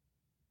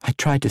 "I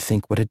tried to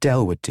think what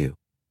Adele would do."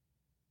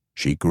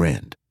 She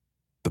grinned,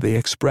 but the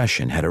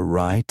expression had a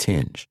wry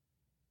tinge.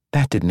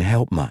 "That didn't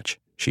help much,"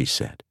 she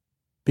said,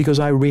 "because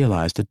I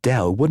realized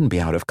Adele wouldn't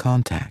be out of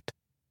contact."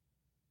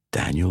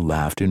 Daniel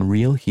laughed in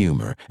real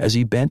humor as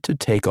he bent to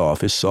take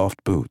off his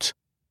soft boots.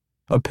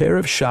 A pair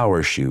of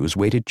shower shoes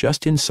waited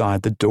just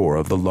inside the door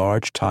of the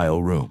large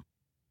tile room.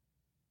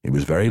 He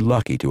was very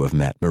lucky to have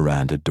met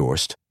Miranda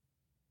Dorst.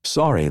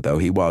 Sorry, though,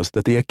 he was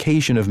that the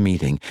occasion of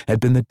meeting had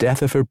been the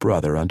death of her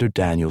brother under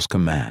Daniel's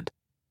command.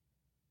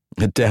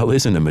 "Adele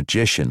isn't a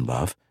magician,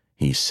 love,"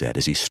 he said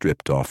as he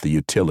stripped off the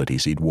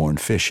utilities he'd worn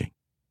fishing.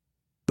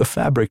 The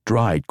fabric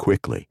dried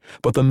quickly,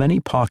 but the many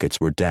pockets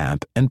were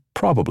damp and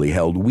probably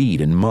held weed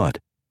and mud.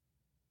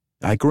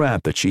 "I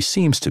grant that she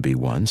seems to be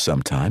one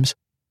sometimes."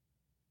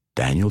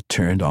 Daniel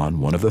turned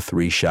on one of the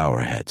 3 shower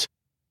heads.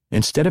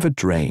 Instead of a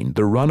drain,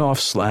 the runoff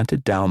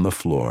slanted down the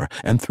floor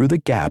and through the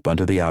gap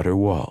under the outer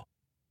wall.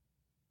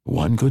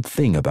 One good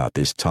thing about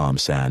this Tom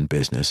Sand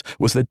business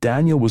was that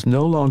Daniel was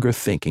no longer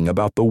thinking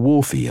about the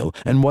wolf eel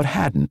and what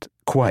hadn't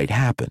quite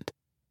happened.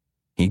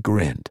 He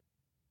grinned.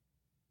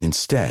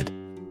 "Instead,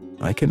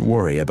 I can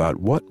worry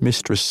about what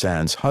Mistress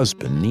Sand's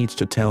husband needs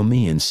to tell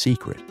me in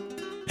secret,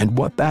 and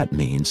what that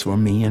means for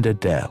me and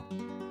Adele."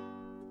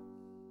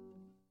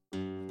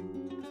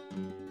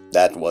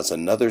 That was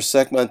another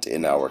segment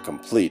in our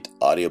complete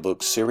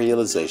audiobook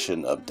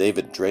serialization of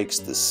David Drake's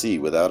The Sea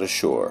Without a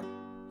Shore.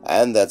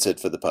 And that's it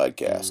for the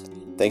podcast.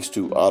 Thanks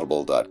to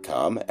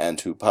Audible.com and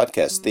to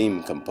podcast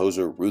theme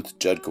composer Ruth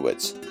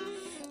Judkowitz.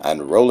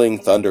 And rolling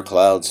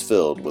thunderclouds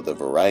filled with a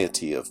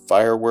variety of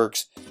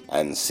fireworks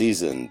and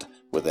seasoned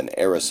with an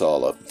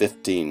aerosol of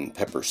 15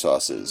 pepper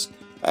sauces,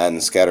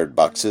 and scattered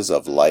boxes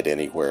of light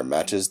anywhere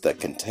matches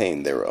that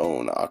contain their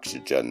own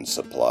oxygen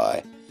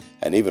supply,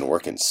 and even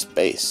work in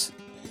space.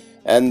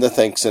 And the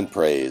thanks and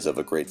praise of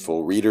a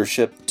grateful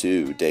readership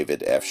to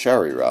David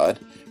Afsharirad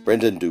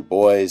Brendan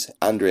Dubois,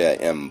 Andrea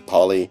M.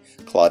 Pauley,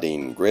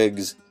 Claudine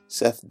Griggs,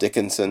 Seth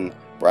Dickinson,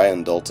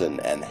 Brian Dolton,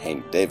 and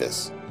Hank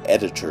Davis,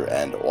 editor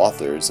and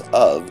authors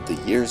of The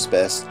Year's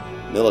Best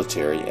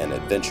Military and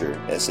Adventure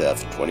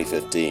SF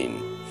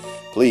 2015.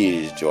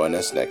 Please join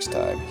us next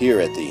time here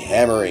at the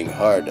hammering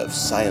heart of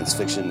science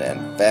fiction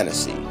and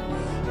fantasy,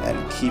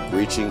 and keep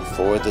reaching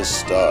for the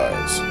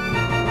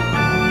stars.